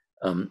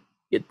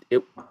 it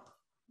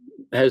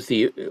has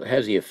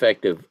the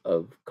effect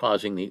of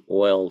causing the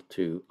oil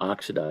to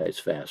oxidize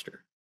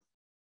faster.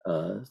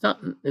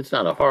 It's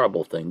not a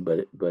horrible thing,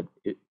 but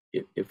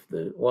if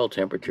the oil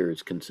temperature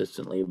is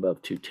consistently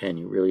above 210,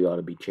 you really ought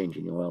to be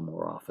changing the oil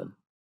more often,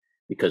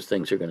 because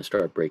things are going to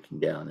start breaking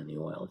down in the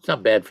oil. It's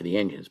not bad for the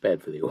engine, it's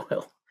bad for the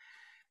oil.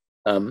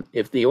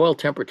 If the oil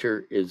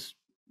temperature is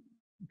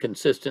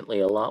consistently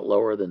a lot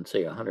lower than,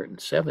 say,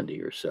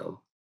 170 or so,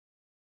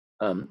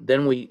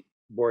 then we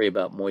worry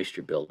about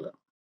moisture buildup,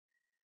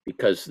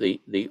 because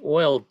the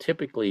oil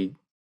typically,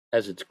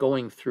 as it's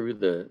going through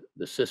the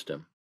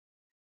system,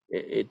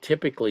 it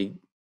typically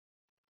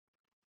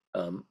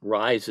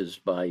rises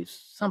by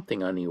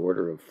something on the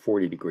order of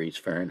 40 degrees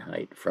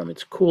Fahrenheit from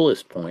its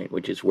coolest point,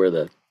 which is where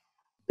the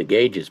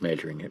gauge is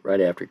measuring it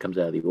right after it comes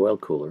out of the oil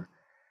cooler,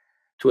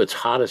 to its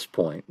hottest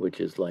point,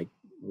 which is like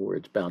where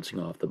it's bouncing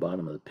off the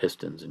bottom of the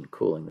pistons and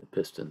cooling the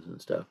pistons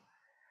and stuff.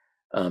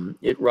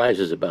 It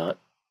rises about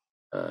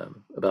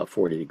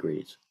 40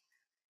 degrees.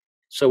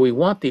 So we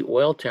want the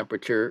oil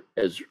temperature,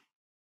 as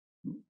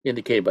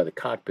indicated by the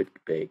cockpit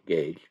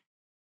gauge,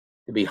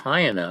 to be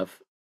high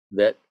enough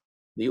that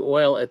the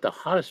oil at the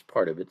hottest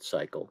part of its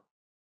cycle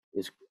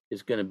is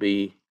going to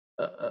be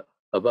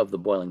above the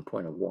boiling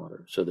point of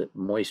water, so that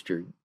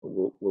moisture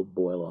will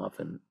boil off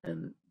and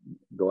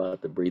go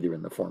out the breather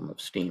in the form of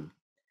steam.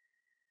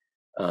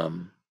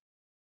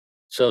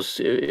 So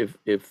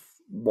if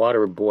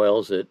water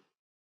boils at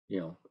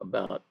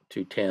about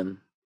 210,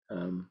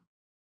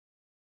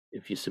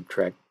 if you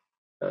subtract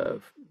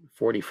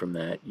 40 from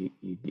that, you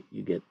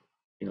get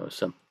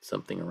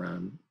something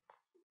around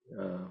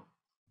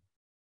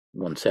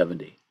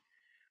 170,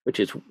 which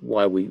is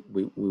why we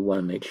want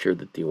to make sure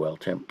that the oil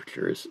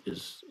temperature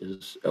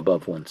is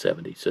above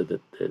 170, so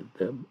that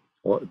the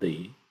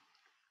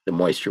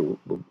moisture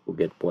will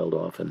get boiled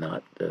off and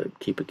not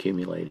keep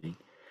accumulating.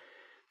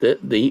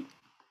 The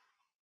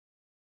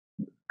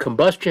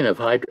combustion of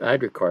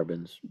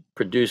hydrocarbons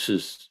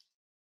produces,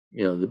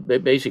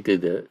 basically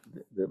the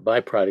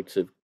byproducts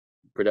of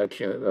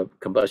production of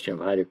combustion of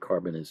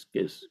hydrocarbon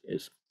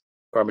is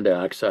carbon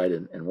dioxide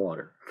and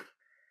water.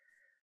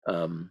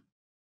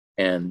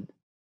 And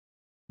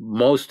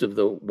most of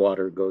the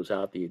water goes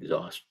out the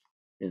exhaust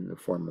in the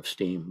form of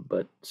steam,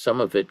 but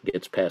some of it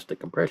gets past the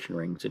compression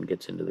rings and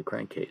gets into the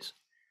crankcase.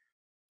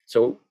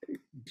 So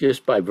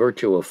just by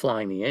virtue of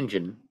flying the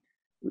engine,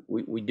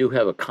 we do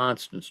have a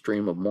constant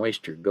stream of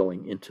moisture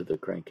going into the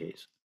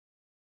crankcase.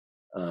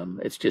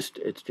 It's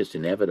just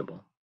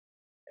inevitable,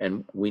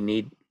 and we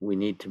need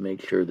to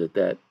make sure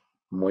that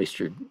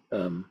moisture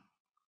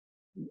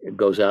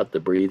goes out the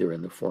breather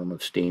in the form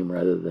of steam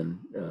rather than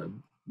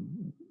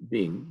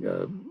being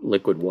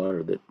liquid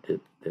water that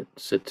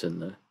sits in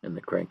the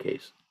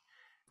crankcase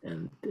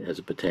and has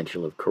a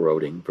potential of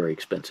corroding very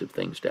expensive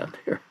things down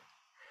there.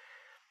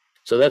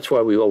 So that's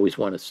why we always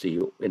want to see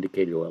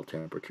indicated oil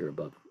temperature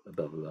above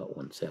about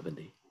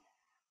 170.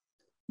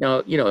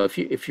 Now,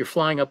 if you're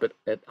flying up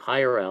at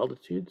higher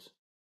altitudes,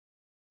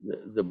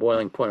 the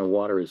boiling point of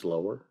water is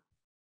lower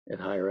at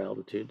higher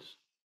altitudes,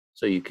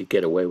 so you could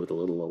get away with a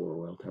little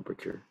lower oil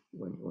temperature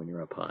when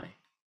you're up high.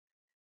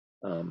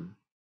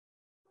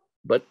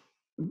 But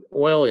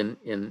oil in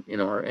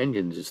our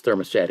engines is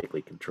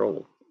thermostatically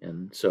controlled,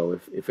 and so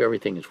if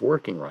everything is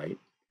working right,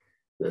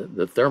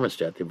 the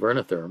thermostat, the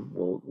vernotherm,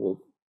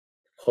 will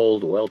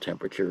hold oil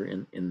temperature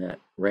in that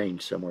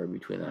range somewhere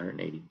between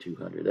 180 and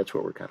 200. That's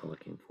what we're kind of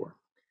looking for.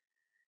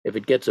 If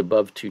it gets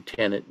above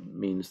 210, it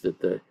means that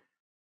the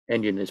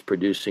engine is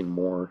producing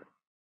more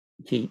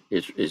heat,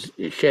 is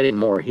shedding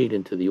more heat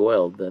into the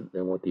oil than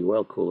what the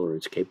oil cooler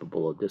is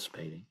capable of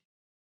dissipating.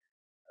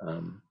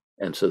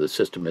 And so the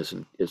system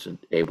isn't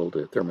able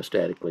to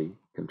thermostatically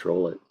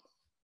control it.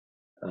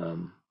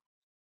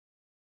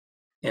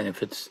 And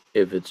if it's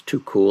too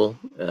cool,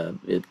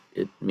 it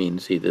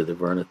means either the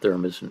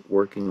vernotherm isn't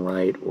working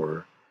right,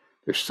 or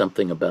there's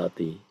something about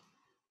the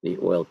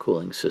oil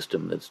cooling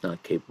system that's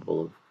not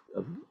capable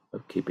of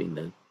keeping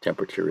the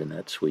temperature in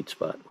that sweet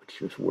spot, which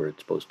is where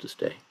it's supposed to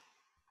stay.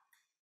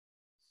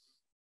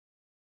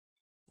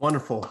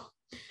 Wonderful.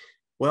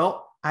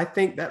 Well, I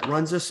think that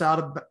runs us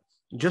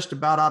just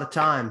about out of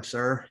time,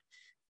 sir.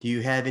 Do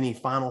you have any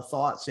final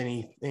thoughts,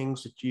 any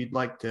things that you'd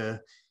like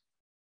to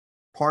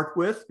part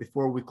with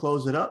before we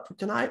close it up for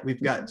tonight?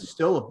 We've got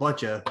still a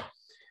bunch of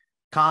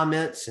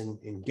comments and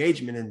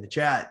engagement in the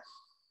chat.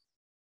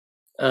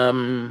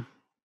 Not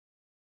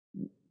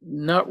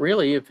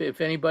really.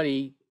 If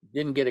anybody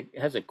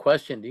has a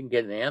question, didn't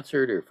get it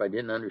answered, or if I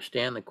didn't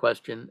understand the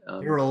question,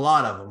 there are a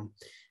lot of them.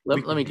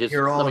 Let me just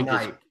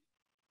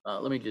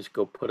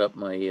go put up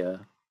my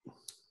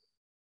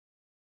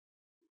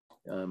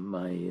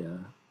my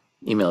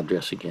email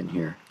address again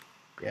here.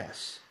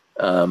 Yes.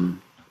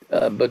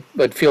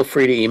 But feel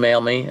free to email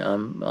me.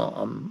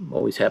 I'm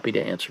always happy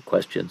to answer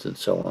questions and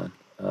so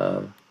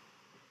on.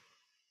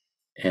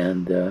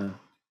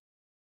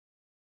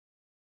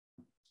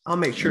 I'll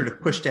make sure to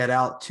push that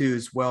out too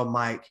as well,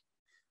 Mike,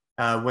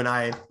 when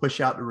I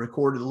push out the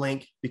recorded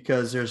link,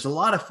 because there's a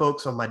lot of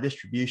folks on my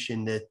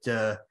distribution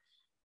that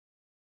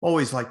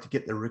always like to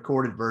get the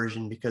recorded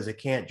version because they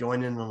can't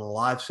join in on the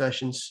live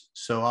sessions.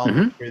 So I'll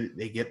make sure that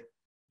they get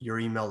your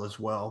email as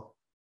well.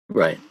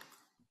 Right.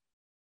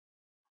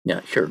 Yeah,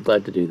 sure.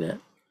 Glad to do that.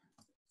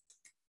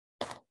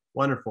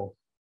 Wonderful.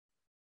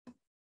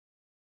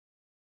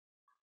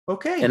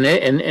 Okay. And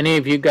any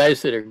of you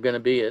guys that are going to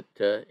be at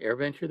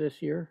AirVenture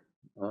this year,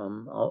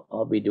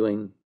 I'll be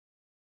doing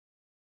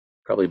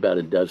probably about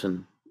a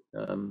dozen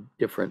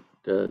different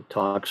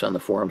talks on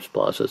the Forums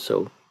Plaza.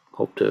 So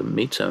hope to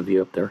meet some of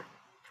you up there.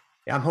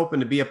 Yeah, I'm hoping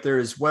to be up there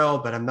as well,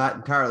 but I'm not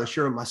entirely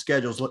sure what my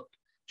schedule's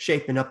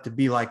shaping up to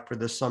be like for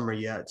this summer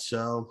yet.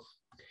 So,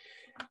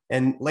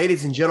 and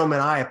ladies and gentlemen,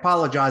 I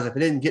apologize if I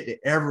didn't get to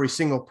every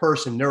single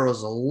person. There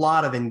was a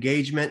lot of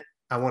engagement.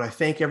 I want to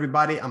thank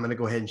everybody. I'm going to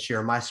go ahead and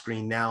share my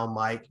screen now,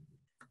 Mike.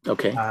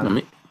 Okay.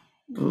 I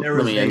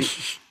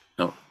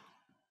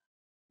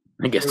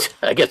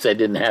guess I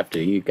didn't have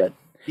to. You got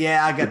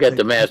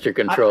the master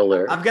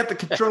controller. I've got the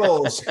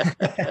controls.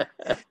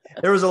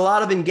 There was a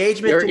lot of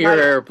engagement. Your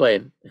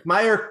airplane.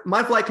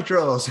 My flight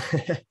controls.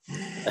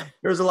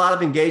 There was a lot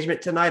of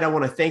engagement tonight. I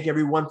want to thank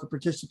everyone for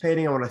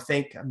participating. I want to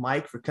thank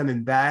Mike for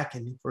coming back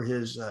and for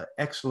his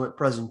excellent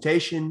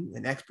presentation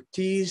and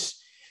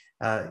expertise.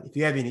 If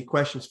you have any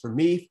questions for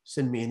me,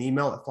 send me an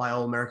email at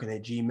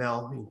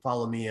flyallamerican@gmail.com. You can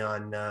follow me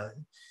on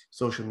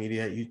social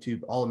media,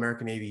 YouTube, All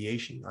American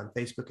Aviation, on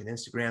Facebook and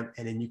Instagram.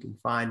 And then you can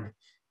find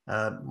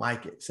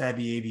Mike at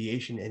Savvy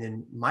Aviation. And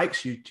then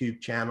Mike's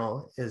YouTube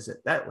channel is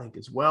at that link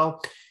as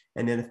well.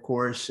 And then, of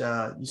course,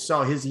 you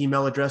saw his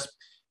email address.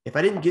 If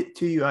I didn't get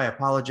to you, I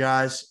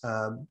apologize.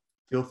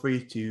 Feel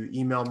free to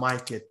email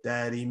Mike at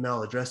that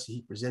email address that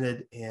he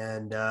presented.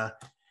 And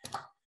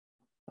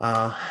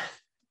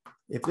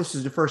If this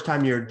is the first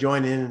time you're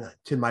joining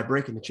to my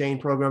Breaking the Chain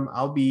program,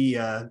 I'll be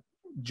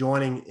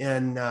joining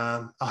in.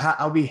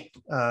 I'll be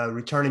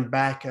returning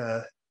back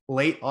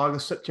late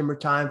August, September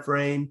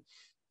timeframe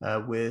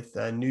with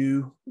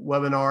new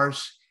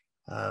webinars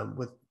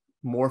with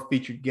more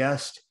featured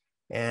guests.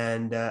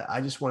 And I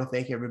just want to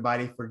thank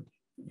everybody for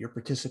your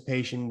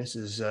participation. This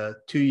is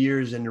 2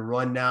 years in the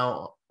run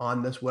now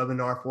on this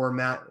webinar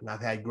format, and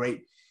I've had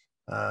great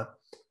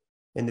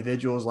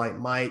individuals like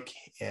Mike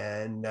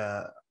and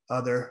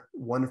other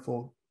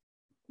wonderful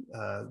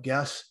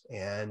guests,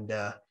 and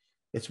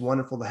it's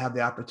wonderful to have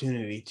the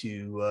opportunity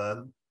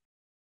to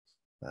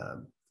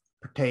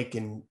partake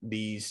in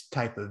these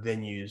type of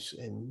venues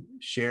and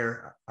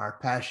share our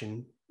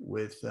passion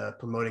with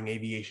promoting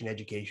aviation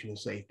education and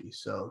safety.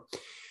 So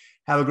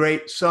have a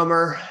great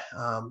summer.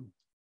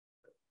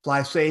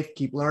 Fly safe,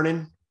 keep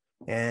learning,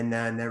 and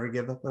never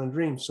give up on a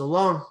dream. So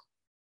long.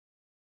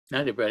 Night,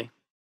 everybody.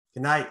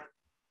 Good night.